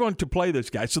do. They're going to play this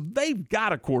guy. So they've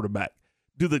got a quarterback.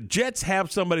 Do the Jets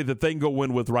have somebody that they can go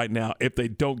win with right now if they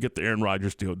don't get the Aaron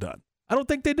Rodgers deal done? I don't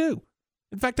think they do.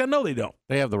 In fact, I know they don't.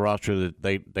 They have the roster that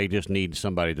they just need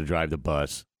somebody to drive the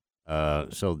bus.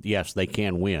 So, yes, they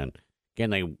can win. Can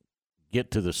they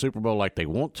get to the Super Bowl like they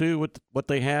want to with what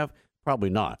they have? Probably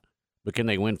not. But can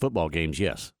they win football games?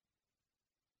 Yes.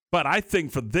 But I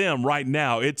think for them right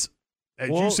now, it's, as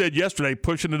you said yesterday,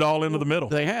 pushing it all into the middle.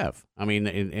 They have. I mean,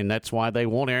 and that's why they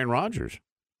want Aaron Rodgers.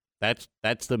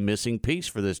 That's the missing piece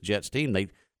for this Jets team.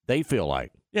 They feel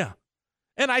like. Yeah.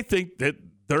 And I think that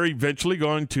they're eventually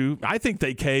going to, I think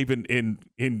they cave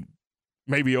in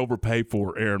maybe overpay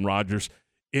for Aaron Rodgers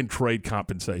in trade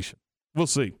compensation. We'll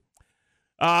see.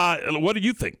 What do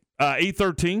you think?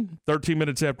 8:13, 13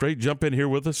 minutes after 8. Jump in here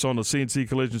with us on the CNC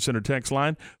Collision Center text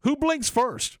line. Who blinks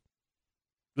first?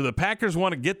 Do the Packers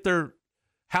want to get their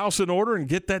house in order and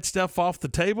get that stuff off the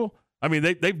table? I mean,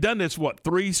 they've done this,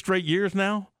 3 straight years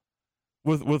now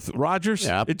with Rodgers?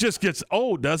 Yeah. It just gets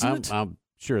old, doesn't it? I'm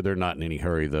sure they're not in any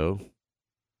hurry, though.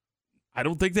 I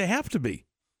don't think they have to be.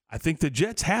 I think the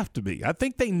Jets have to be. I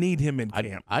think they need him in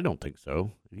camp. I don't think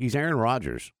so. He's Aaron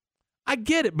Rodgers. I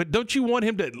get it, but don't you want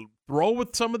him to throw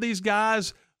with some of these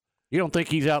guys? You don't think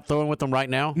he's out throwing with them right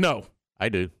now? No. I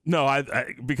do. No,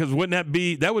 because wouldn't that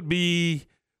be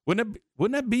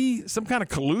some kind of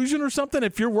collusion or something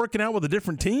if you're working out with a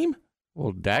different team?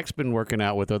 Well, Dak's been working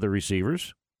out with other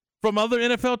receivers. From other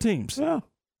NFL teams. Yeah.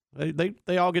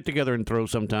 They all get together and throw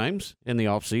sometimes in the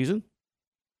off season.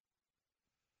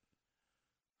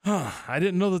 Huh, I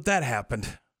didn't know that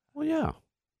happened. Well, yeah.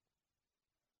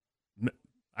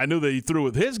 I knew that he threw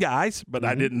with his guys, but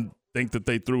I didn't think that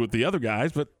they threw with the other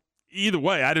guys. But either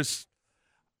way, I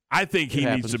think he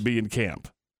needs to be in camp,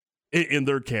 in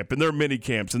their camp, in their mini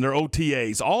camps, in their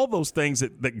OTAs, all those things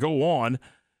that go on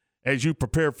as you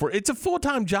prepare for. It's a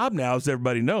full-time job now, as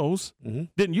everybody knows.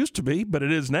 Didn't used to be, but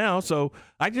it is now. So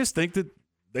I just think that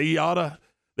they ought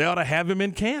to have him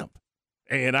in camp.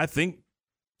 And I think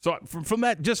so from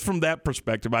that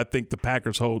perspective, I think the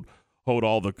Packers hold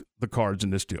all the cards in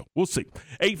this deal. We'll see.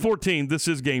 8:14, this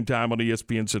is Game Time on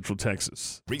ESPN Central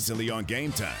Texas. Recently on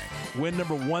Game Time. Win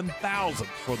number 1,000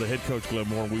 for the head coach, Glenn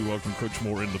Moore. We welcome Coach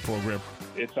Moore into the program.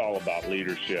 It's all about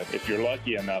leadership. If you're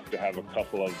lucky enough to have a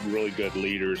couple of really good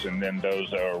leaders and then those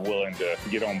that are willing to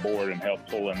get on board and help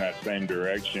pull in that same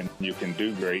direction, you can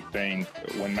do great things.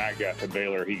 When Matt got to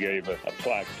Baylor, he gave us a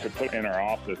plaque to put in our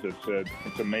office that said,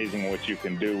 it's amazing what you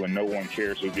can do when no one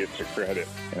cares who gets the credit.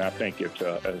 And I think it's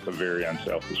a very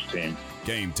unselfish team.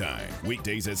 Game Time,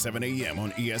 weekdays at 7 a.m.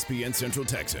 on ESPN Central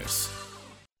Texas.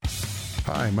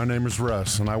 Hi, my name is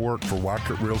Russ, and I work for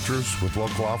Wackett Realtors with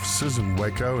local offices in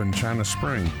Waco and China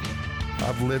Spring.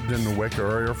 I've lived in the Waco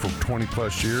area for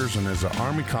 20-plus years, and as an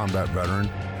Army combat veteran,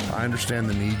 I understand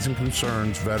the needs and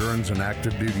concerns veterans and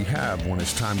active duty have when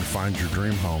it's time to find your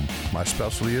dream home. My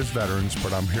specialty is veterans,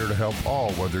 but I'm here to help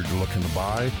all, whether you're looking to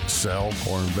buy, sell,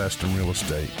 or invest in real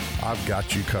estate. I've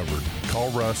got you covered.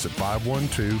 Call Russ at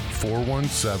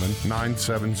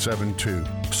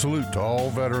 512-417-9772. Salute to all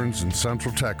veterans in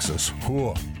Central Texas.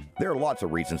 Whoa. There are lots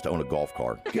of reasons to own a golf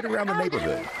cart. Get around the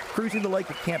neighborhood, cruising the lake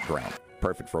or campground.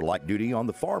 Perfect for light duty on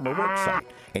the farm or work site.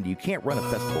 And you can't run a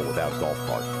festival without a golf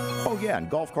cart. Oh yeah, and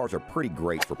golf carts are pretty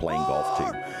great for playing golf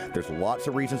too. There's lots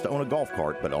of reasons to own a golf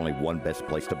cart, but only one best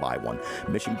place to buy one.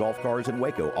 Mission Golf Cars in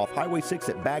Waco off Highway 6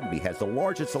 at Bagby has the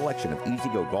largest selection of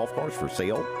easy-go golf cars for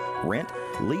sale, rent,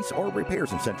 lease, or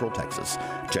repairs in Central Texas.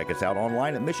 Check us out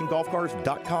online at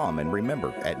missiongolfcars.com, and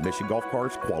remember, at Mission Golf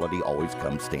Cars, quality always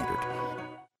comes standard.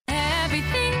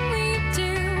 Everything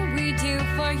we do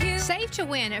for you. Save to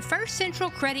win at First Central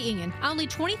Credit Union. Only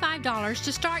 $25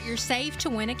 to start your Save to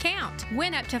Win account.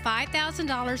 Win up to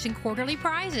 $5,000 in quarterly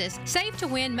prizes. Save to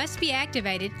Win must be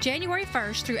activated January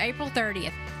 1st through April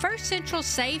 30th. First Central's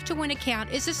Save to Win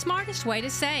account is the smartest way to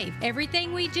save.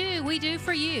 Everything we do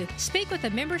for you. Speak with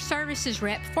a member services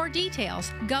rep for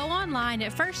details. Go online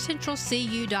at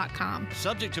firstcentralcu.com.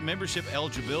 Subject to membership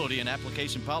eligibility and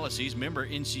application policies, member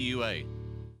NCUA.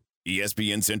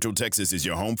 ESPN Central Texas is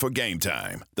your home for Game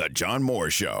Time, the John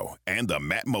Moore Show, and the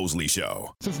Matt Mosley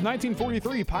Show. Since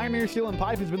 1943, Pioneer Steel &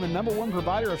 Pipe has been the #1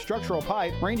 provider of structural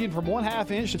pipe, ranging from 1/2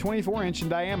 inch to 24 inch in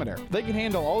diameter. They can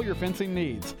handle all your fencing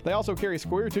needs. They also carry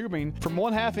square tubing from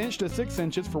 1/2 inch to 6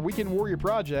 inches for weekend warrior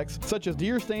projects, such as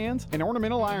deer stands and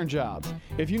ornamental iron jobs.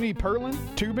 If you need purlin,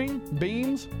 tubing,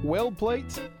 beams, weld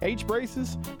plates,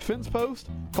 H-braces, fence posts,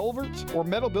 culverts, or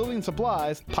metal building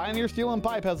supplies, Pioneer Steel &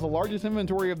 Pipe has the largest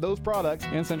inventory of those products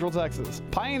in Central Texas.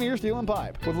 Pioneer Steel &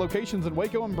 Pipe, with locations in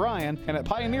Waco and Bryan and at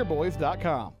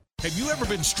pioneerboys.com. Have you ever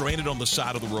been stranded on the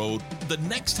side of the road? The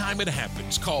next time it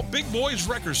happens, call Big Boys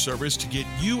Wrecker Service to get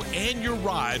you and your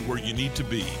ride where you need to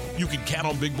be. You can count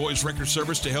on Big Boys Wrecker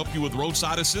Service to help you with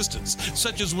roadside assistance,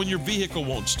 such as when your vehicle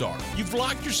won't start, you've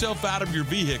locked yourself out of your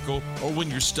vehicle, or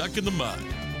when you're stuck in the mud.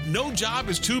 No job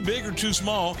is too big or too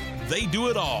small. They do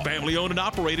it all. Family owned and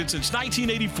operated since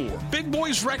 1984. Big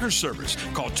Boys Wrecker Service.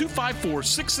 Call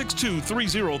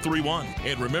 254-662-3031.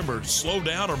 And remember, slow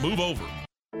down or move over.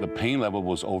 The pain level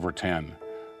was over 10.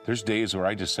 There's days where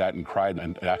I just sat and cried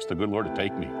and asked the good Lord to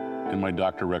take me. And my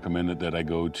doctor recommended that I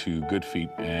go to Good Feet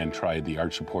and try the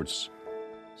arch supports.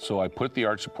 So I put the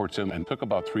arch supports in and took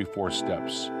about 3-4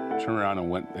 steps. Turned around and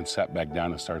went and sat back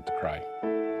down and started to cry.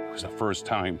 It was the first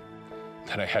time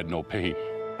that I had no pain.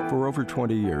 For over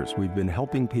 20 years, we've been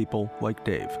helping people like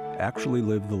Dave actually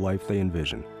live the life they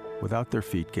envision without their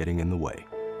feet getting in the way.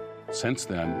 Since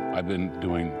then, I've been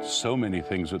doing so many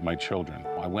things with my children.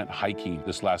 I went hiking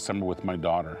this last summer with my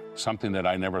daughter, something that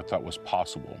I never thought was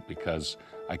possible because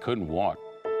I couldn't walk.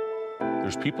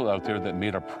 There's people out there that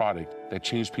made a product that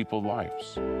changed people's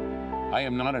lives. I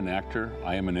am not an actor.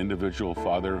 I am an individual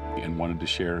father and wanted to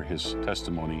share his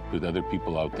testimony with other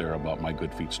people out there about my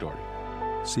Good Feet story.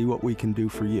 See what we can do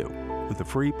for you with a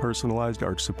free personalized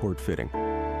arch support fitting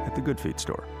at the Good Feet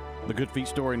store. The Good Feet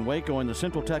store in Waco in the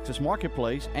Central Texas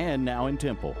Marketplace and now in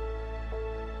Temple.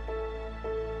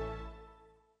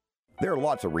 There are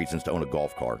lots of reasons to own a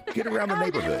golf cart. Get around the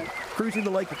neighborhood, cruising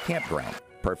the lake or campground.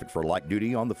 Perfect for light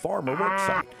duty on the farm or work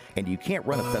site. And you can't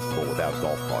run a festival without a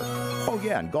golf cart. Oh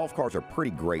yeah, and golf carts are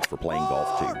pretty great for playing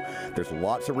golf too. There's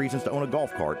lots of reasons to own a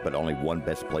golf cart, but only one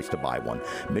best place to buy one.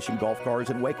 Mission Golf Cars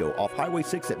in Waco off Highway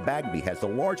 6 at Bagby has the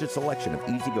largest selection of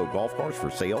easy-go golf cars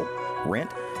for sale,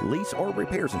 rent, lease, or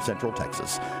repairs in Central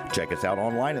Texas. Check us out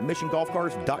online at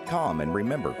missiongolfcars.com, and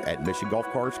remember, at Mission Golf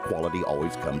Cars, quality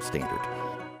always comes standard.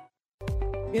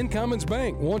 Incommons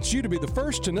Bank wants you to be the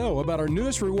first to know about our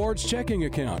newest rewards checking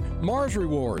account, Mars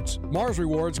Rewards. Mars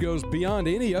Rewards goes beyond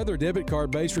any other debit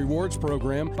card-based rewards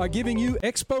program by giving you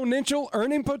exponential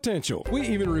earning potential. We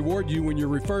even reward you when your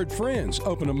referred friends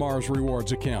open a Mars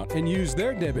Rewards account and use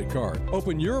their debit card.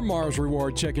 Open your Mars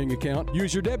Reward checking account,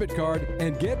 use your debit card,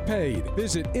 and get paid.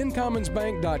 Visit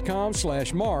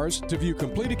incommonsbank.com/Mars to view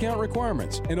complete account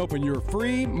requirements and open your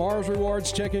free Mars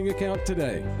Rewards checking account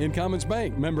today. Incommons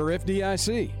Bank, member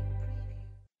FDIC.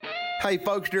 Hey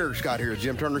folks, Derek Scott here at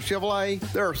Jim Turner Chevrolet.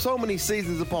 There are so many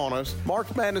seasons upon us,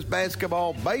 March Madness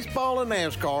basketball, baseball, and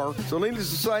NASCAR. So needless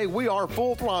to say, we are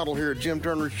full throttle here at Jim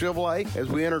Turner Chevrolet as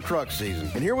we enter truck season.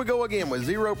 And here we go again with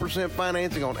 0%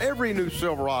 financing on every new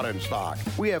Silverado in stock.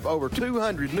 We have over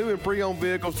 200 new and pre-owned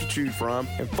vehicles to choose from,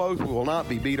 and folks, we will not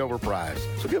be beat over price.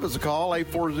 So give us a call,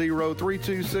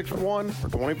 840-3261 or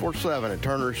 24/7 at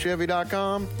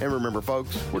turnerchevy.com. And remember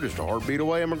folks, we're just a heartbeat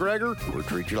away in McGregor. We'll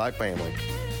treat you like family.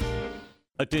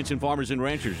 Attention farmers and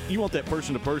ranchers, you want that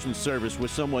person-to-person service with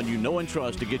someone you know and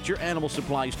trust to get your animal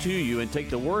supplies to you and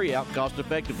take the worry out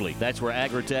cost-effectively. That's where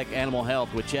Agritech Animal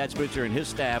Health with Chad Spitzer and his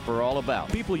staff are all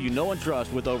about. People you know and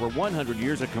trust with over 100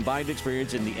 years of combined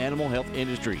experience in the animal health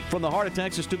industry. From the heart of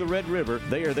Texas to the Red River,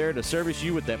 they are there to service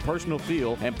you with that personal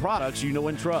feel and products you know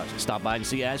and trust. Stop by and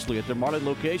see Ashley at their Marlin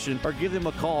location or give them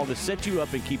a call to set you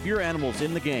up and keep your animals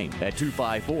in the game at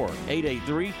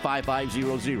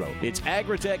 254-883-5500. It's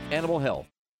Agritech Animal Health.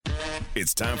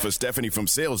 It's time for Stephanie from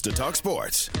Sales to talk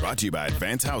sports. Brought to you by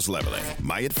Advanced House Leveling,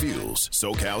 Myatt Fuels,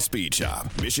 SoCal Speed Shop,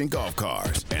 Mission Golf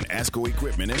Cars, and ASCO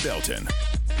Equipment in Belton.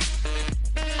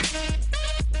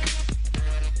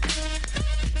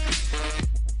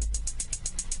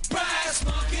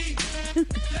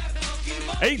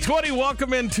 8:20.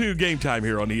 Welcome into Game Time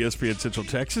here on ESPN Central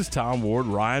Texas. Tom, Ward,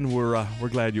 Ryan, we're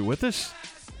glad you're with us.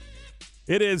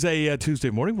 It is a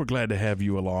Tuesday morning. We're glad to have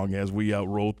you along as we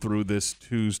roll through this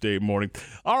Tuesday morning.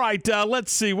 All right,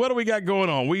 let's see. What do we got going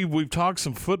on? We've talked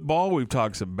some football. We've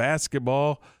talked some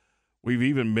basketball. We've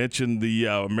even mentioned the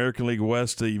American League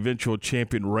West, the eventual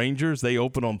champion Rangers. They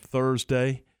open on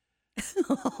Thursday.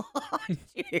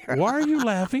 Why are you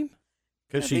laughing?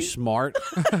 Because she's smart.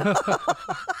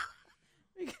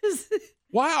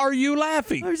 Why are you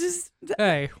laughing?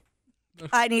 Hey.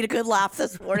 I need a good laugh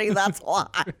this morning. That's why.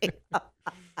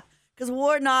 Because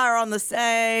Ward and I are we're in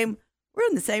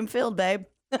the same field, babe.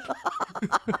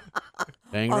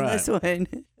 Dang on right. this one.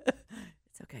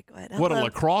 It's okay. Go ahead. What, a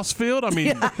lacrosse field? I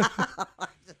mean,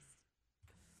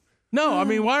 no, I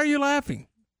mean, why are you laughing?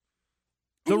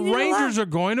 The Rangers are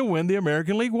going to win the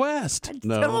American League West.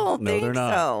 No, they're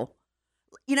not. So.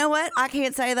 You know what? I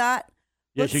can't say that.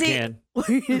 Yes, you can.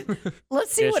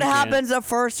 Let's see Yes, what you happens the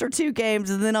first or two games,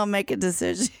 and then I'll make a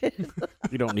decision.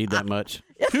 You don't need that much.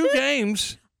 2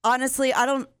 games? Honestly, I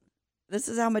don't. This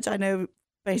is how much I know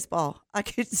baseball. I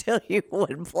could tell you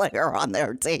one player on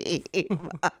their team.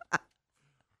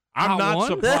 I'm not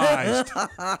surprised.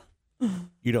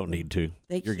 You don't need to.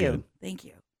 You're good. Thank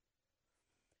you.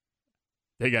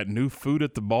 They got new food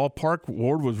at the ballpark.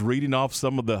 Ward was reading off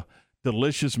some of the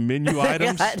delicious menu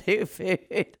items. They got new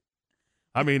food.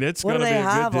 I mean, it's What going do to be they a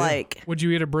have, good deal. like? Would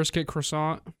you eat a brisket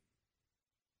croissant?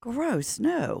 Gross.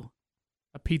 No.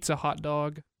 A pizza hot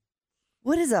dog?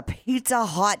 What is a pizza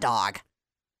hot dog?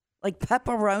 Like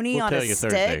pepperoni We'll on tell a you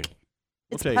stick? Thursday.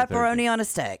 It's We'll tell you pepperoni on a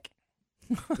stick.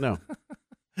 No.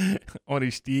 On a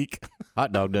stick.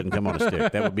 Hot dog doesn't come on a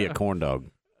stick. That would be a corn dog.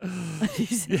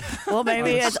 Well,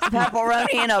 maybe it's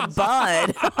pepperoni in a bun.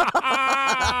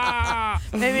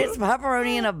 Maybe it's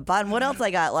pepperoni in a bun. What else I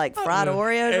got? Like fried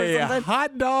Oreos or A something?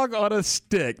 hot dog on a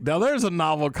stick. Now, there's a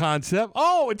novel concept.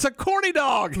 Oh, it's a corny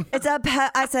dog. It's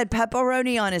I said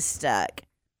pepperoni on a stick.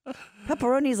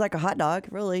 Pepperoni is like a hot dog,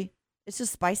 really. It's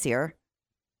just spicier.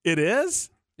 It is?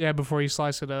 Yeah, before you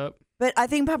slice it up. But I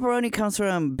think pepperoni comes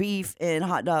from beef and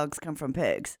hot dogs come from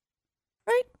pigs.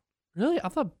 Right? Really? I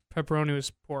thought pepperoni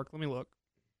was pork. Let me look.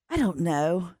 I don't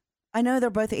know. I know they're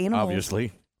both animals.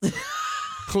 Obviously.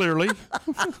 Clearly.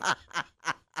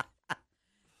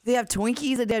 They have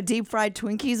Twinkies. They have deep fried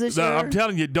Twinkies this No, year. I'm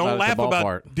telling you, don't Not at laugh the about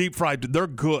ballpark. deep fried. They're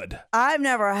good. I've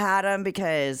never had them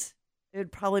because it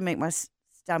would probably make my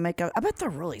stomach go. I bet they're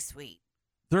really sweet.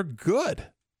 They're good.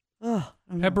 Ugh,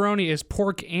 Pepperoni is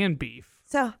pork and beef.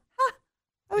 So,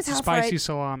 I was It's a half spicy right.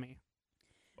 salami.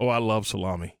 Oh, I love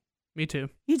salami. Me too.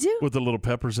 You do? With the little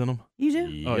peppers in them. You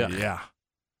do? Oh, yeah.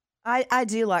 I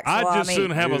do like salami. I'd just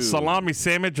soon have a salami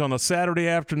sandwich on a Saturday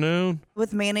afternoon.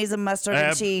 With mayonnaise and mustard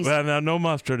and cheese. Well, no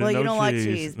mustard Well, and no you don't like cheese.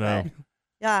 cheese, No. but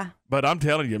yeah. But I'm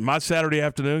telling you, my Saturday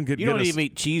afternoon You don't even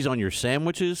eat cheese on your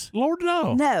sandwiches? Lord,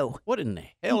 no. No. What in the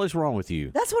hell is wrong with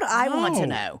you? That's what I want to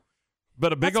No. know.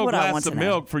 But a big That's old what I glass want of to know.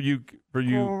 milk for you dairy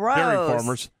Gross.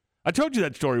 farmers. I told you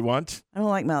that story once. I don't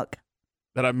like milk.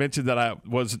 That I mentioned that I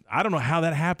don't know how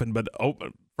that happened, but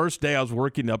first day I was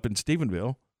working up in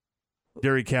Stephenville,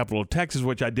 dairy capital of Texas,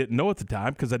 which I didn't know at the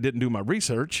time because I didn't do my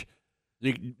research.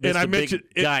 And I mentioned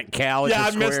giant cow. Yeah,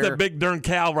 I missed that big darn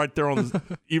cow right there on the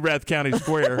Erath County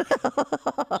Square.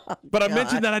 But I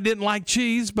mentioned that I didn't like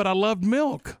cheese, but I loved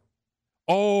milk.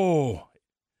 Oh,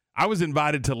 I was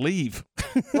invited to leave.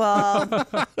 Well,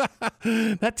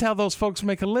 that's how those folks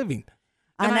make a living.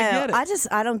 I And know. I get it.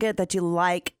 I don't get that you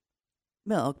like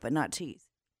milk, but not cheese.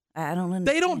 I don't understand.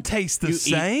 They don't taste the You eat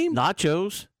same.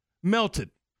 nachos? Melted.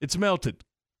 It's melted.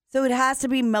 So it has to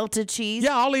be melted cheese?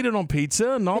 Yeah, I'll eat it on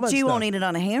pizza and all But that you stuff. won't eat it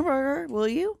on a hamburger, will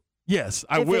you? Yes,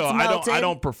 I If will. it's I melted?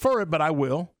 don't prefer it, but I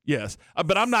will. Yes.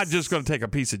 But I'm not just going to take a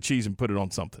piece of cheese and put it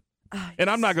on something. And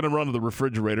I'm not going to run to the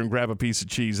refrigerator and grab a piece of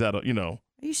cheese out of, Are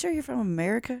you sure you're from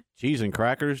America? Cheese and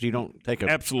crackers? You don't take a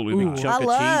absolutely big not. chunk I of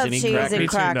love cheese and eat cheese crackers? and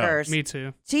crackers. Me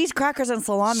too. Cheese, crackers, and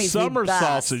salami is Summer the best.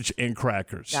 sausage and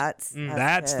crackers. That's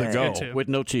That's the good. go. Good too. With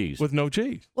no cheese. With no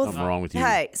cheese. Well, Something wrong with you.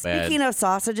 Hey, Bad. speaking of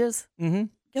sausages, Mm-hmm.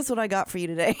 guess what I got for you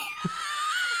today?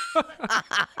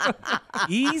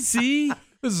 Easy.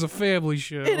 This is a family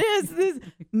show. It is. This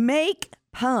make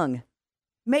pung.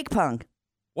 Make pung.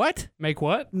 What? Make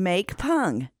what? Make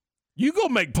pung. You go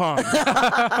make pung.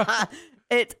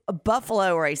 It's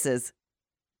buffalo races.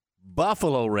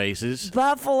 Buffalo races.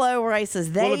 Buffalo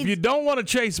races. They Well, if you don't want to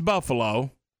chase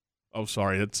buffalo, that's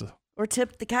or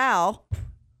tip the cow.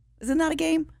 Isn't that a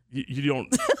game? you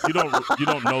don't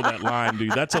know that line,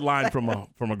 dude. That's a line from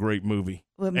a great movie.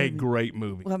 What A movie? great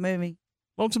movie. What movie?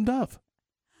 Lonesome Dove.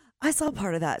 I saw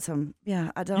part of that.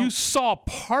 I don't. You saw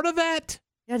part of that?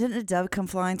 Yeah, didn't a dove come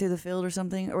flying through the field or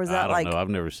something? Or was that I don't like know. I've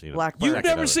never seen it. Blackbird? You've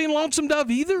never seen Lonesome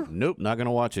Dove either? Nope, not going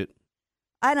to watch it.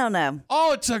 I don't know.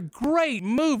 Oh, it's a great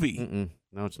movie. Mm-mm.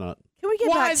 No, it's not. Can we get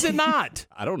Why back is to it not?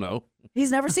 I don't know.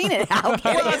 He's never seen it. How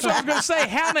can Well, he? that's what I was going to say.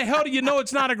 How in the hell do you know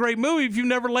it's not a great movie if you've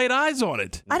never laid eyes on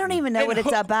it? I don't even know And what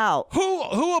it's about.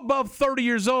 Who above 30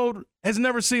 years old has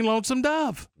never seen Lonesome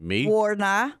Dove? Me?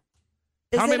 Warna.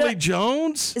 Tommy Lee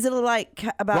Jones? Is it like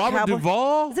about Robert cowboys?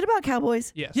 Duvall? Is it about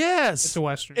cowboys? Yes. Yes. It's a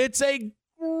Western. It's a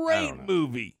great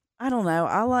movie. I don't know.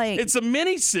 I like. It's a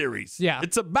mini series. Yeah.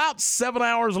 It's about 7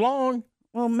 hours long.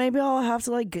 Well, maybe I'll have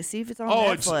to like see if it's on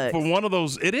It's Netflix. for one of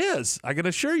those. It is. I can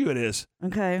assure you it is.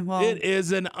 Okay. Well, It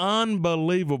is an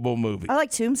unbelievable movie. I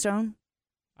like Tombstone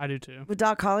I do too. with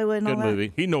Doc Hollywood and Good all that.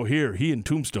 movie. He no here. He in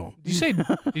Tombstone. Did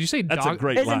you say That's dog? a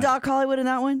great Isn't line. Doc Hollywood in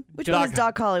that one? Which one is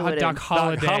Doc Hollywood Doc in?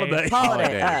 Holiday. Holiday.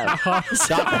 Holiday.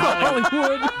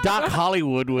 Doc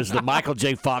Hollywood was the Michael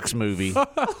J. Fox movie.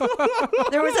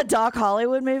 There was a Doc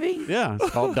Hollywood movie? Yeah, it's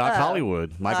called Doc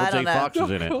Hollywood. Michael I J. don't know. Fox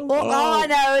was in it. Well, all I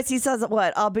know is he says,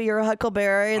 what? I'll be your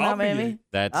Huckleberry in I'll that be movie?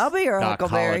 That's I'll be your Doc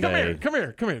Huckleberry. Holiday. Come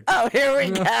here. Oh, here we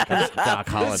go. That's Doc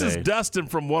Holiday. This is Dustin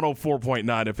from 104.9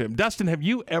 FM. Dustin, have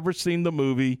you ever seen the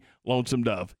movie Lonesome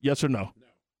Dove? Yes or no?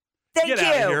 Thank Get you.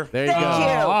 outta here. There you Thank go. you.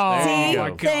 Oh, See? my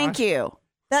gosh. Thank you.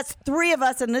 That's 3 of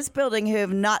us in this building who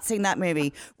have not seen that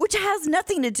movie, which has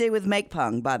nothing to do with Make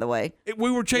Pung, by the way. We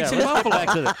were chasing Yeah, let's get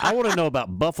buffalo. back to I want to know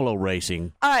about buffalo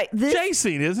racing. All right. This,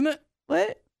 Chasing, isn't it?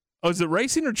 what? Oh, is it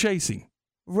racing or chasing?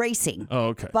 Racing. Oh,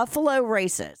 okay. Buffalo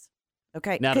races.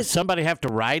 Okay. Now, does 'cause- somebody have to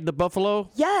ride the buffalo?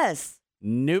 yes.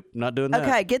 Nope, not doing that.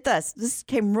 Okay, get this. This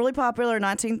became really popular in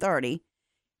 1930.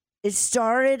 It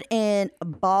started in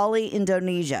Bali,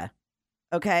 Indonesia.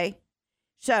 Okay?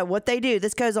 So what they do,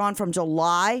 this goes on from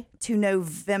July to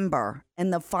November,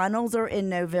 and the finals are in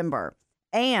November.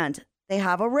 And they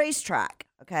have a racetrack,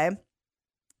 okay?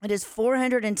 It is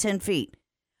 410 feet.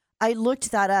 I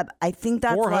looked that up. I think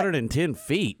that's 410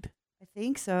 feet. I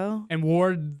think so. And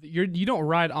Ward, you don't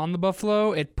ride on the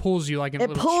buffalo. It pulls you like in a It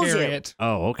little pulls you. chariot.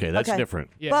 Oh, okay, that's Okay.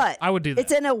 different. Yeah, But I would do that.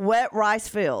 It's in a wet rice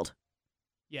field.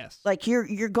 Yes. Like you're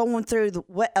going through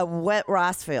a wet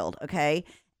rice field, okay?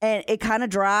 And it kind of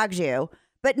drags you.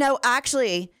 But no,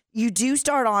 actually, you do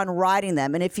start on riding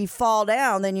them, and if you fall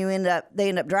down, then they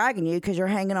end up dragging you because you're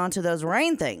hanging onto those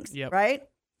rein things, Yep. right?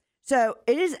 So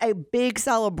it is a big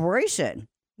celebration.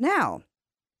 Now,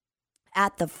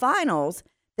 at the finals,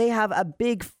 they have a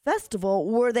big festival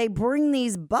where they bring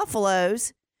these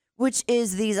buffaloes, which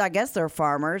is these, I guess they're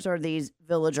farmers or these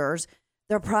villagers.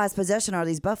 Their prized possession are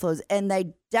these buffaloes, and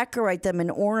they decorate them in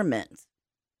ornaments.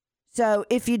 So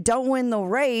if you don't win the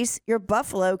race, your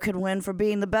buffalo could win for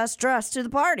being the best dressed to the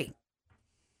party.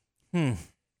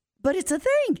 But it's a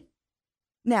thing.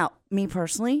 Now, me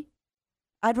personally,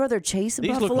 I'd rather chase a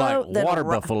These buffalo look like than water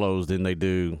buffaloes than they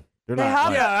do. They're They not have-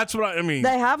 like- Yeah, that's what I mean.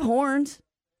 They have horns.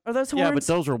 Are those horns? Yeah, but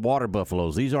those are water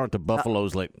buffaloes. These aren't the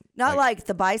buffaloes Not like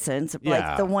the bisons, Yeah.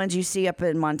 like the ones you see up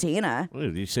in Montana.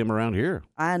 Well, you see them around here.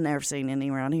 I've never seen any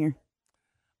around here.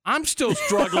 I'm still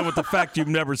struggling with the fact you've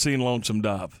never seen Lonesome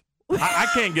Dove. I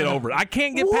can't get over it. I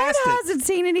can't get past it. hasn't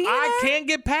seen it either? I can't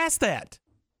get past that.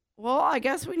 Well, I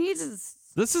guess we need to.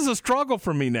 This is a struggle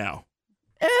for me now.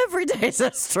 Every day's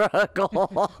a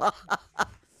struggle.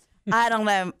 I don't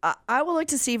know. I will look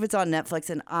to see if it's on Netflix,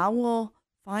 and I will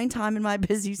find time in my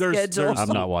busy schedule. I'm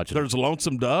not watching. There's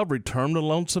Lonesome Dove, Return to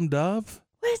Lonesome Dove.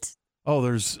 What?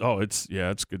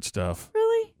 It's good stuff.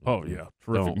 Really? Oh yeah,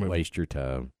 terrific Don't movie. waste your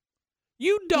time.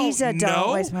 You don't He said, "Don't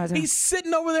know. waste my time." He's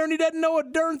sitting over there and he doesn't know a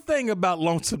darn thing about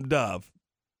Lonesome Dove.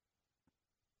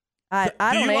 I Do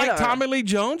don't you like either. Tommy Lee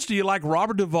Jones? Do you like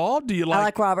Robert Duvall? Do you I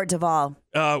like Robert Duvall.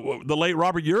 the late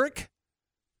Robert Urich?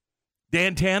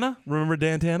 Dan Tana? Remember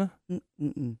Dan Tana?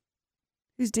 Mm-mm.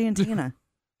 Who's Dan Tana?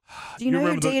 Do you know who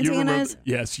remember Dan Tana is?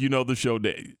 Yes, you know the show.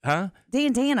 Huh?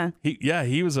 Dan Tana.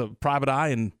 He was a private eye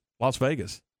in Las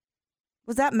Vegas.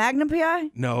 Was that Magnum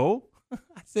PI? No.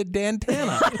 I said Dan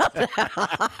Tana.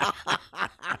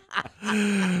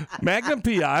 Magnum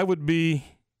PI would be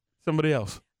somebody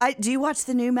else. Do you watch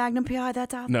the new Magnum PI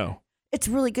that's out? No. It's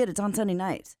really good. It's on Sunday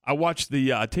nights. I watched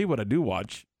I tell you what I do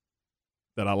watch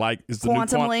that I like is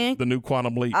Quantum Leap? the new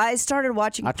Quantum Leap. I started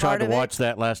watching I tried part to of watch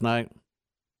that last night.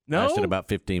 No? Lasted about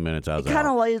 15 minutes. I was it. Kind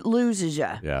out. of loses you.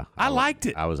 Yeah. I liked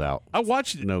it. I was out. I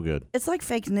watched it. No good. It's like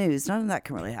fake news. None of that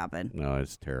can really happen. No,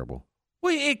 it's terrible.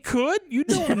 Well, it could. You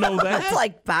don't know that. It's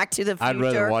like Back to the Future. I'd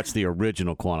rather watch the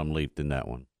original Quantum Leap than that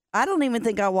one. I don't even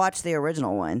think I watched the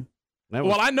original one.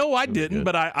 I know I didn't,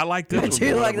 but I like this one. Do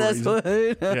you for like whatever this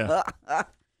reason. one? Yeah.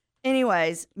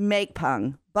 Anyways, make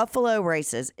pung. Buffalo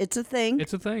races. It's a thing.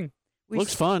 It's a thing.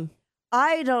 Looks fun.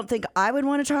 I don't think I would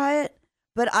want to try it,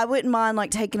 but I wouldn't mind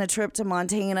like taking a trip to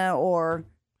Montana or.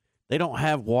 They don't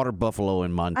have water buffalo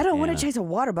in Montana. I don't want to chase a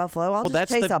water buffalo. I'll just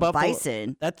chase a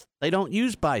bison. They don't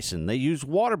use bison. They use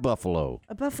water buffalo.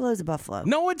 A buffalo's a buffalo.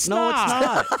 No, it's No,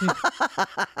 not. it's not.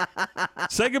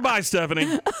 Say goodbye,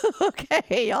 Stephanie.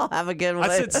 Okay, y'all have a good one.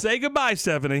 I said say goodbye,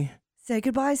 Stephanie. Say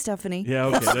goodbye, Stephanie. Yeah,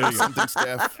 okay, there you go. Something,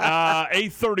 Steph.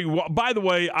 8:31. By the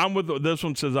way, this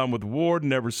one says I'm with Ward.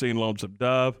 Never seen Lonesome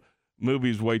Dove.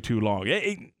 Movie's way too long.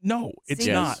 No, it's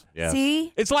See? not. Yes.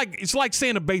 See? It's like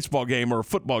saying a baseball game or a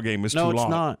football game is No, too it's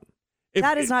long. not.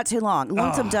 That is not too long.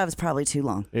 Lonesome Dove is probably too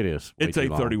long. It is. Way It's too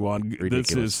long. 8:31.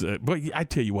 Ridiculous. This is, but I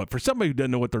tell you what, for somebody who doesn't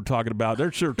know what they're talking about,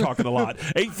 they're sure talking a lot.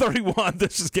 8:31.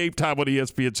 This is Game Time on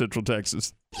ESPN Central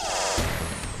Texas.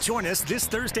 Join us this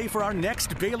Thursday for our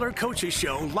next Baylor Coaches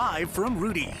Show live from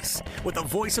Rudy's with the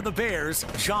voice of the Bears,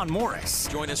 John Morris.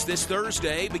 Join us this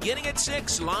Thursday beginning at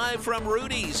 6 live from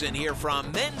Rudy's and hear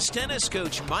from men's tennis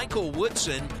coach Michael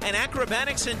Woodson and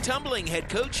acrobatics and tumbling head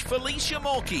coach Felicia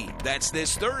Mulkey. That's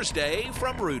this Thursday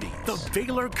from Rudy's. The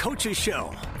Baylor Coaches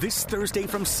Show this Thursday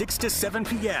from 6 to 7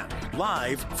 p.m.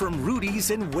 live from Rudy's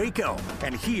in Waco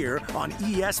and here on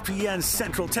ESPN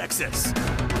Central Texas.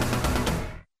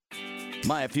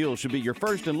 Maya Fuel should be your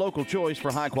first and local choice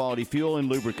for high-quality fuel and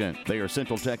lubricant. They are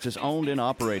Central Texas owned and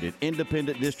operated,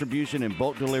 independent distribution and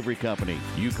bulk delivery company.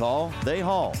 You call, they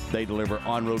haul. They deliver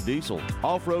on-road diesel,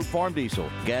 off-road farm diesel,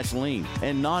 gasoline,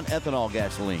 and non-ethanol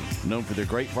gasoline. Known for their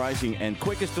great pricing and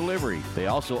quickest delivery, they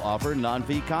also offer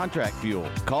non-fee contract fuel.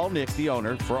 Call Nick, the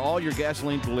owner, for all your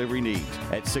gasoline delivery needs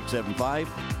at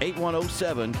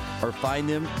 675-8107 or find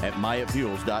them at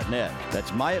MyaFuels.net.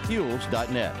 That's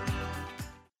MyaFuels.net.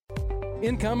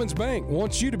 Incommons Bank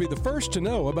wants you to be the first to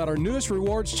know about our newest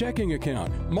rewards checking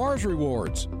account, Mars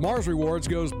Rewards. Mars Rewards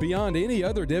goes beyond any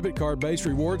other debit card-based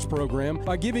rewards program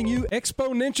by giving you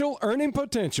exponential earning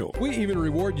potential. We even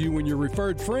reward you when your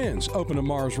referred friends open a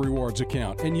Mars Rewards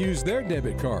account and use their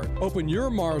debit card. Open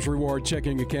your Mars Reward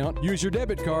checking account, use your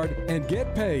debit card, and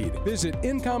get paid. Visit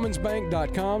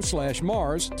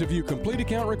incommonsbank.com/Mars to view complete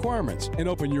account requirements and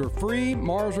open your free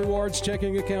Mars Rewards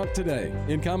checking account today.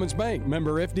 Incommons Bank,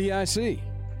 member FDIC.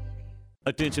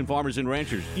 Attention farmers and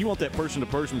ranchers, you want that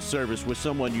person-to-person service with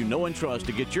someone you know and trust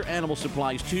to get your animal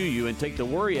supplies to you and take the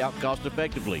worry out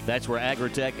cost-effectively. That's where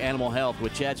Agritech Animal Health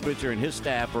with Chad Spitzer and his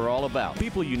staff are all about.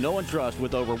 People you know and trust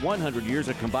with over 100 years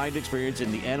of combined experience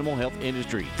in the animal health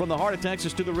industry. From the heart of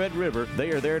Texas to the Red River,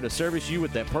 they are there to service you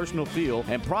with that personal feel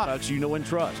and products you know and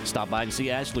trust. Stop by and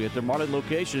see Ashley at their Marlin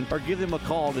location or give them a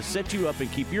call to set you up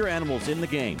and keep your animals in the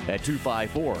game at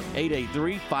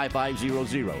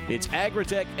 254-883-5500. It's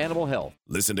Agritech Animal Health.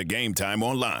 Listen to Game Time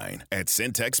online at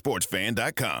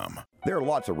syntechsportsfan.com. There are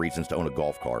lots of reasons to own a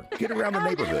golf cart. Get around the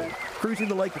neighborhood, cruising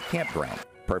the lake or campground.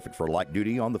 Perfect for light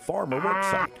duty on the farm or work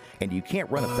site. And you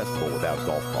can't run a festival without a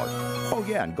golf cart. Oh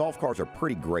yeah, and golf carts are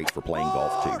pretty great for playing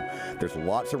golf too. There's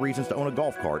lots of reasons to own a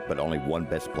golf cart, but only one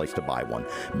best place to buy one.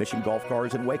 Mission Golf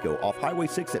Cars in Waco off Highway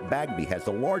 6 at Bagby has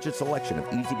the largest selection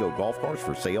of easy-go golf cars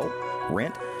for sale,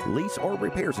 rent, lease, or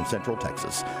repairs in Central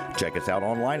Texas. Check us out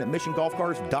online at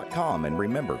missiongolfcars.com, and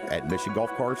remember, at Mission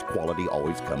Golf Cars, quality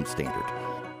always comes standard.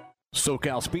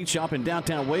 SoCal Speed Shop in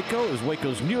downtown Waco is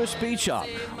Waco's newest speed shop.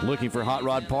 Looking for hot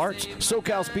rod parts?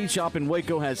 SoCal Speed Shop in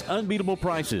Waco has unbeatable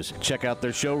prices. Check out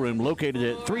their showroom located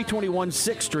at 321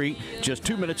 6th Street, just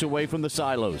 2 minutes away from the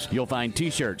silos. You'll find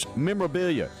t-shirts,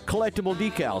 memorabilia, collectible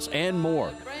decals, and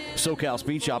more. SoCal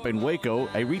Speed Shop in Waco,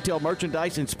 a retail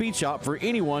merchandise and speed shop for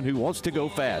anyone who wants to go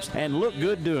fast and look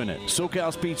good doing it.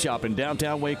 SoCal Speed Shop in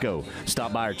downtown Waco.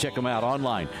 Stop by or check them out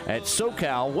online at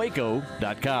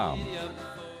SoCalWaco.com.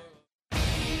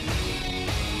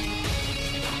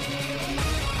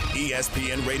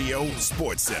 ESPN Radio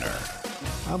Sports Center.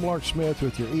 I'm Lark Smith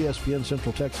with your ESPN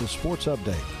Central Texas Sports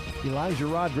Update. Elijah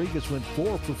Rodriguez went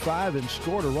 4 for 5 and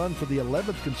scored a run for the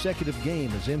 11th consecutive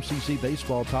game as MCC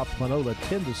Baseball topped Panola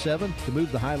 10-7 to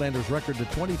move the Highlanders' record to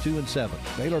 22-7.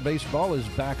 Baylor Baseball is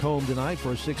back home tonight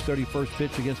for a 6:30 first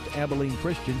pitch against Abilene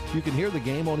Christian. You can hear the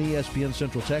game on ESPN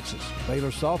Central Texas. Baylor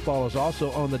Softball is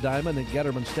also on the diamond at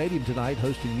Getterman Stadium tonight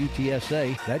hosting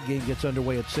UTSA. That game gets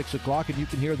underway at 6 o'clock, and you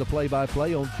can hear the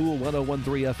play-by-play on Pool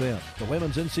 101.3 FM. The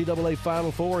Women's NCAA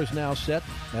Final Four is now set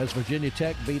as Virginia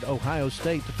Tech beat Ohio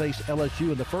State to face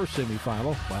LSU in the first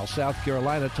semifinal, while South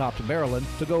Carolina topped Maryland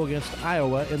to go against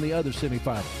Iowa in the other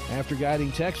semifinal. After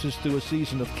guiding Texas through a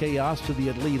season of chaos to the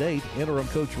Elite Eight, interim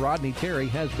coach Rodney Terry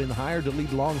has been hired to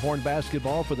lead Longhorn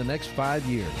basketball for the next 5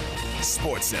 years.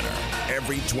 Sports Center,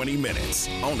 every 20 minutes,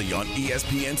 only on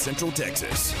ESPN Central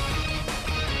Texas.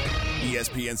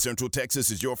 ESPN Central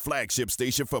Texas is your flagship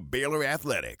station for Baylor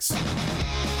Athletics.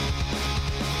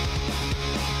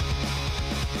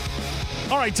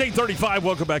 All right, it's 8:35.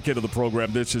 Welcome back into the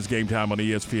program. This is Game Time on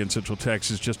ESPN Central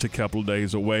Texas, just a couple of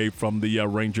days away from the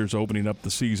Rangers opening up the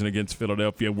season against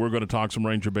Philadelphia. We're going to talk some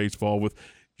Ranger baseball with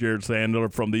Jared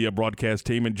Sandler from the broadcast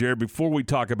team. And, Jared, before we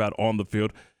talk about on the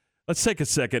field, let's take a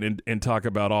second and talk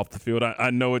about off the field. I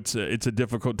know it's a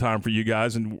difficult time for you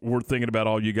guys, and we're thinking about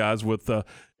all you guys with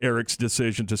Eric's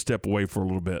decision to step away for a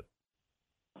little bit.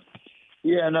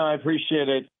 Yeah, no, I appreciate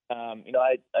it.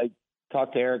 I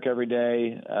talk to Eric every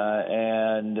day,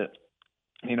 and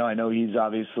I know he's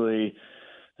obviously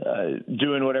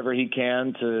doing whatever he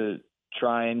can to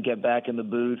try and get back in the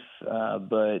booth,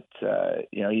 but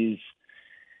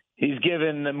he's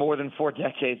given more than 4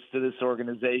 decades to this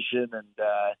organization, and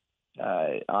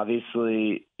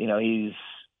obviously he's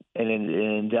an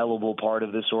indelible part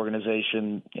of this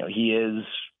organization. He is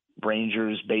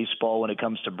Rangers baseball when it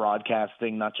comes to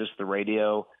broadcasting, not just the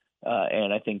radio.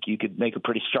 And I think you could make a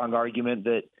pretty strong argument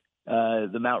that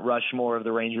the Mount Rushmore of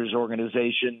the Rangers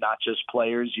organization, not just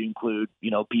players, you include,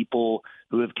 people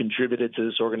who have contributed to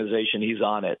this organization. He's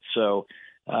on it. So,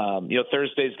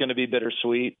 Thursday's going to be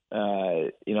bittersweet.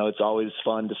 It's always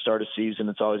fun to start a season.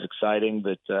 It's always exciting,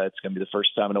 but it's going to be the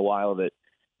first time in a while that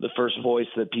the first voice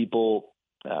that people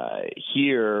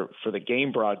hear for the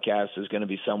game broadcast is going to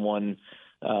be someone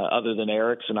other than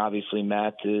Eric's, and obviously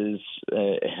Matt is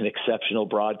an exceptional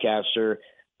broadcaster,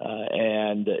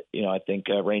 and I think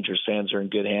Rangers fans are in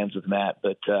good hands with Matt.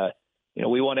 But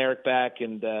we want Eric back,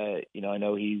 and I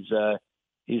know he's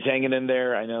hanging in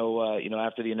there. I know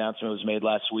after the announcement was made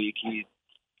last week, he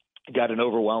got an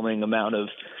overwhelming amount of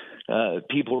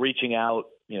people reaching out,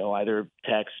 either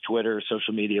text, Twitter,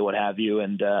 social media, what have you.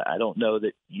 And I don't know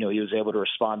that, he was able to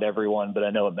respond to everyone, but I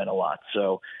know it meant a lot.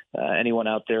 So anyone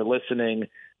out there listening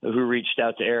who reached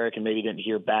out to Eric and maybe didn't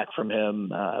hear back from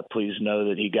him, please know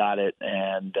that he got it.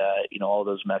 And, all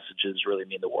those messages really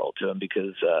mean the world to him,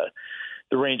 because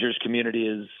the Rangers community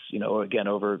is, again,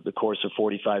 over the course of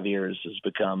 45 years has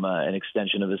become an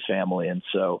extension of his family. And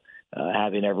so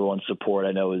having everyone's support,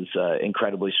 I know, is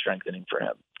incredibly strengthening for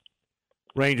him.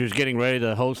 Rangers getting ready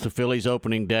to host the Phillies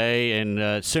opening day,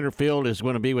 and center field is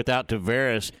going to be without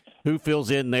Tavares. Who fills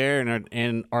in there,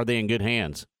 and are they in good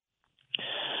hands?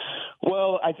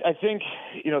 Well, I think,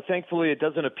 thankfully it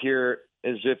doesn't appear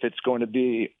as if it's going to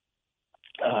be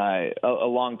a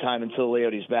long time until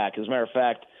Leote's back. As a matter of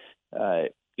fact,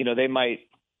 they might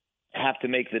have to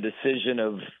make the decision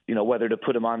of, whether to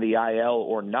put him on the IL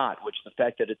or not, which the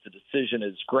fact that it's a decision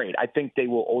is great. I think they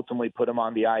will ultimately put him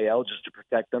on the IL just to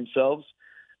protect themselves.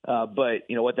 But,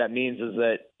 what that means is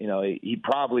that, he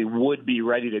probably would be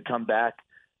ready to come back,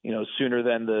 sooner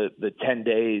than the 10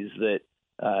 days that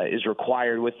is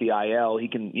required with the IL. He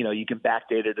can, you can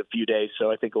backdate it a few days.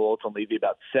 So I think it will ultimately be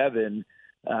about 7.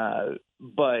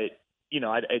 But,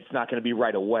 it's not going to be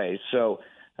right away. So,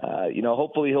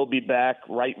 hopefully he'll be back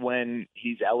right when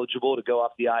he's eligible to go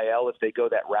off the IL if they go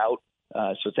that route.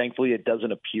 So thankfully it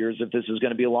doesn't appear as if this is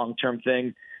going to be a long-term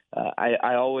thing.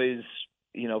 I always,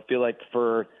 feel like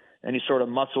for any sort of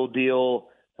muscle deal,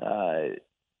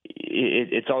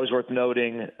 it's always worth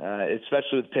noting,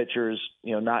 especially with pitchers,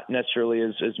 not necessarily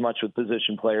as much with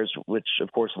position players, which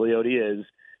of course Leote is,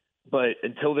 but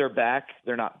until they're back,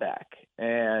 they're not back.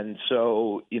 And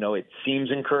so, it seems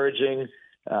encouraging,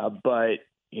 but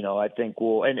I think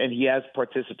and he has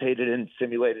participated in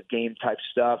simulated game type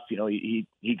stuff.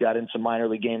 He got in some minor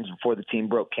league games before the team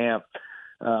broke camp.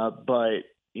 But,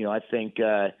 I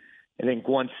think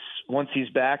once he's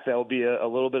back, that'll be a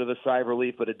little bit of a sigh of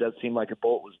relief, but it does seem like a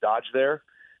bullet was dodged there.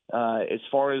 As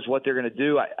far as what they're going to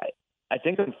do, I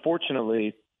think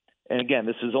unfortunately, and again,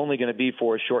 this is only going to be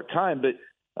for a short time, but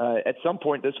at some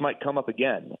point this might come up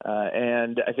again.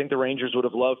 And I think the Rangers would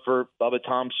have loved for Bubba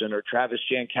Thompson or Travis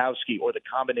Jankowski or the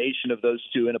combination of those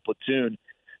two in a platoon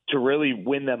to really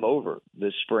win them over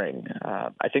this spring.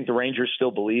 I think the Rangers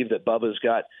still believe that Bubba's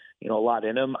got, a lot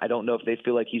in him. I don't know if they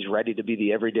feel like he's ready to be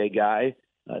the everyday guy.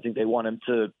 I think they want him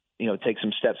to, take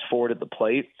some steps forward at the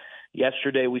plate.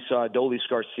 Yesterday we saw Adolis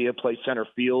Garcia play center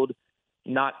field,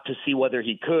 not to see whether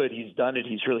he could. He's done it.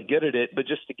 He's really good at it. But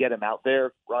just to get him out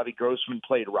there, Robbie Grossman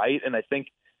played right. And I think,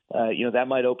 that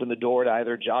might open the door to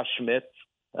either Josh Smith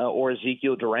or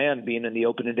Ezekiel Duran being in the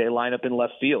opening day lineup in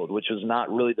left field, which was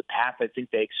not really the path I think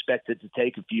they expected to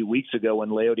take a few weeks ago when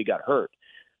Leote got hurt.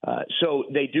 So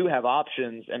they do have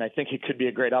options, and I think it could be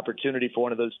a great opportunity for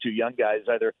one of those two young guys,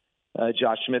 either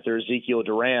Josh Smith or Ezekiel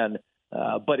Duran.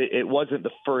 But it wasn't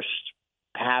the first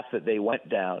path that they went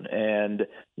down, and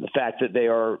the fact that they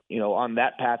are on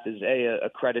that path is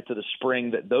a credit to the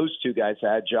spring that those two guys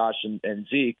had, Josh and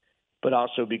Zeke, but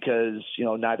also because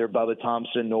neither Bubba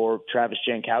Thompson nor Travis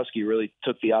Jankowski really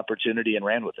took the opportunity and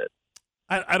ran with it.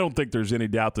 I don't think there's any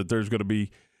doubt that there's going to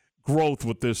be growth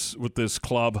with this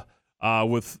club,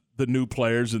 with the new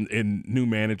players and new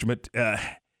management.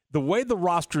 The way the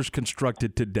roster's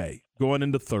constructed today, going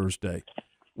into Thursday,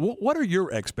 what are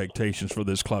your expectations for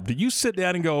this club? Do you sit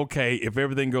down and go, okay, if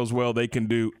everything goes well, they can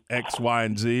do X, Y,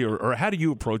 and Z, or how do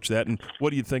you approach that, and what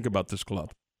do you think about this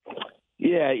club?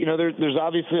 Yeah, there's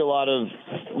obviously a lot of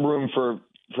room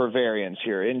for variance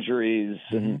here, injuries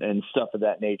and stuff of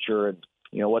that nature, and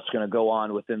what's going to go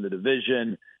on within the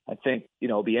division. I think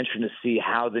it'll be interesting to see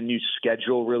how the new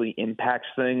schedule really impacts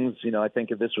things. I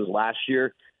think if this was last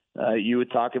year, you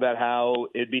would talk about how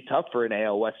it'd be tough for an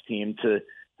AL West team to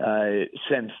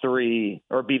send 3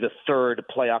 or be the third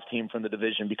playoff team from the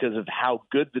division because of how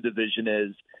good the division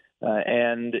is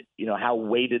and how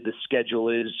weighted the schedule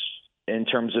is in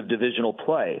terms of divisional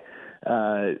play.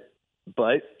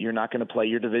 But you're not going to play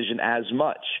your division as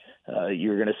much.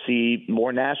 You're going to see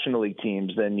more National League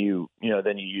teams than you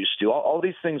used to. All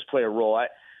these things play a role.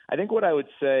 I think what I would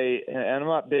say, and I'm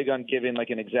not big on giving like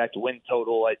an exact win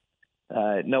total.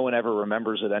 No one ever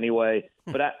remembers it anyway.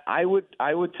 But I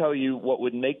would tell you what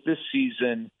would make this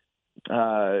season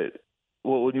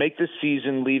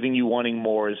leaving you wanting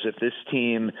more is if this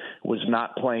team was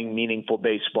not playing meaningful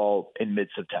baseball in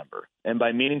mid-September. And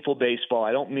by meaningful baseball,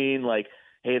 I don't mean like,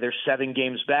 hey, they're 7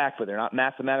 games back, but they're not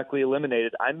mathematically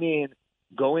eliminated. I mean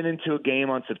going into a game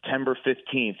on September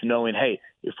 15th knowing, hey,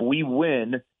 if we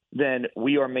win, then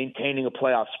we are maintaining a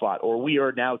playoff spot, or we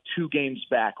are now 2 games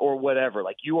back, or whatever.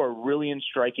 Like, you are really in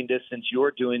striking distance.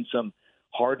 You're doing some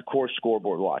hardcore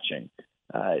scoreboard watching.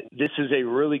 This is a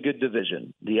really good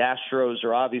division. The Astros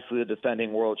are obviously the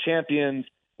defending world champions.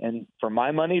 And for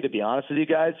my money, to be honest with you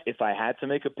guys, if I had to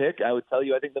make a pick, I would tell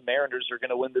you I think the Mariners are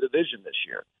going to win the division this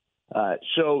year.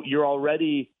 So you're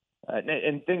already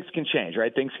and things can change,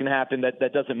 right? Things can happen.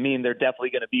 That doesn't mean they're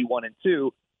definitely going to be 1 and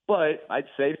 2. But I'd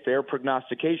say fair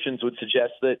prognostications would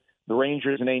suggest that the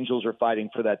Rangers and Angels are fighting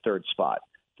for that 3rd spot.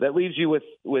 That leaves you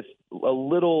with a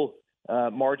little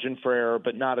margin for error,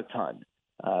 but not a ton.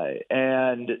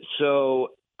 And so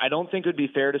I don't think it would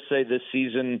be fair to say this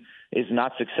season is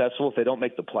not successful if they don't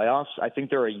make the playoffs. I think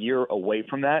they're a year away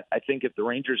from that. I think if the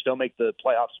Rangers don't make the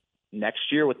playoffs next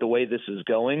year with the way this is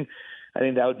going, I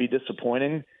think that would be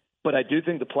disappointing. But I do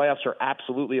think the playoffs are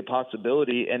absolutely a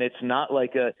possibility, and it's not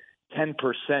like a 10%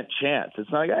 chance.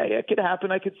 It's not like, hey, it could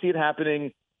happen. I could see it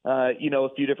happening, a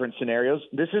few different scenarios.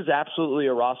 This is absolutely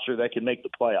a roster that can make the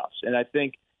playoffs. And I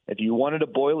think if you wanted to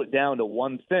boil it down to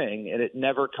one thing, and it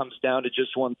never comes down to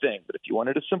just one thing, but if you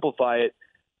wanted to simplify it,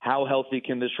 how healthy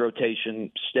can this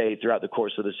rotation stay throughout the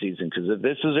course of the season? Because if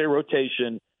this is a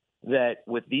rotation that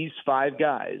with these 5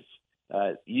 guys,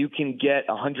 you can get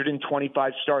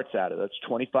 125 starts out of, that's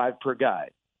 25 per guy,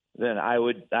 then I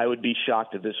would be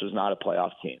shocked if this was not a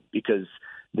playoff team, because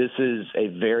this is a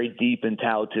very deep and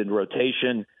talented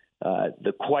rotation.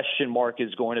 The question mark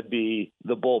is going to be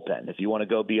the bullpen. If you want to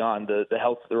go beyond the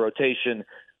health of the rotation,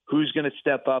 who's going to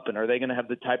step up, and are they going to have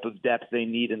the type of depth they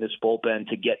need in this bullpen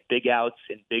to get big outs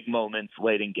in big moments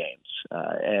late in games?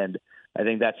 And I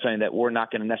think that's something that we're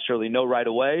not going to necessarily know right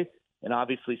away, and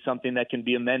obviously something that can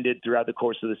be amended throughout the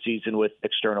course of the season with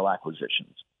external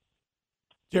acquisitions.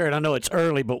 Jared, I know it's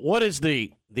early, but what is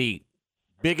the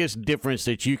biggest difference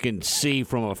that you can see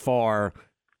from afar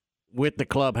with the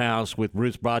clubhouse, with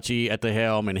Bruce Bochy at the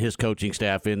helm and his coaching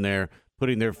staff in there,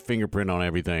 putting their fingerprint on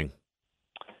everything?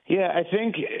 Yeah, I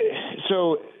think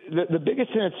so. The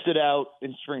biggest thing that stood out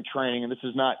in spring training, and this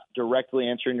is not directly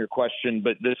answering your question,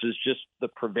 but this is just the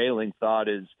prevailing thought,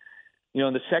 is, in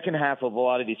the second half of a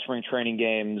lot of these spring training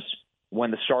games,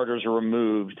 when the starters are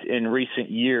removed in recent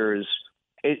years,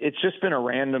 it's just been a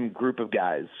random group of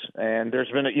guys, and there's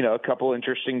been a couple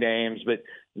interesting names, but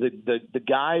the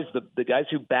guys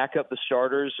who back up the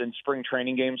starters in spring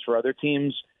training games for other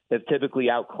teams have typically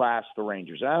outclassed the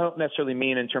Rangers. I don't necessarily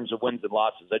mean in terms of wins and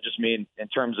losses. I just mean in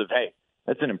terms of, hey,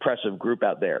 that's an impressive group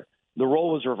out there. The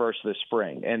role was reversed this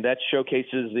spring, and that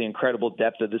showcases the incredible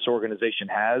depth that this organization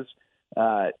has.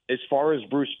 As far as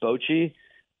Bruce Bochy,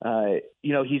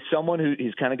 he's someone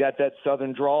he's kind of got that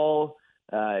Southern drawl.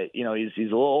 He's a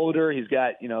little older. He's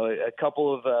got, a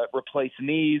couple of replaced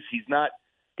knees. He's not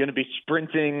going to be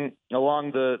sprinting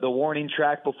along the warning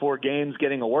track before games,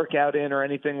 getting a workout in or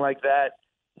anything like that.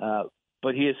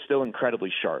 But he is still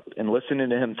incredibly sharp. And listening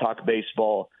to him talk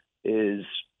baseball is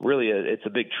really it's a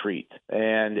big treat.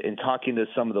 And in talking to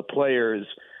some of the players,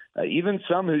 even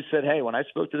some who said, hey, when I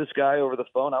spoke to this guy over the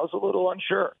phone, I was a little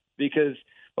unsure, because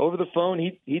over the phone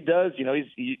he does,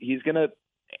 he's going to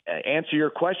answer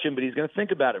your question, but he's going to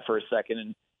think about it for a second.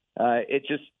 And it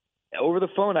just, over the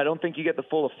phone, I don't think you get the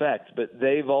full effect, but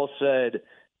they've all said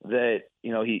that,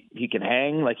 he can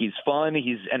hang, like he's fun,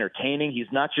 he's entertaining. He's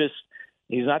not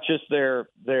just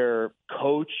their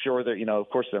coach or their, of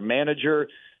course, their manager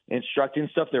instructing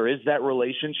stuff. There is that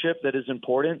relationship that is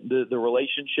important. The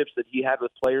relationships that he had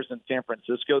with players in San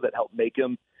Francisco that helped make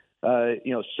him,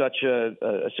 such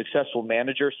a successful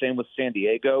manager. Same with San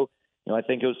Diego. I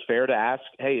think it was fair to ask,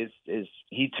 hey, is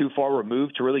he too far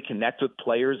removed to really connect with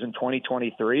players in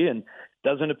 2023? And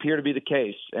doesn't appear to be the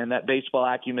case. And that baseball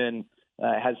acumen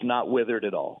has not withered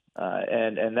at all.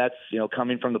 And that's,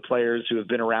 coming from the players who have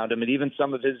been around him, and even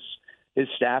some of his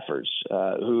staffers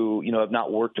who, have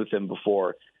not worked with him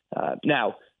before.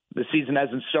 Now, the season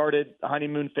hasn't started, a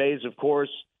honeymoon phase, of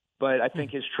course, but I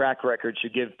think his track record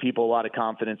should give people a lot of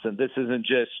confidence. And this isn't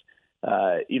just,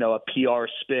 a PR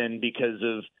spin because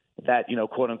of that,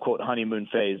 quote unquote honeymoon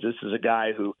phase. This is a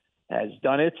guy who has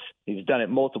done it. He's done it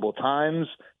multiple times,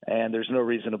 and there's no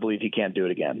reason to believe he can't do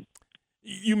it again.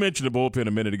 You mentioned the bullpen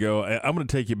a minute ago. I'm going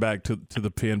to take you back to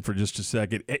the pen for just a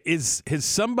second. Has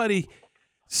somebody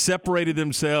separated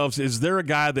themselves? Is there a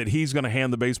guy that he's going to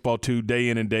hand the baseball to day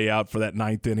in and day out for that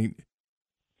ninth inning?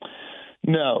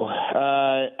 No,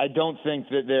 I don't think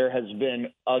that there has been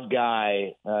a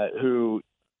guy who,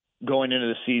 going into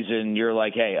the season, you're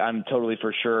like, hey, I'm totally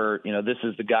for sure, this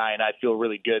is the guy, and I feel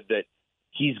really good that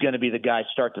he's going to be the guy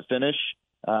start to finish.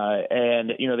 And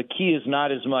the key is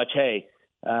not as much, hey,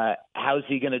 how's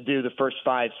he going to do the first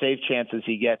 5 save chances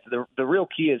he gets? The real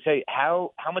key is, hey,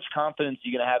 how much confidence are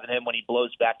you going to have in him when he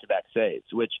blows back-to-back saves,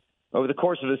 which over the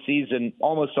course of the season,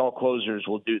 almost all closers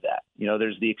will do that.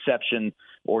 There's the exception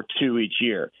or 2 each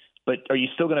year. But are you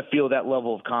still going to feel that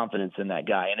level of confidence in that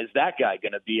guy? And is that guy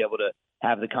going to be able to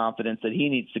have the confidence that he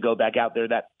needs to go back out there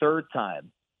that third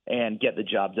time and get the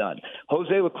job done?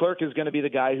 Jose Leclerc is going to be the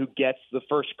guy who gets the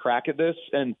first crack at this.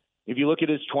 And if you look at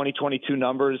his 2022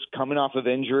 numbers coming off of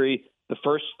injury, the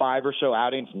first 5 or so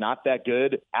outings, not that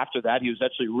good. After that, he was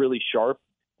actually really sharp.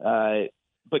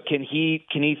 But can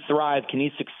he thrive? Can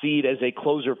he succeed as a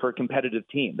closer for a competitive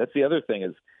team? That's the other thing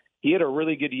is, he had a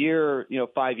really good year,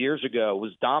 5 years ago,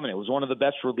 was dominant, was one of the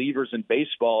best relievers in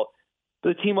baseball,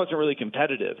 but the team wasn't really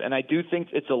competitive. And I do think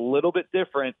it's a little bit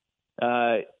different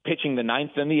pitching the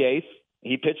ninth and the eighth.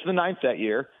 He pitched the ninth that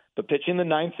year, but pitching the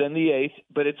ninth and the eighth,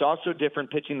 but it's also different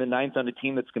pitching the ninth on a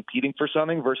team that's competing for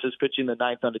something versus pitching the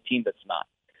ninth on a team that's not.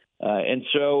 And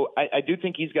so I do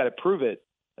think he's got to prove it,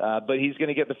 but he's going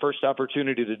to get the first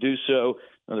opportunity to do so.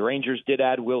 The Rangers did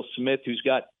add Will Smith, who's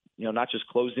got, not just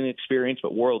closing experience,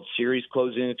 but World Series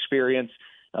closing experience.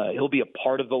 He'll be a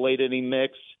part of the late inning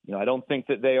mix. I don't think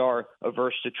that they are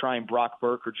averse to trying Brock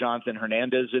Burke or Jonathan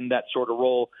Hernandez in that sort of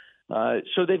role.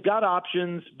 So they've got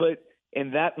options, but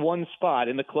in that one spot,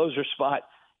 in the closer spot,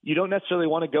 you don't necessarily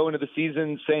want to go into the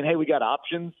season saying, hey, we got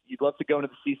options. You'd love to go into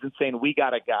the season saying we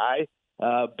got a guy.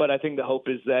 But I think the hope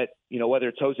is that, whether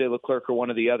it's Jose Leclerc or one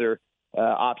of the other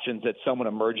options, that someone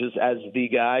emerges as the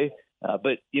guy.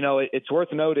 But it's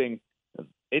worth noting,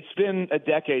 it's been a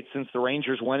decade since the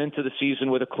Rangers went into the season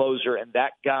with a closer, and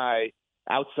that guy,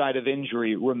 outside of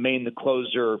injury, remained the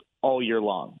closer all year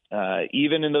long.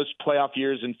 Even in those playoff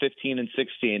years in 15 and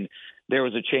 16, there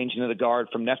was a change into the guard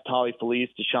from Neftali Feliz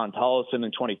to Sean Tollison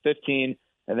in 2015,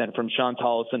 and then from Sean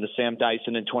Tollison to Sam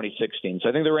Dyson in 2016. So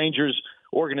I think the Rangers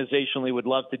organizationally would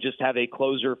love to just have a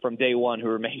closer from day one who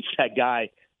remains that guy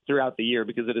throughout the year,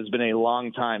 because it has been a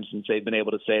long time since they've been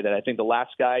able to say that. I think the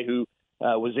last guy who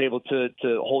was able to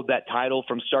hold that title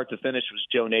from start to finish was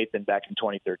Joe Nathan back in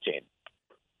 2013.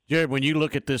 Jared, when you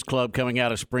look at this club coming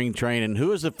out of spring training,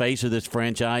 who is the face of this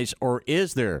franchise, or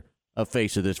is there a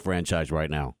face of this franchise right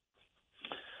now?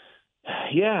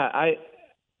 Yeah, I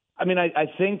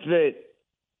think that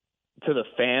to the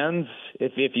fans,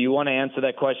 if you want to answer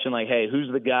that question, like, hey,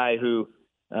 who's the guy who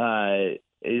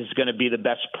is going to be the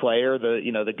best player,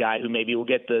 the guy who maybe will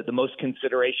get the most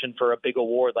consideration for a big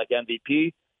award like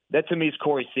MVP, that to me is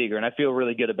Corey Seager, and I feel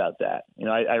really good about that.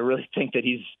 I really think that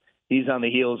he's on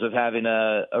the heels of having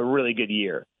a really good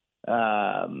year.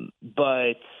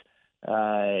 But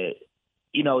as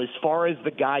far as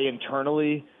the guy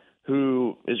internally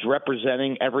who is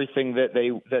representing everything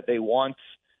that they want,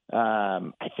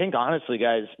 I think honestly,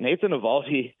 guys, Nathan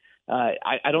Eovaldi,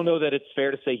 I don't know that it's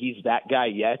fair to say he's that guy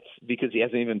yet, because he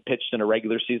hasn't even pitched in a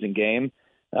regular season game.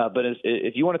 But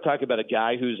if you want to talk about a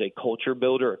guy who's a culture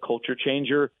builder, a culture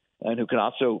changer, and who can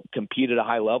also compete at a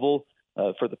high level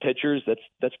for the pitchers,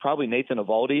 that's probably Nathan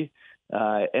Eovaldi.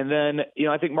 And then,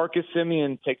 I think Marcus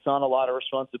Semien takes on a lot of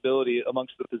responsibility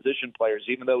amongst the position players,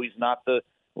 even though he's not the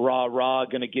rah,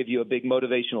 going to give you a big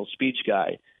motivational speech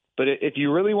guy. But if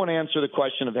you really want to answer the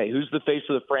question of, hey, who's the face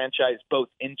of the franchise, both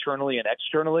internally and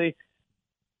externally,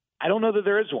 I don't know that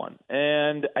there is one.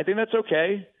 And I think that's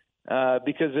okay,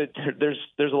 because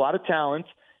there's a lot of talent.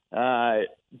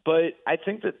 But I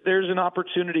think that there's an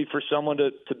opportunity for someone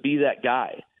to be that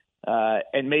guy.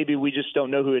 And maybe we just don't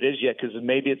know who it is yet, because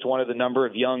maybe it's one of the number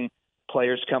of young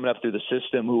players coming up through the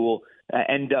system who will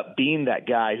end up being that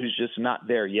guy who's just not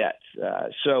there yet.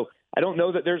 So I don't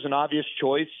know that there's an obvious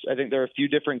choice. I think there are a few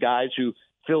different guys who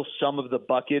fill some of the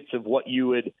buckets of what you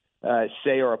would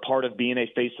say are a part of being a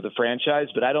face of the franchise,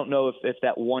 but I don't know if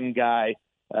that one guy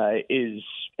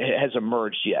has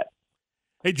emerged yet.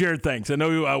 Hey, Jared, thanks. I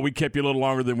know we kept you a little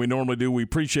longer than we normally do. We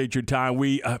appreciate your time.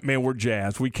 We're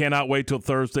jazzed. We cannot wait till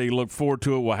Thursday. Look forward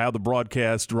to it. We'll have the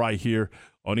broadcast right here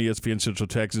on ESPN Central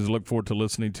Texas. Look forward to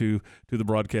listening to the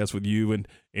broadcast with you, and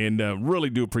really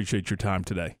do appreciate your time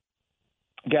today.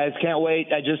 Guys, can't wait.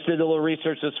 I just did a little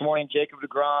research this morning. Jacob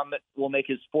deGrom will make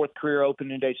his fourth career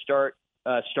opening day start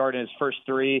in his first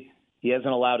three. He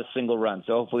hasn't allowed a single run,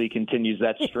 so hopefully he continues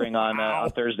that string on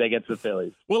Thursday against the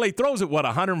Phillies. Well, he throws at,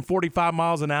 145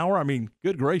 miles an hour? I mean,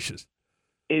 good gracious.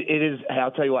 It is. I'll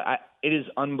tell you what. It is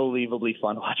unbelievably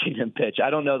fun watching him pitch.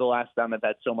 I don't know the last time I've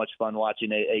had so much fun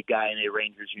watching a guy in a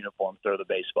Rangers uniform throw the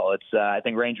baseball. It's. I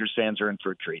think Rangers fans are in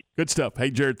for a treat. Good stuff. Hey,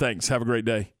 Jared, thanks. Have a great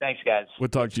day. Thanks, guys. We'll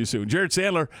talk to you soon. Jared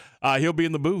Sandler, he'll be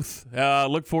in the booth.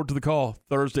 Look forward to the call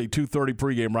Thursday, 2:30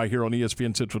 pregame right here on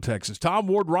ESPN Central Texas. Tom,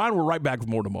 Ward, Ryan, we're right back with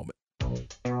more in a moment.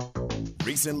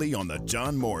 Recently on the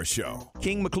John Moore Show.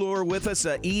 King McClure with us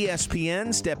at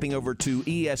ESPN, stepping over to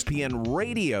ESPN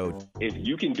Radio. If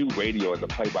you can do radio as a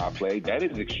play-by-play, that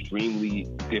is extremely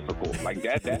difficult. Like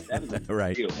that is a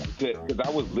right. Because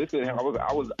I was listening, I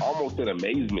was almost in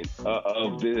amazement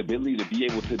of the ability to be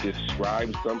able to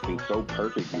describe something so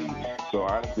perfectly. So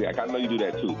honestly, I know you do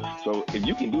that too. So if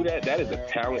you can do that, that is a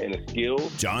talent and a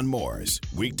skill. John Moore's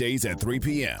weekdays at 3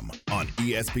 p.m. on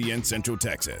ESPN Central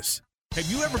Texas. Have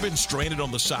you ever been stranded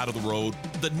on the side of the road?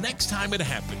 The next time it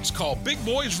happens, call Big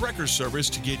Boys Wrecker Service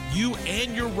to get you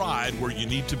and your ride where you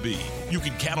need to be. You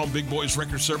can count on Big Boys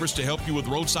Wrecker Service to help you with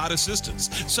roadside assistance,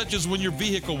 such as when your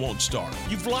vehicle won't start,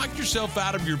 you've locked yourself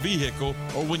out of your vehicle,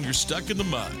 or when you're stuck in the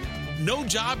mud. No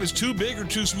job is too big or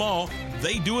too small.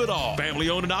 They do it all. Family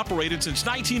owned and operated since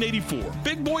 1984.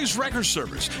 Big Boys Wrecker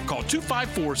Service. Call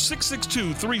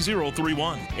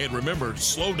 254-662-3031. And remember,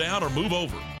 slow down or move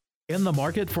over. In the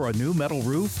market for a new metal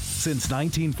roof? Since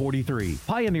 1943,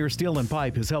 Pioneer Steel and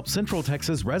Pipe has helped Central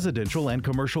Texas residential and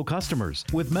commercial customers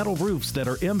with metal roofs that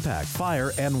are impact,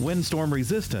 fire, and windstorm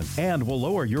resistant and will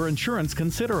lower your insurance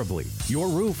considerably. Your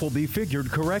roof will be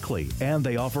figured correctly, and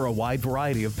they offer a wide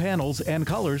variety of panels and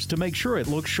colors to make sure it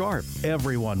looks sharp.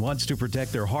 Everyone wants to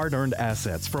protect their hard-earned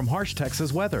assets from harsh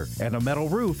Texas weather, and a metal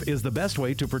roof is the best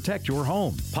way to protect your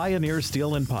home. Pioneer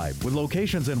Steel and Pipe, with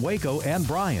locations in Waco and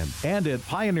Bryan, and at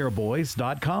pioneerboys.com.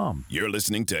 You're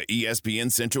listening to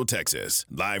ESPN Central Texas,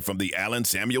 live from the Allen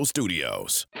Samuel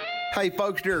Studios. Hey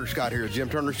folks, Derek Scott here at Jim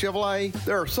Turner Chevrolet.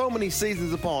 There are so many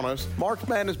seasons upon us: March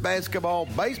Madness basketball,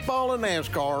 baseball, and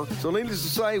NASCAR. So needless to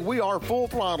say, we are full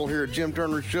throttle here at Jim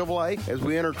Turner Chevrolet as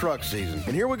we enter truck season.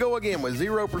 And here we go again with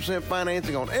 0%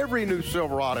 financing on every new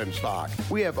Silverado in stock.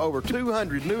 We have over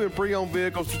 200 new and pre-owned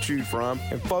vehicles to choose from,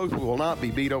 and folks, we will not be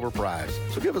beat over price.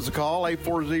 So give us a call,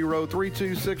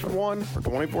 840-3261 or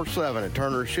 24/7 at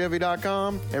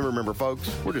turnerchevy.com. And remember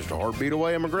folks, we're just a heartbeat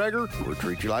away in McGregor. We'll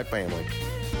treat you like family.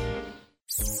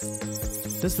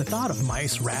 Does the thought of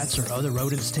mice, rats, or other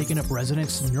rodents taking up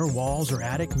residence in your walls or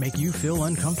attic make you feel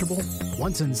uncomfortable?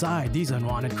 Once inside, these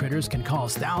unwanted critters can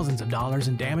cause thousands of dollars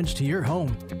in damage to your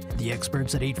home. The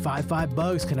experts at 855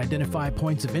 Bugs can identify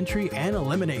points of entry and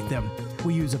eliminate them.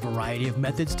 We use a variety of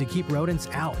methods to keep rodents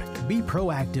out. Be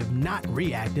proactive, not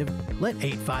reactive. Let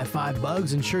 855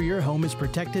 Bugs ensure your home is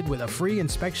protected with a free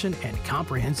inspection and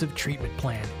comprehensive treatment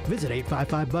plan. Visit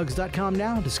 855bugs.com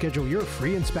now to schedule your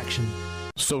free inspection.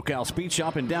 SoCal Speed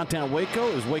Shop in downtown Waco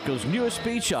is Waco's newest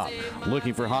speed shop.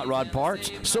 Looking for hot rod parts?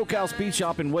 SoCal Speed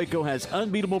Shop in Waco has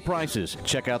unbeatable prices.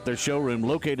 Check out their showroom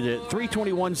located at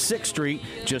 321 6th Street,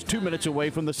 just 2 minutes away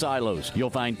from the silos. You'll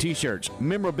find t-shirts,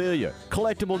 memorabilia,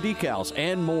 collectible decals,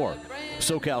 and more.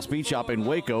 SoCal Speed Shop in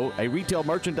Waco, a retail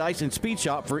merchandise and speed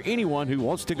shop for anyone who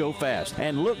wants to go fast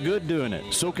and look good doing it.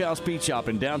 SoCal Speed Shop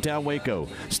in downtown Waco.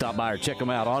 Stop by or check them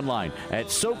out online at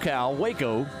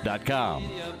SoCalWaco.com.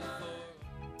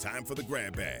 Time for the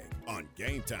grab bag on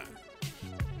Game Time.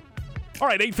 All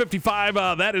right,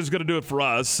 8:55, that is going to do it for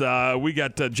us. We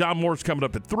got John Morris coming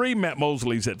up at 3, Matt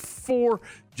Mosley's at 4.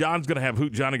 John's going to have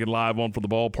Hoot Johnnigan live on for the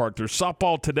ballpark. There's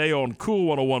softball today on Cool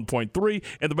 101.3,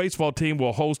 and the baseball team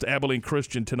will host Abilene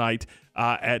Christian tonight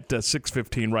at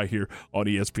 6:15 right here on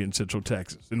ESPN Central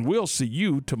Texas. And we'll see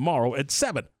you tomorrow at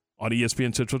 7 on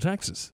ESPN Central Texas.